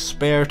they could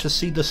spare to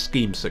see the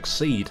scheme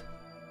succeed.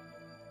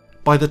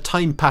 By the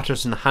time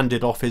Paterson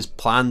handed off his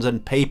plans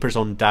and papers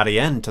on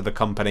Darien to the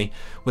company,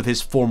 with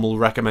his formal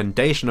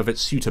recommendation of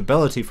its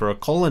suitability for a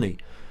colony,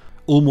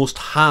 almost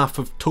half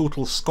of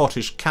total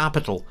Scottish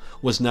capital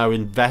was now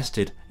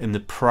invested in the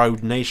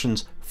proud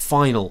nation's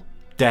final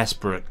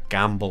desperate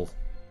gamble.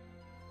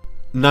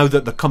 Now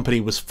that the company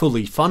was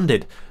fully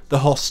funded, the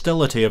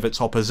hostility of its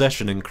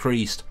opposition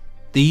increased.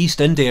 The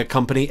East India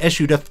Company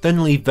issued a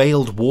thinly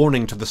veiled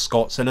warning to the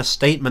Scots in a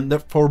statement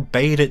that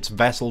forbade its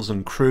vessels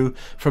and crew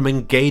from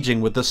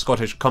engaging with the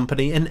Scottish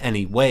Company in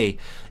any way,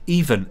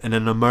 even in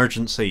an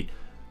emergency,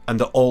 and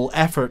that all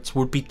efforts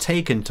would be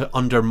taken to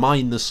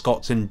undermine the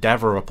Scots'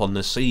 endeavour upon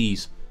the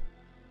seas.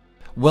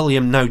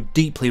 William now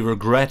deeply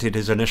regretted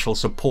his initial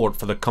support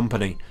for the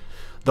company.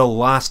 The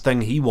last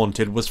thing he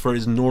wanted was for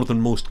his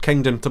northernmost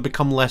kingdom to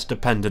become less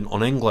dependent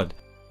on England.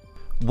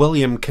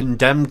 William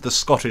condemned the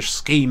Scottish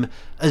scheme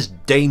as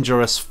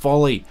dangerous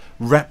folly,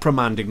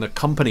 reprimanding the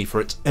company for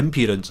its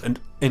impudence and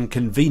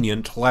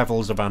inconvenient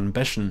levels of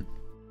ambition.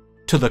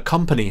 To the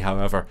company,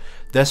 however,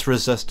 this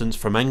resistance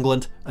from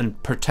England,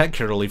 and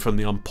particularly from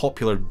the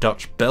unpopular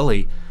Dutch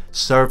Billy,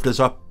 served as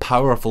a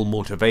powerful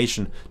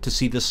motivation to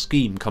see the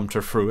scheme come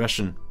to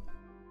fruition.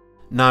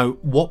 Now,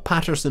 what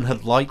Paterson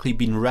had likely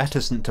been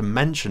reticent to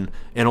mention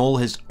in all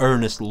his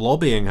earnest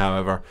lobbying,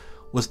 however,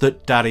 was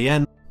that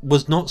Darien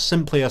was not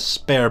simply a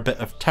spare bit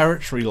of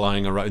territory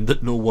lying around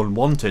that no one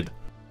wanted.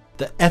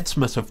 The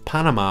Isthmus of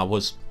Panama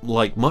was,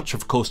 like much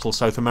of coastal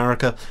South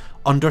America,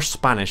 under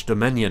Spanish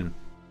dominion.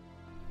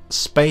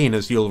 Spain,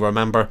 as you'll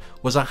remember,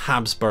 was a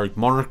Habsburg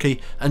monarchy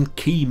and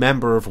key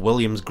member of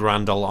William's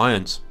Grand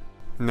Alliance.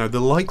 Now, the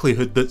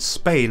likelihood that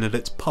Spain and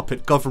its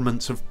puppet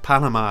governments of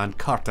Panama and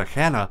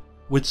Cartagena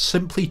would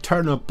simply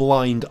turn a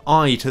blind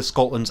eye to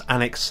Scotland's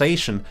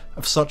annexation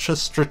of such a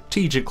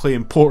strategically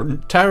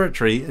important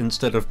territory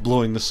instead of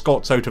blowing the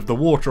Scots out of the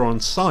water on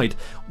sight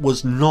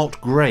was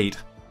not great.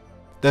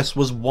 This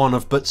was one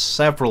of but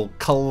several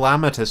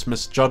calamitous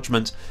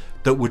misjudgments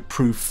that would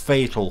prove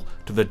fatal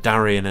to the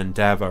Darien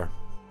endeavour.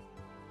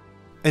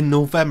 In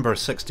November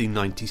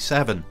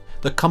 1697,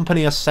 the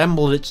company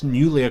assembled its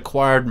newly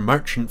acquired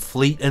merchant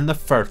fleet in the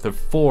Firth of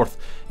Forth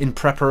in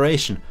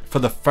preparation for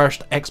the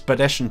first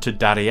expedition to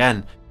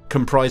Darien,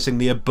 comprising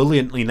the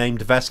ebulliently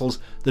named vessels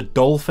the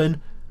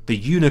Dolphin, the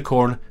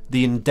Unicorn,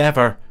 the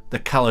Endeavour, the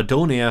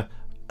Caledonia,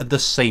 and the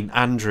St.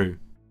 Andrew.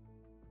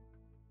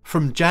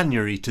 From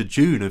January to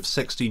June of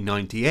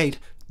 1698,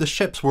 the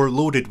ships were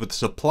loaded with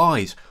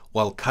supplies,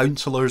 while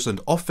councillors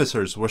and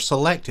officers were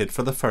selected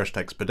for the first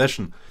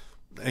expedition,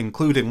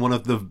 including one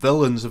of the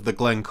villains of the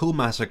Glencoe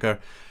massacre,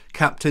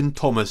 Captain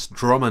Thomas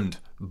Drummond,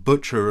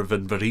 butcher of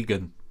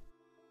Inveregan.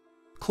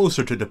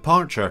 Closer to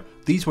departure,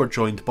 these were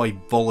joined by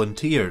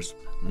volunteers,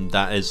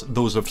 that is,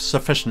 those of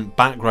sufficient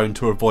background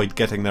to avoid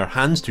getting their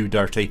hands too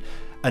dirty,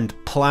 and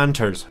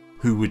planters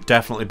who would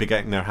definitely be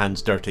getting their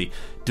hands dirty,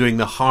 doing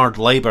the hard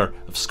labour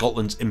of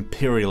Scotland's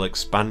imperial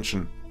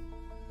expansion.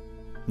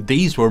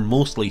 These were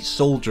mostly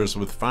soldiers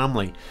with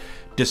family,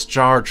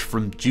 discharged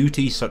from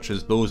duty such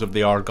as those of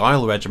the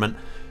Argyll Regiment,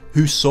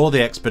 who saw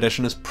the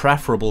expedition as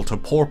preferable to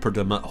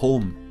pauperdom at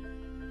home.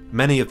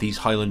 Many of these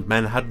Highland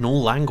men had no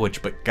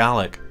language but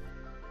Gaelic.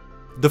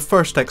 The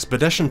first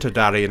expedition to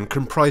Darien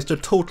comprised a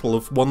total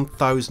of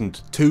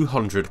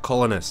 1,200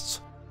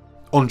 colonists.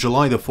 On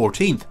July the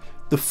 14th,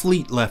 the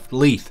fleet left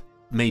Leith,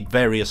 made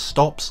various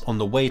stops on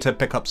the way to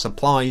pick up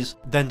supplies,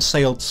 then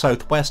sailed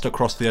southwest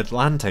across the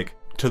Atlantic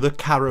to the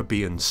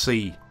Caribbean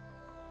Sea.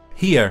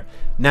 Here,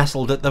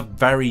 nestled at the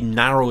very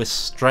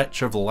narrowest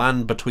stretch of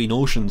land between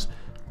oceans,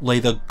 lay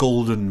the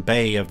Golden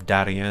Bay of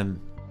Darien.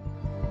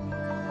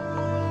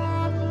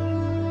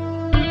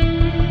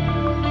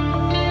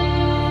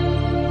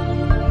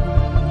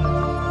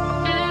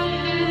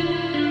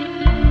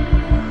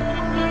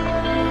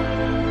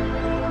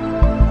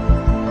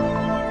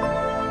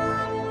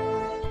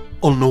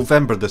 On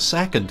November the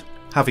 2nd,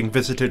 having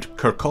visited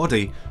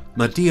Kirkcaldy,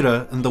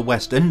 Madeira and the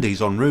West Indies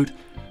en route,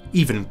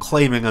 even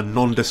claiming a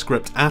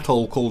nondescript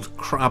atoll called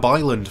Crab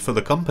Island for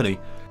the company,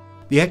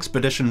 the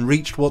expedition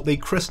reached what they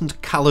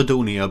christened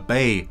Caledonia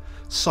Bay,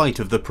 site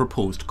of the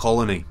proposed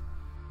colony.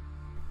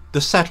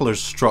 The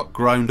settlers struck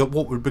ground at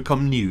what would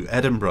become New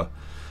Edinburgh,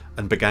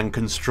 and began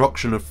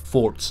construction of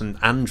Fort St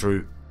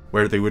Andrew,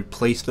 where they would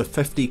place the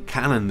 50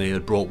 cannon they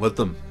had brought with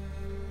them.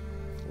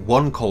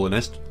 One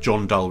colonist,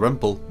 John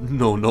Dalrymple,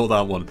 no, not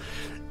that one,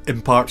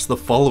 imparts the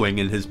following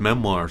in his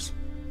memoirs.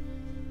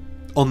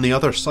 On the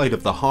other side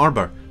of the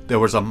harbour there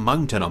was a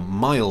mountain a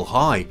mile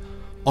high,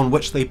 on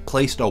which they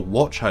placed a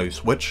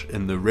watch-house which,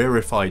 in the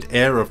rarefied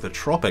air of the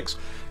tropics,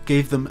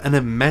 gave them an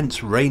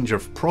immense range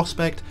of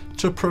prospect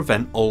to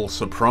prevent all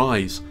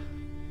surprise.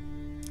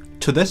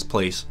 To this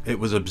place it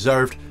was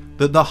observed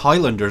that the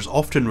Highlanders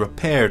often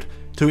repaired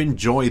to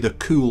enjoy the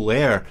cool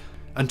air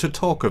and to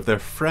talk of their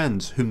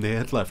friends whom they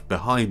had left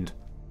behind.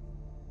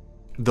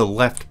 The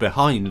left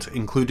behind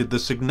included the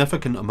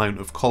significant amount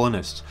of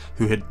colonists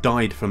who had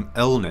died from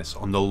illness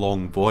on the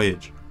long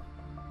voyage.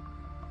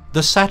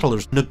 The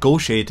settlers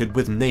negotiated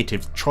with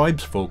native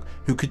tribesfolk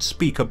who could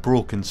speak a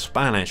broken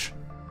Spanish.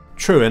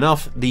 True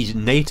enough, these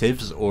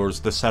natives, or as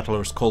the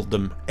settlers called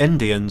them,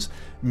 Indians,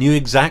 knew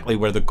exactly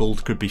where the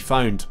gold could be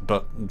found,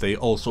 but they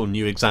also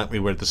knew exactly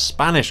where the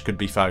Spanish could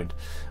be found,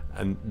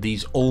 and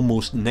these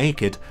almost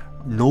naked,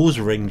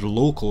 nose-ringed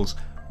locals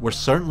were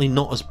certainly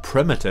not as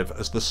primitive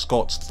as the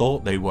Scots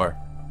thought they were.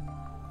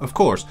 Of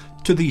course,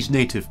 to these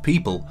native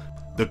people,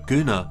 the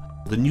Guna,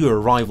 the new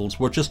arrivals,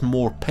 were just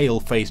more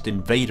pale-faced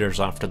invaders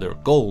after their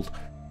gold,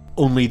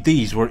 only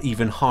these were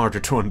even harder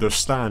to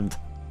understand.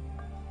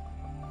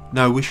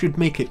 Now we should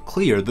make it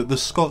clear that the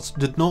Scots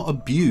did not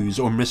abuse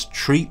or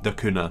mistreat the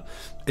Cuna.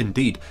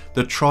 Indeed,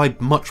 the tribe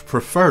much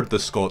preferred the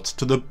Scots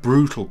to the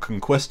brutal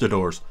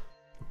conquistadors.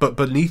 But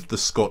beneath the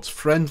Scots'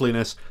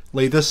 friendliness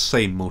lay the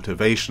same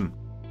motivation: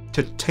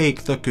 to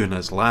take the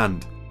Guna's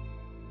land.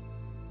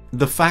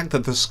 The fact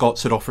that the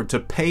Scots had offered to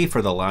pay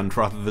for the land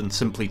rather than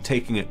simply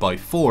taking it by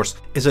force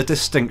is a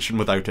distinction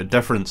without a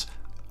difference.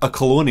 A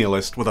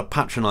colonialist with a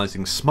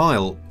patronising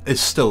smile is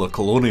still a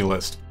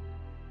colonialist.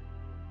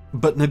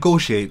 But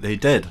negotiate they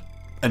did,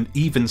 and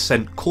even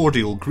sent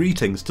cordial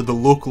greetings to the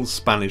local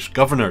Spanish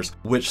governors,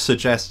 which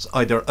suggests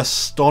either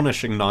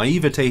astonishing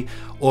naivety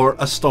or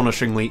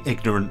astonishingly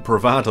ignorant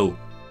bravado.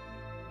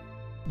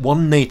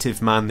 One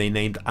native man they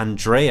named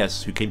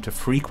Andreas, who came to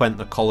frequent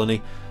the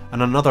colony,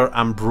 and another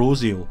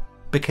Ambrosio,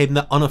 became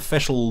the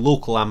unofficial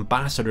local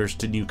ambassadors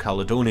to New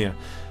Caledonia,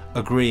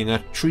 agreeing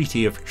a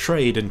treaty of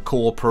trade and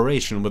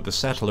cooperation with the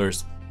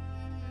settlers.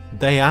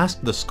 They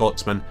asked the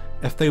Scotsmen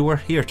if they were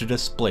here to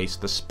displace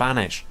the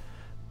Spanish.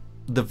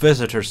 The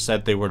visitors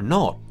said they were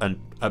not, and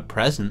at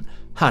present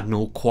had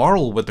no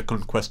quarrel with the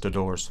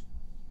conquistadors.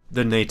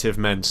 The native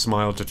men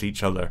smiled at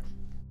each other.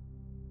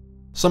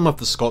 Some of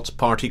the Scots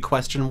party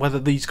questioned whether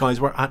these guys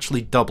were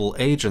actually double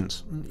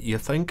agents, you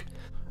think?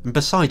 And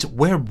besides,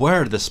 where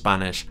were the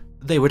Spanish?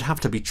 They would have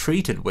to be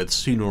treated with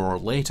sooner or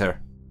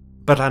later.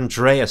 But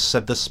Andreas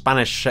said the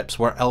Spanish ships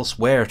were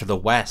elsewhere to the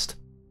west.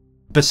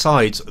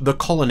 Besides, the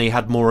colony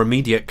had more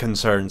immediate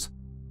concerns.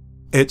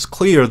 It's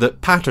clear that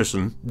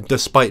Patterson,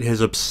 despite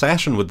his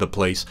obsession with the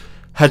place,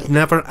 had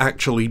never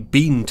actually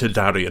been to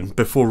Darien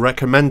before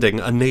recommending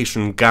a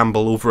nation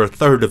gamble over a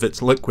third of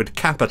its liquid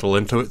capital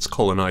into its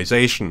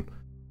colonisation.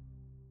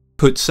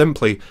 Put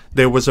simply,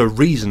 there was a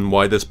reason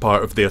why this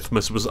part of the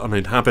isthmus was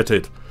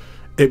uninhabited.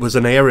 It was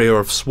an area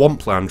of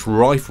swampland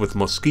rife with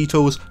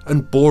mosquitoes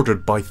and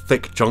bordered by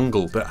thick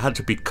jungle that had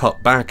to be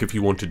cut back if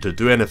you wanted to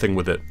do anything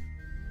with it.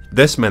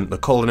 This meant the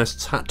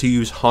colonists had to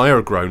use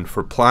higher ground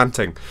for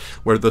planting,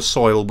 where the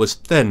soil was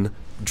thin,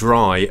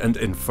 dry and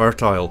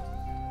infertile.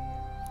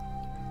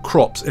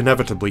 Crops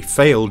inevitably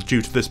failed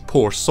due to this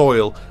poor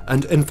soil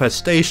and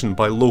infestation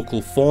by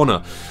local fauna,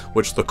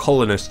 which the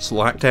colonists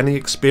lacked any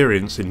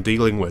experience in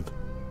dealing with.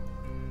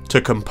 To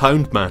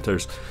compound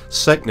matters,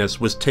 sickness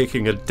was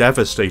taking a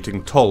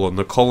devastating toll on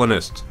the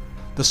colonists.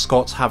 the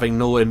Scots having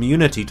no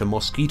immunity to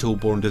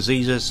mosquito-borne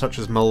diseases such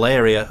as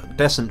malaria,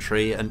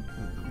 dysentery and,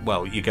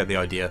 well, you get the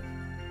idea.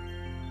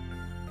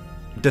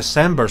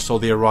 December saw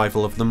the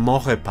arrival of the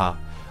Maurepas,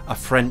 a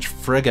French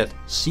frigate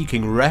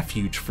seeking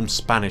refuge from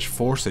Spanish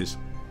forces.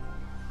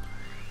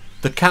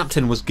 The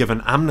captain was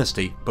given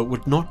amnesty, but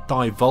would not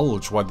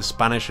divulge why the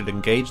Spanish had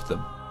engaged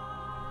them.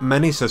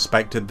 Many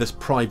suspected this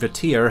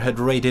privateer had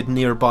raided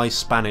nearby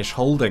Spanish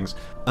holdings,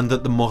 and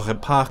that the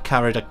Maurepas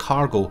carried a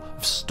cargo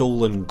of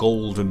stolen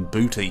gold and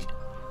booty.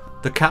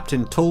 The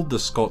captain told the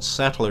Scots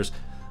settlers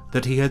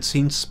that he had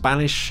seen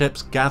Spanish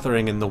ships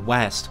gathering in the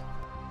west.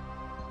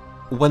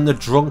 When the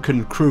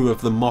drunken crew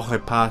of the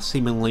Maurepas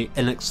seemingly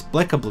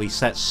inexplicably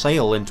set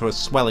sail into a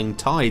swelling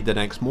tide the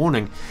next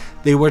morning,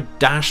 they were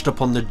dashed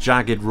upon the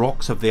jagged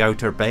rocks of the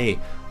outer bay,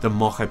 the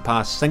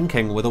Maurepas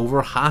sinking with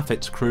over half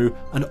its crew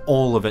and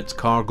all of its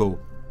cargo.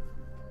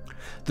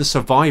 The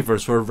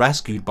survivors were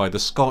rescued by the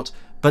Scots,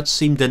 but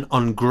seemed in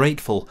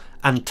ungrateful,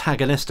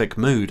 antagonistic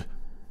mood.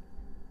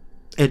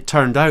 It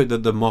turned out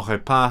that the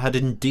Maurepas had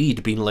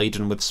indeed been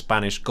laden with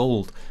Spanish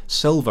gold,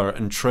 silver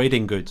and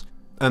trading goods,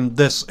 and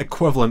this,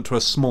 equivalent to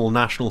a small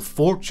national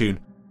fortune,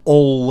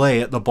 all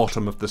lay at the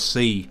bottom of the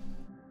sea.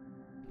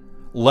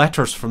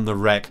 Letters from the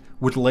wreck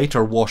would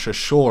later wash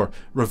ashore,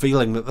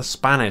 revealing that the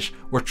Spanish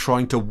were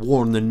trying to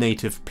warn the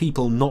native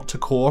people not to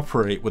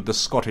cooperate with the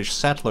Scottish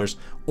settlers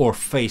or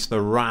face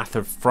the wrath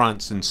of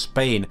France and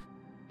Spain.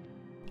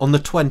 On the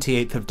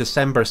 28th of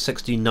December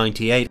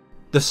 1698,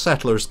 the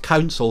Settlers'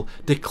 Council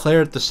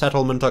declared the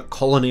settlement a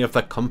colony of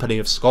the Company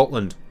of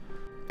Scotland.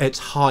 Its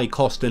high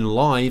cost in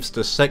lives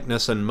to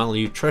sickness and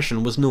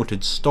malnutrition was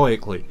noted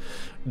stoically.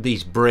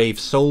 These brave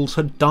souls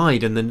had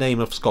died in the name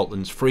of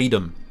Scotland's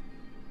freedom.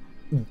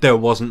 There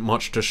wasn't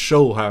much to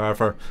show,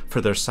 however, for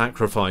their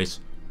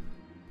sacrifice.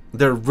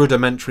 Their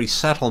rudimentary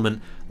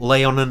settlement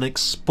lay on an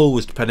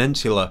exposed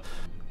peninsula,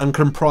 and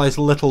comprised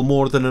little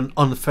more than an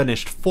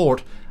unfinished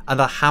fort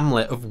and a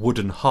hamlet of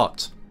wooden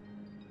huts.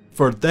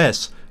 For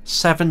this,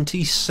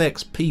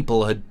 76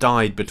 people had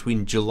died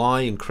between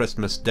July and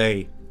Christmas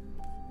Day.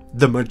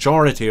 The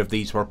majority of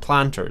these were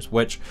planters,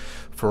 which,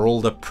 for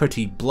all the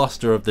pretty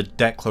bluster of the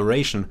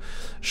Declaration,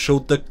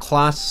 showed the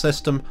class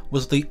system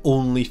was the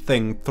only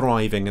thing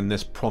thriving in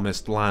this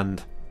promised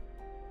land.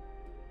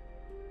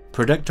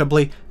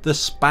 Predictably, the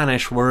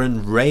Spanish were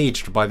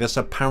enraged by this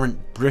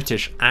apparent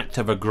British act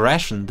of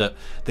aggression that,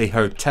 they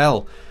heard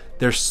tell,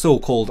 their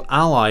so-called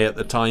ally at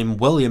the time,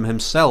 William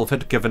himself,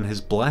 had given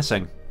his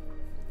blessing.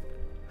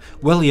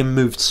 William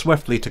moved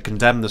swiftly to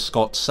condemn the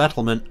Scots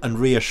settlement and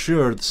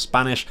reassure the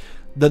Spanish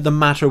that the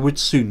matter would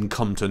soon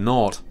come to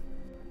naught.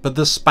 But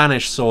the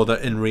Spanish saw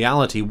that in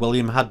reality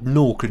William had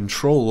no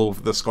control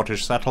over the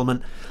Scottish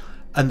settlement,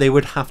 and they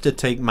would have to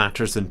take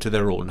matters into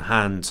their own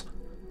hands.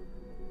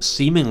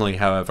 Seemingly,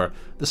 however,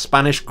 the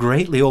Spanish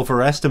greatly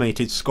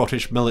overestimated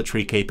Scottish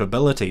military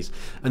capabilities,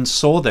 and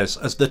saw this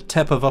as the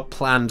tip of a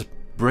planned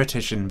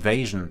British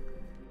invasion.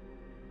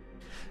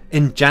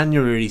 In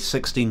January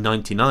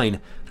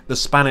 1699, the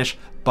Spanish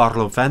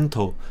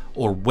Barlovento,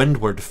 or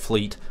Windward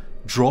Fleet,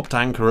 dropped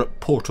anchor at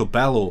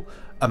Portobello,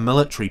 a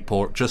military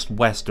port just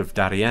west of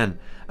Darien,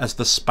 as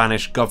the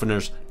Spanish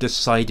governors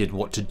decided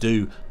what to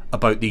do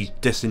about these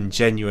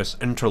disingenuous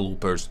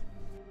interlopers.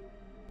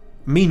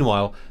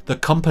 Meanwhile, the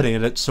company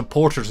and its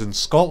supporters in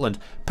Scotland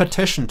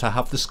petitioned to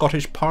have the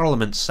Scottish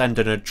Parliament send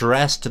an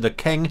address to the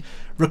King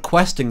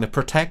requesting the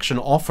protection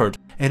offered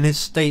in his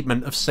statement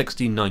of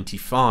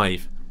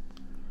 1695.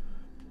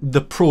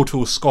 The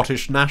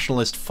proto-Scottish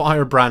nationalist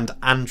firebrand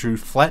Andrew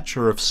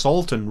Fletcher of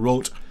Salton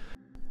wrote,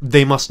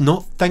 "They must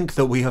not think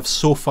that we have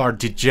so far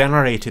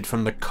degenerated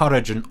from the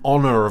courage and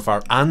honour of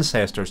our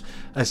ancestors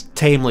as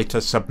tamely to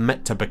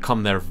submit to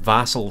become their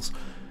vassals,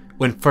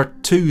 when for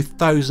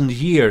 2,000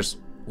 years,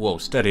 whoa,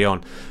 steady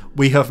on,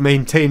 we have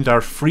maintained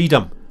our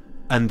freedom,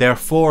 and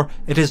therefore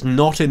it is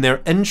not in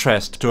their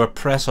interest to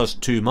oppress us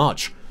too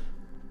much.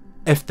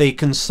 If they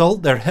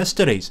consult their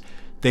histories,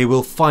 they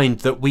will find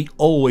that we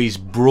always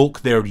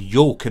broke their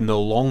yoke in the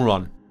long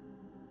run."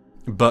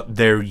 But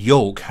their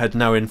yoke had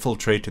now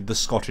infiltrated the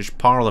Scottish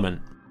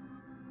Parliament.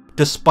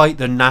 Despite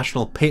the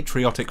national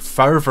patriotic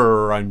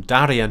fervour around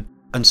Darien,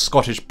 and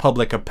Scottish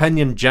public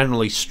opinion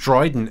generally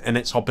strident in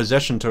its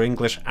opposition to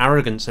English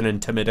arrogance and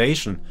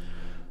intimidation,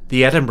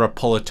 the Edinburgh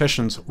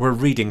politicians were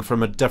reading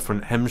from a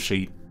different hymn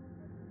sheet.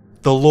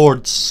 The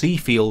Lords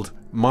Seafield,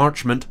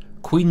 Marchmont,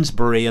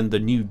 Queensberry and the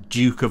new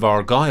Duke of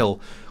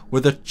Argyll were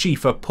the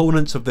chief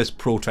opponents of this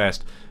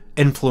protest,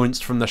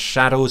 influenced from the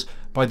shadows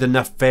by the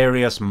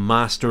nefarious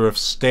Master of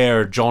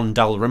Stair John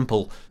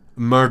Dalrymple,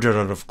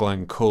 murderer of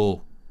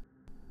Glencoe.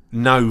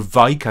 Now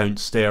Viscount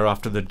Stair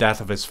after the death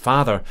of his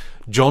father,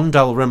 John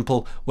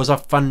Dalrymple was a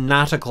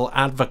fanatical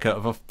advocate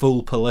of a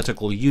full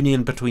political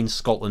union between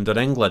Scotland and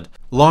England,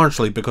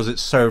 largely because it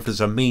served as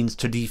a means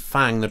to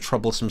defang the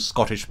troublesome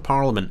Scottish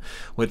Parliament,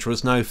 which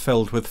was now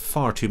filled with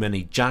far too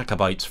many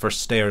Jacobites for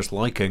Stair's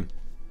liking.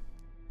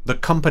 The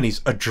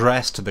company's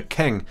address to the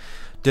king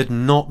did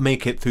not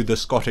make it through the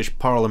Scottish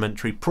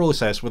parliamentary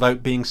process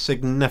without being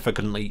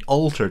significantly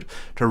altered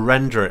to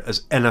render it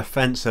as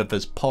inoffensive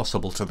as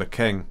possible to the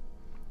king.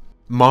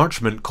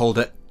 Marchmont called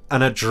it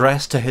an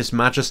address to His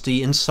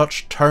Majesty in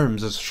such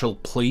terms as shall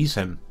please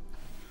him.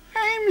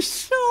 I'm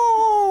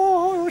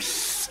so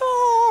sorry.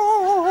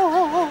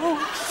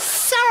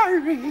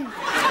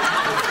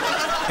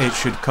 It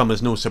should come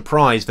as no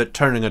surprise that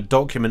turning a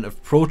document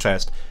of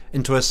protest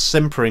into a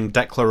simpering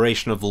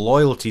declaration of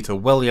loyalty to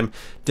William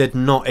did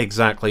not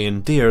exactly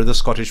endear the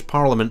Scottish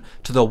Parliament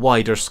to the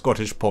wider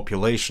Scottish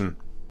population.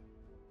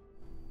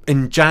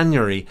 In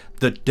January,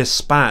 the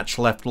Dispatch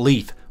left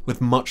Leith with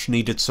much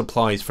needed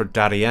supplies for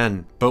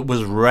Darien, but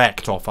was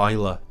wrecked off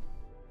Islay.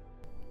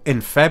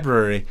 In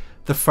February,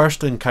 the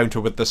first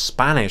encounter with the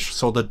Spanish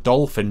saw the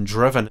Dolphin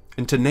driven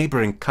into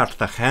neighbouring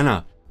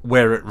Cartagena,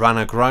 where it ran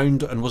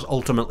aground and was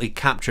ultimately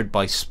captured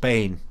by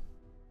Spain.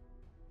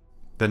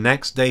 The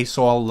next day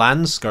saw a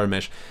land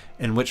skirmish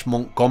in which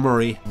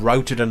Montgomery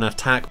routed an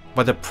attack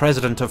by the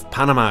President of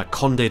Panama,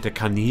 Conde de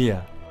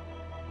Canilla.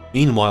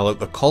 Meanwhile at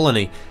the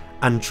colony,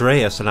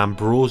 Andreas and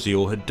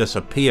Ambrosio had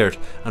disappeared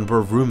and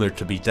were rumoured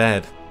to be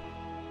dead.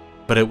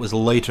 But it was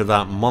later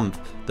that month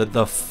that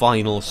the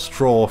final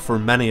straw for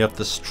many of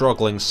the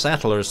struggling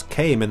settlers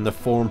came in the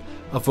form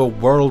of a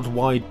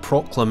worldwide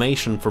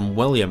proclamation from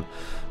William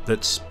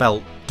that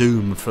spelt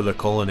doom for the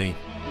colony.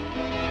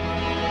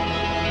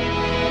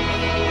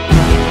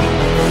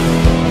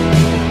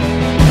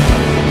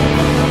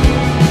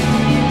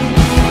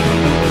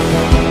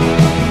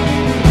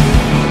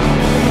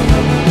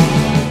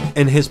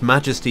 In His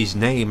Majesty's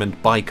name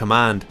and by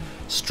command,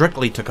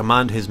 strictly to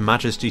command His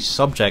Majesty's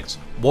subjects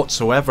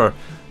whatsoever,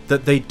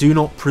 that they do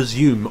not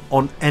presume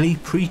on any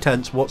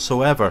pretence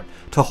whatsoever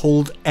to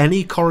hold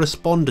any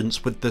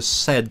correspondence with the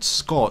said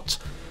Scots,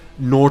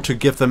 nor to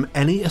give them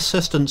any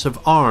assistance of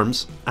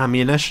arms,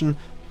 ammunition,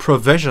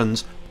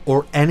 provisions,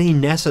 or any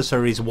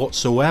necessaries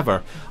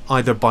whatsoever,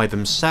 either by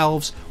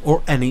themselves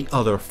or any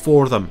other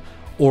for them,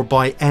 or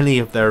by any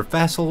of their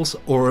vessels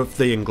or of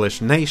the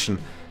English nation,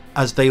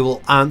 as they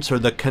will answer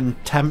the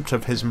contempt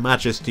of His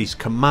Majesty's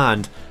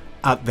command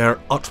at their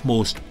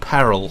utmost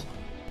peril.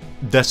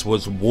 This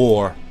was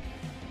war.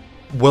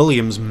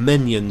 William's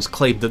minions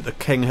claimed that the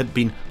king had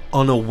been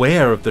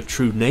unaware of the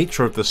true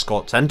nature of the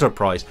Scots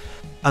enterprise,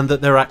 and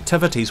that their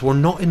activities were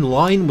not in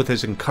line with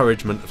his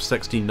encouragement of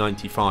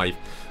 1695,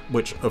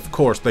 which of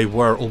course they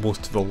were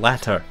almost to the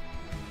letter.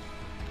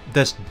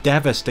 This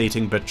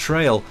devastating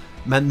betrayal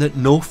meant that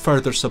no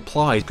further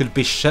supplies could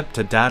be shipped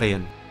to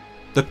Darien.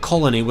 The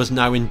colony was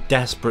now in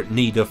desperate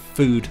need of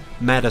food,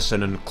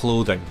 medicine and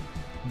clothing.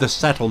 The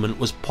settlement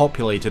was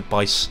populated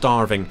by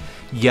starving,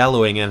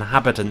 yellowing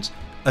inhabitants,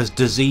 as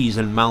disease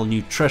and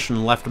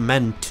malnutrition left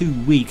men too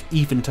weak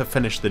even to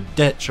finish the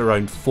ditch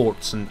around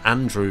Fort St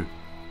Andrew.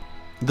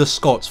 The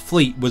Scots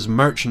fleet was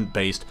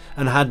merchant-based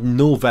and had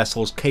no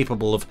vessels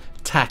capable of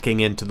tacking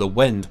into the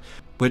wind,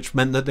 which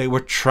meant that they were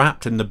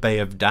trapped in the Bay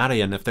of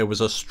Darien if there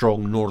was a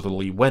strong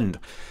northerly wind,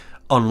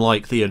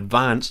 unlike the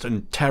advanced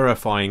and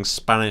terrifying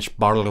Spanish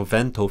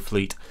Barlovento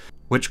fleet,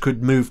 which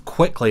could move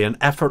quickly and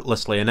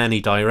effortlessly in any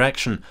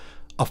direction,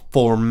 a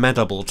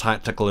formidable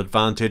tactical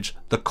advantage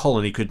the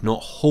colony could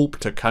not hope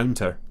to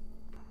counter.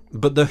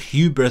 But the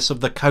hubris of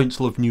the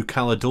Council of New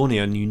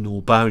Caledonia knew no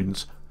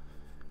bounds.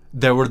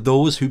 There were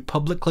those who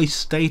publicly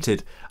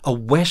stated a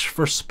wish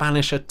for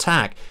Spanish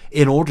attack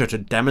in order to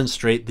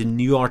demonstrate the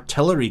new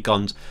artillery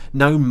guns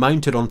now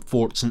mounted on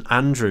Fort St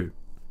Andrew.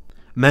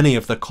 Many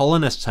of the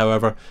colonists,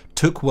 however,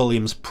 took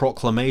William's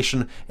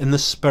proclamation in the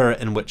spirit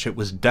in which it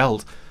was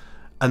dealt,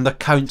 and the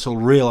council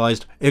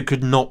realised it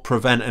could not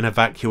prevent an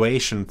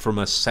evacuation from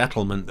a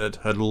settlement that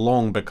had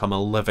long become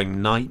a living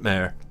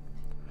nightmare.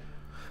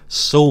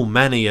 So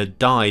many had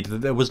died that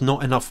there was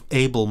not enough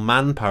able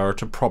manpower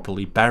to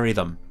properly bury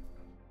them.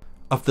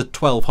 Of the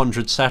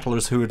 1,200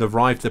 settlers who had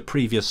arrived the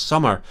previous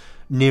summer,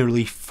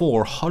 nearly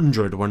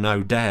 400 were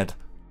now dead.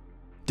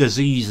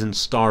 Disease and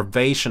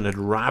starvation had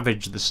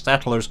ravaged the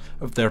settlers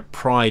of their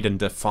pride and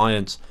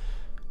defiance.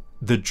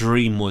 The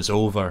dream was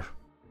over.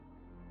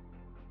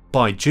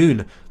 By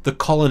June, the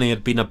colony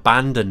had been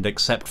abandoned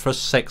except for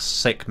 6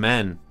 sick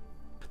men.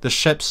 The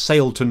ships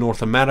sailed to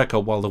North America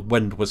while the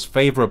wind was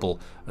favourable,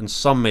 and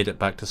some made it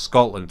back to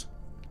Scotland.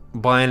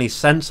 By any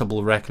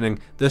sensible reckoning,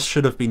 this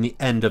should have been the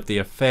end of the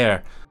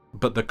affair,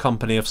 but the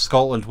Company of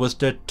Scotland was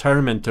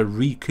determined to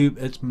recoup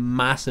its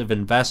massive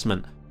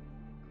investment.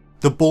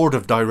 The board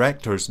of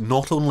directors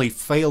not only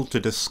failed to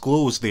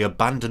disclose the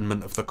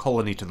abandonment of the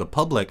colony to the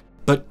public,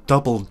 but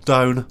doubled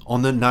down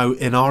on the now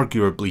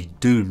inarguably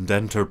doomed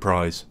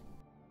enterprise.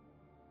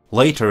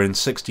 Later in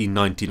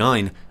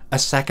 1699, a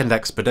second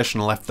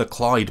expedition left the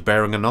Clyde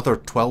bearing another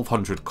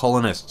 1,200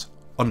 colonists,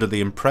 under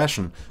the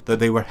impression that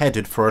they were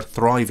headed for a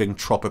thriving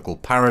tropical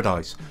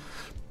paradise.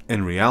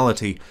 In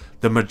reality,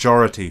 the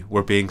majority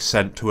were being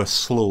sent to a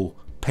slow,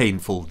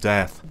 painful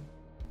death.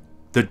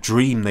 The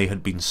dream they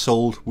had been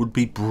sold would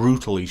be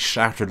brutally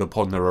shattered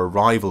upon their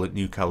arrival at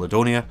New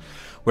Caledonia,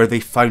 where they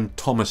found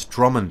Thomas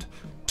Drummond,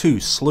 2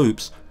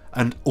 sloops,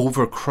 and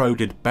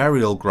overcrowded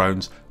burial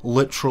grounds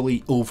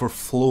literally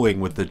overflowing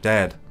with the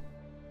dead.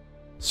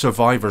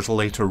 Survivors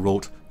later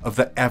wrote of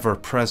the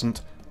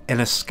ever-present,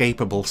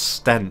 inescapable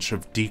stench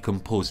of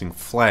decomposing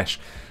flesh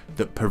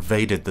that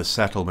pervaded the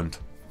settlement.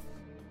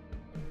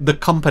 The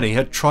company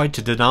had tried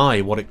to deny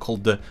what it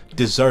called the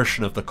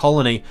desertion of the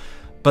colony,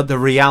 but the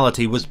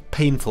reality was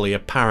painfully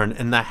apparent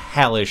in the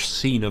hellish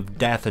scene of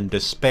death and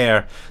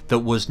despair that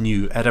was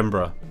New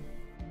Edinburgh.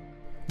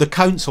 The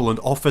council and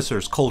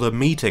officers called a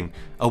meeting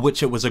at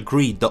which it was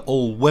agreed that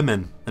all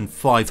women and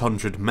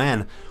 500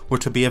 men were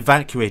to be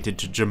evacuated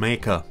to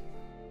Jamaica.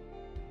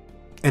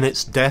 In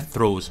its death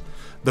throes,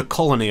 the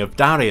colony of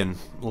Darien,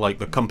 like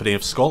the Company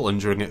of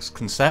Scotland during its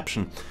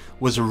conception,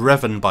 was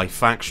riven by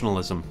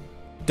factionalism.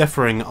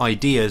 Differing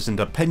ideas and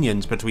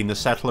opinions between the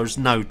settlers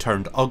now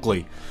turned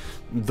ugly.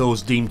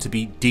 Those deemed to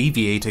be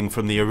deviating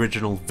from the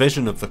original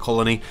vision of the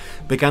colony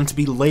began to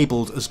be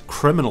labelled as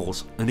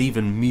criminals and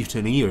even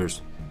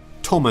mutineers.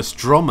 Thomas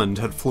Drummond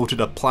had floated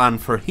a plan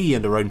for he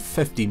and around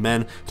 50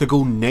 men to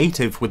go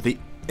native with the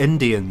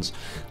Indians,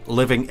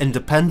 living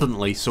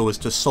independently so as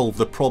to solve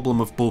the problem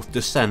of both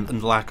descent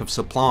and lack of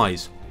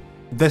supplies.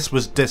 This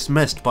was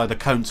dismissed by the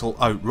council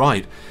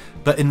outright,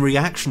 but in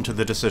reaction to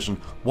the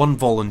decision, one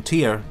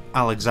volunteer,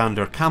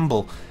 Alexander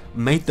Campbell,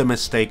 made the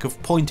mistake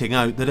of pointing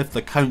out that if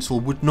the council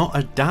would not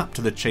adapt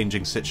to the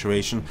changing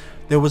situation,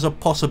 there was a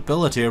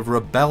possibility of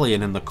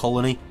rebellion in the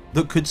colony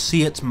that could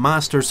see its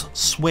masters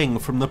swing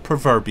from the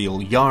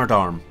proverbial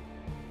yardarm.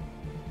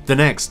 The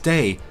next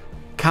day,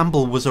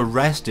 Campbell was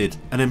arrested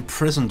and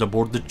imprisoned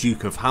aboard the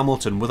Duke of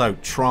Hamilton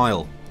without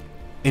trial.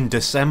 In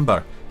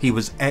December, he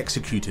was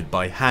executed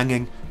by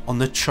hanging on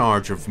the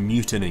charge of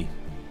mutiny.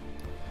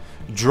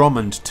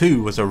 Drummond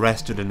too was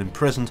arrested and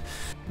imprisoned,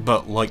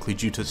 but likely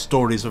due to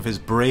stories of his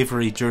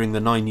bravery during the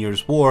 9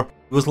 Years' War,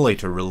 was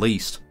later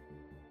released.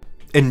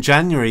 In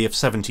January of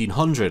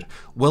 1700,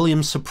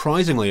 William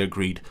surprisingly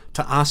agreed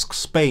to ask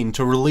Spain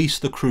to release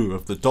the crew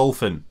of the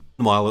Dolphin.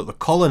 While at the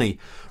colony,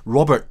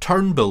 Robert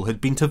Turnbull had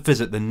been to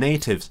visit the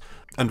natives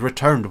and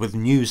returned with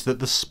news that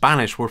the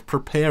Spanish were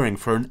preparing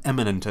for an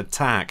imminent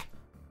attack.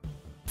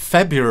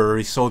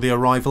 February saw the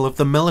arrival of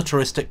the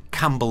militaristic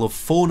Campbell of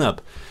Fonab,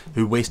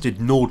 who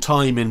wasted no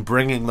time in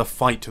bringing the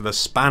fight to the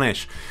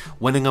Spanish,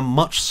 winning a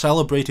much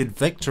celebrated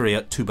victory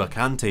at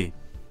Tubacante.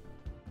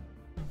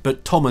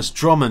 But Thomas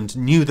Drummond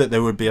knew that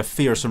there would be a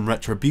fearsome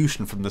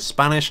retribution from the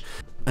Spanish,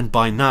 and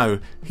by now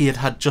he had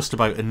had just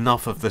about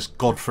enough of this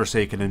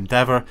godforsaken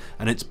endeavour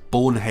and its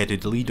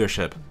boneheaded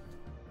leadership.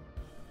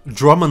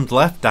 Drummond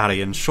left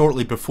Darien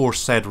shortly before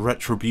said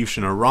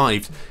retribution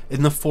arrived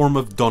in the form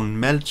of Don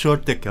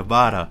Melchor de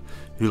Guevara,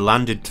 who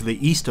landed to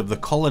the east of the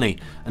colony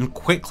and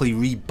quickly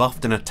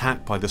rebuffed an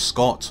attack by the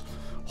Scots,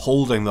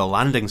 holding the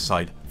landing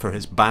site for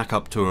his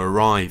backup to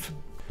arrive.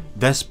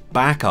 This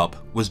backup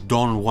was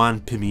Don Juan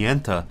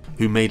Pimienta,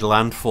 who made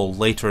landfall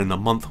later in the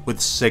month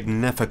with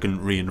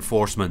significant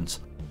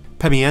reinforcements.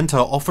 Pimienta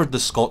offered the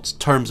Scots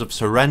terms of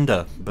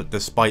surrender, but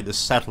despite the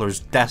settlers'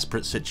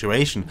 desperate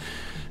situation,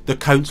 the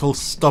council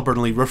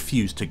stubbornly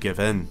refused to give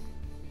in.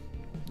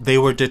 They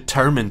were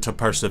determined to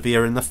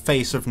persevere in the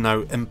face of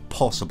now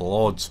impossible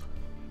odds.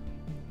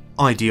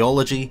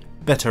 Ideology,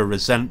 bitter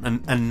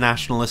resentment and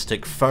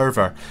nationalistic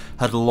fervour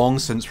had long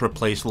since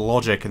replaced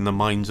logic in the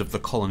minds of the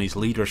colony's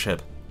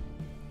leadership.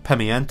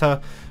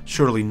 Pimienta,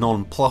 surely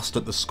nonplussed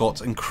at the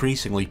Scots'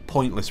 increasingly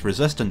pointless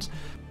resistance,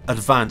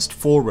 advanced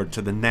forward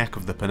to the neck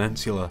of the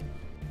peninsula.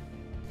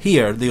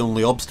 Here, the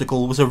only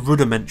obstacle was a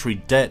rudimentary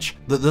ditch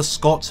that the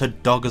Scots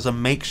had dug as a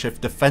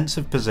makeshift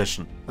defensive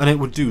position, and it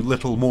would do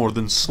little more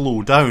than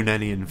slow down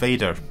any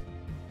invader.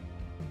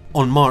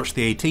 On March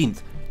the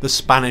 18th, the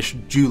Spanish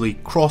duly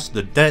crossed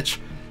the ditch,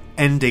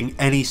 ending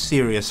any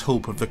serious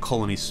hope of the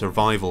colony's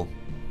survival.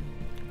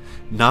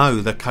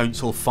 Now the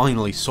council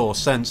finally saw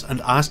sense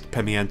and asked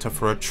Pimienta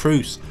for a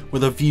truce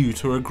with a view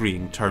to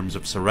agreeing terms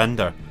of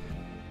surrender.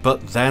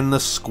 But then the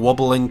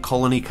squabbling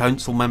colony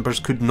council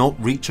members could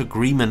not reach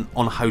agreement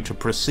on how to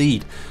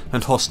proceed,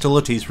 and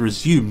hostilities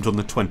resumed on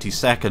the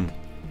 22nd.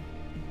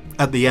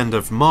 At the end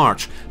of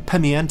March,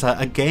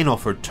 Pimienta again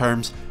offered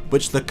terms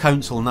which the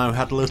council now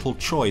had little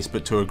choice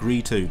but to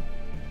agree to.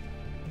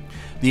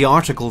 The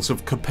Articles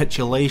of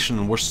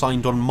Capitulation were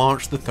signed on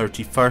March the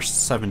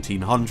 31st,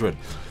 1700,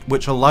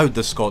 which allowed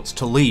the Scots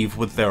to leave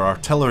with their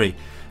artillery,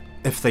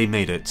 if they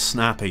made it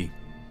snappy.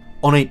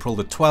 On April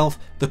the 12th,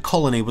 the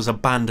colony was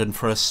abandoned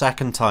for a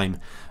second time,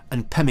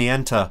 and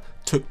Pimienta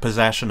took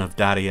possession of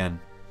Darien.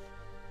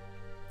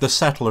 The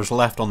settlers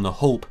left on the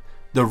Hope,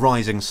 the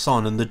Rising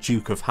Sun and the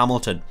Duke of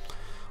Hamilton,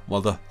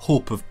 while the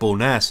Hope of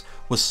Bowness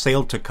was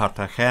sailed to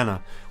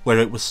Cartagena, where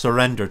it was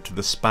surrendered to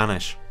the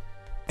Spanish.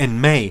 In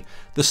May,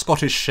 the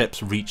Scottish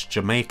ships reached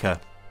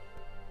Jamaica.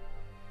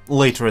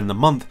 Later in the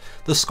month,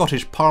 the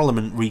Scottish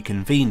Parliament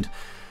reconvened,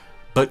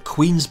 but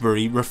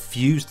Queensberry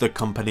refused the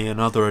company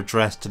another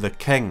address to the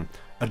King,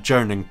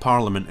 adjourning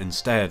Parliament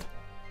instead.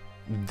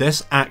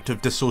 This act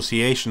of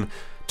dissociation,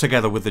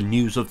 together with the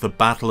news of the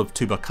Battle of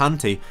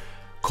Tubacante,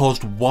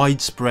 caused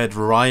widespread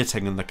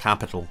rioting in the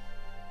capital.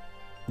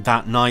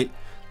 That night,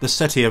 the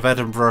city of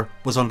Edinburgh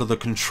was under the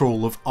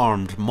control of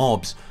armed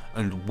mobs,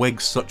 and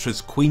Whigs such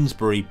as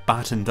Queensberry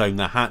battened down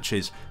the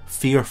hatches,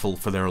 fearful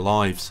for their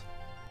lives.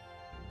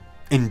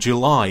 In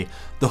July,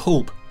 the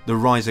Hope, the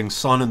Rising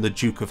Sun and the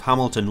Duke of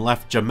Hamilton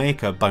left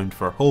Jamaica bound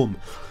for home,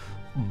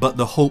 but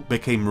the Hope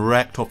became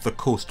wrecked off the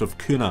coast of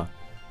Cuna.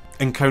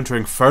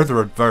 Encountering further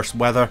adverse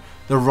weather,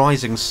 the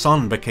Rising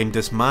Sun became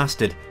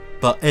dismasted,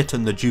 but it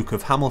and the Duke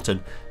of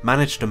Hamilton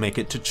managed to make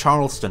it to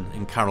Charleston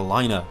in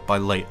Carolina by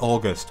late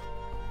August.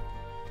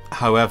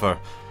 However,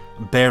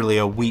 barely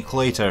a week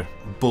later,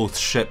 both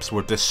ships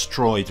were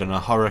destroyed in a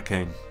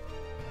hurricane.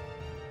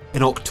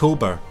 In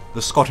October,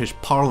 the Scottish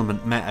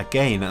Parliament met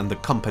again and the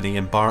company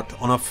embarked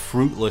on a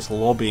fruitless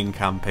lobbying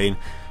campaign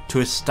to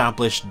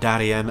establish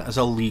Darien as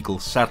a legal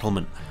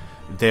settlement,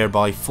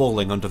 thereby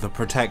falling under the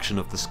protection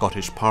of the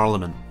Scottish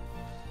Parliament.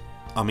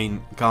 I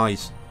mean,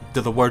 guys,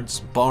 do the words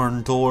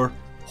barn door,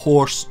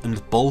 horse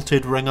and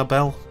bolted ring a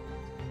bell?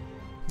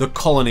 The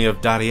colony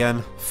of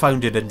Darien,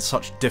 founded in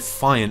such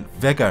defiant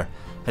vigour,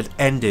 had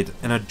ended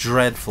in a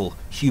dreadful,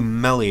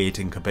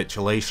 humiliating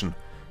capitulation,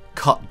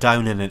 cut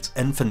down in its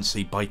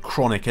infancy by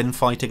chronic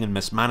infighting and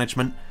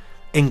mismanagement,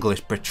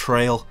 English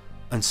betrayal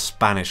and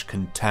Spanish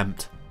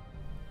contempt.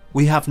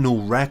 We have no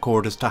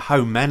record as to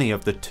how many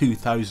of the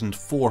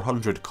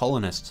 2,400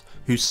 colonists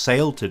who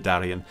sailed to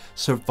Darien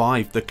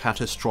survived the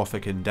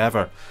catastrophic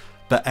endeavour,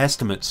 but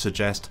estimates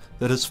suggest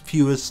that as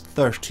few as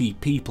 30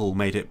 people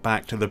made it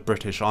back to the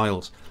British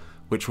Isles,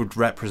 which would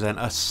represent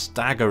a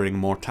staggering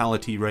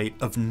mortality rate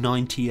of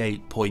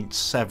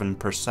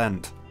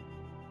 98.7%.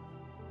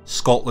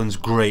 Scotland's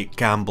great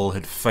gamble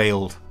had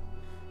failed.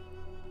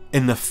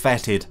 In the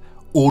fetid,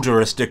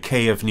 odorous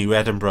decay of New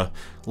Edinburgh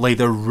lay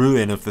the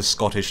ruin of the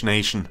Scottish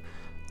nation,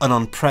 an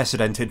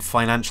unprecedented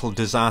financial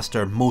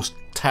disaster most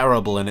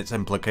terrible in its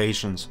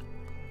implications.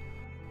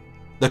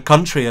 The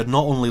country had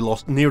not only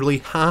lost nearly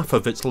half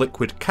of its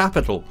liquid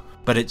capital,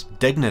 but its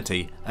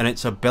dignity and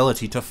its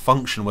ability to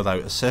function without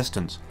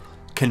assistance,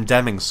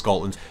 condemning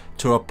Scotland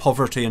to a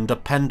poverty and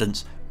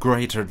dependence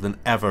greater than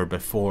ever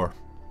before.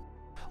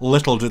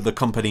 Little did the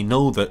company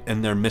know that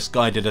in their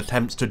misguided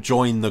attempts to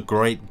join the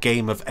great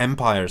game of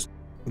empires,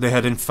 they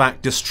had in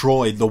fact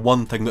destroyed the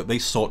one thing that they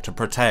sought to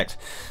protect,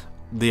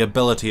 the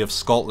ability of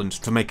Scotland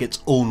to make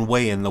its own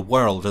way in the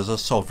world as a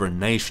sovereign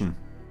nation.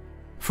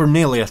 For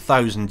nearly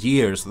 1,000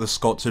 years the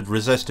Scots had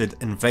resisted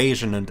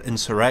invasion and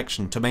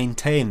insurrection to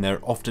maintain their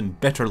often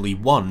bitterly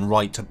won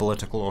right to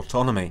political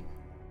autonomy.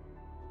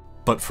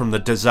 But from the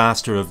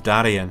disaster of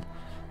Darien,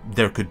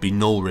 there could be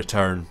no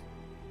return.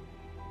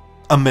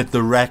 Amid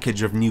the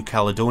wreckage of New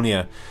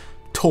Caledonia,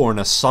 torn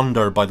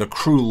asunder by the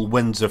cruel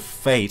winds of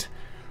fate,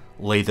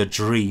 lay the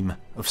dream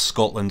of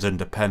Scotland's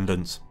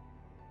independence.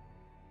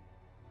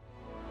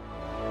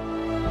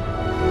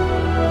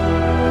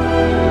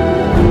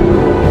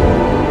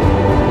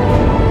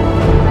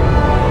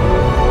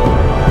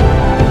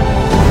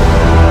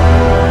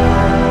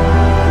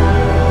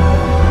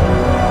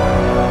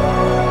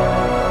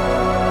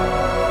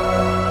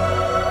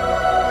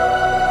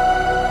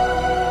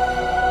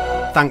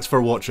 Thanks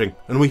for watching,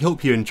 and we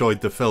hope you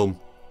enjoyed the film.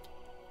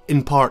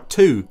 In Part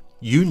 2,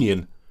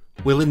 Union,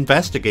 we'll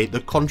investigate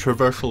the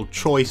controversial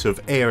choice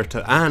of heir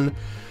to Anne,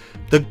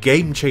 the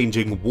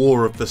game-changing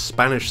War of the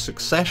Spanish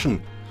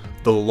Succession,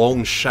 the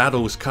long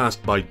shadows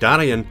cast by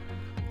Darien,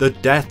 the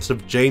deaths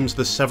of James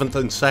VII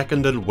and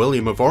II and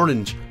William of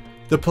Orange,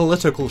 the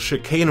political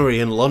chicanery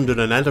in London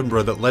and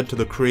Edinburgh that led to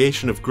the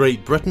creation of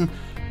Great Britain,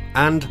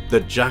 and the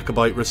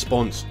Jacobite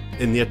response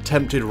in the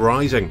attempted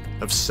rising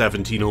of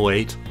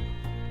 1708.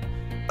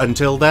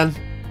 Until then,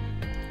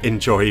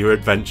 enjoy your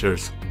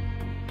adventures.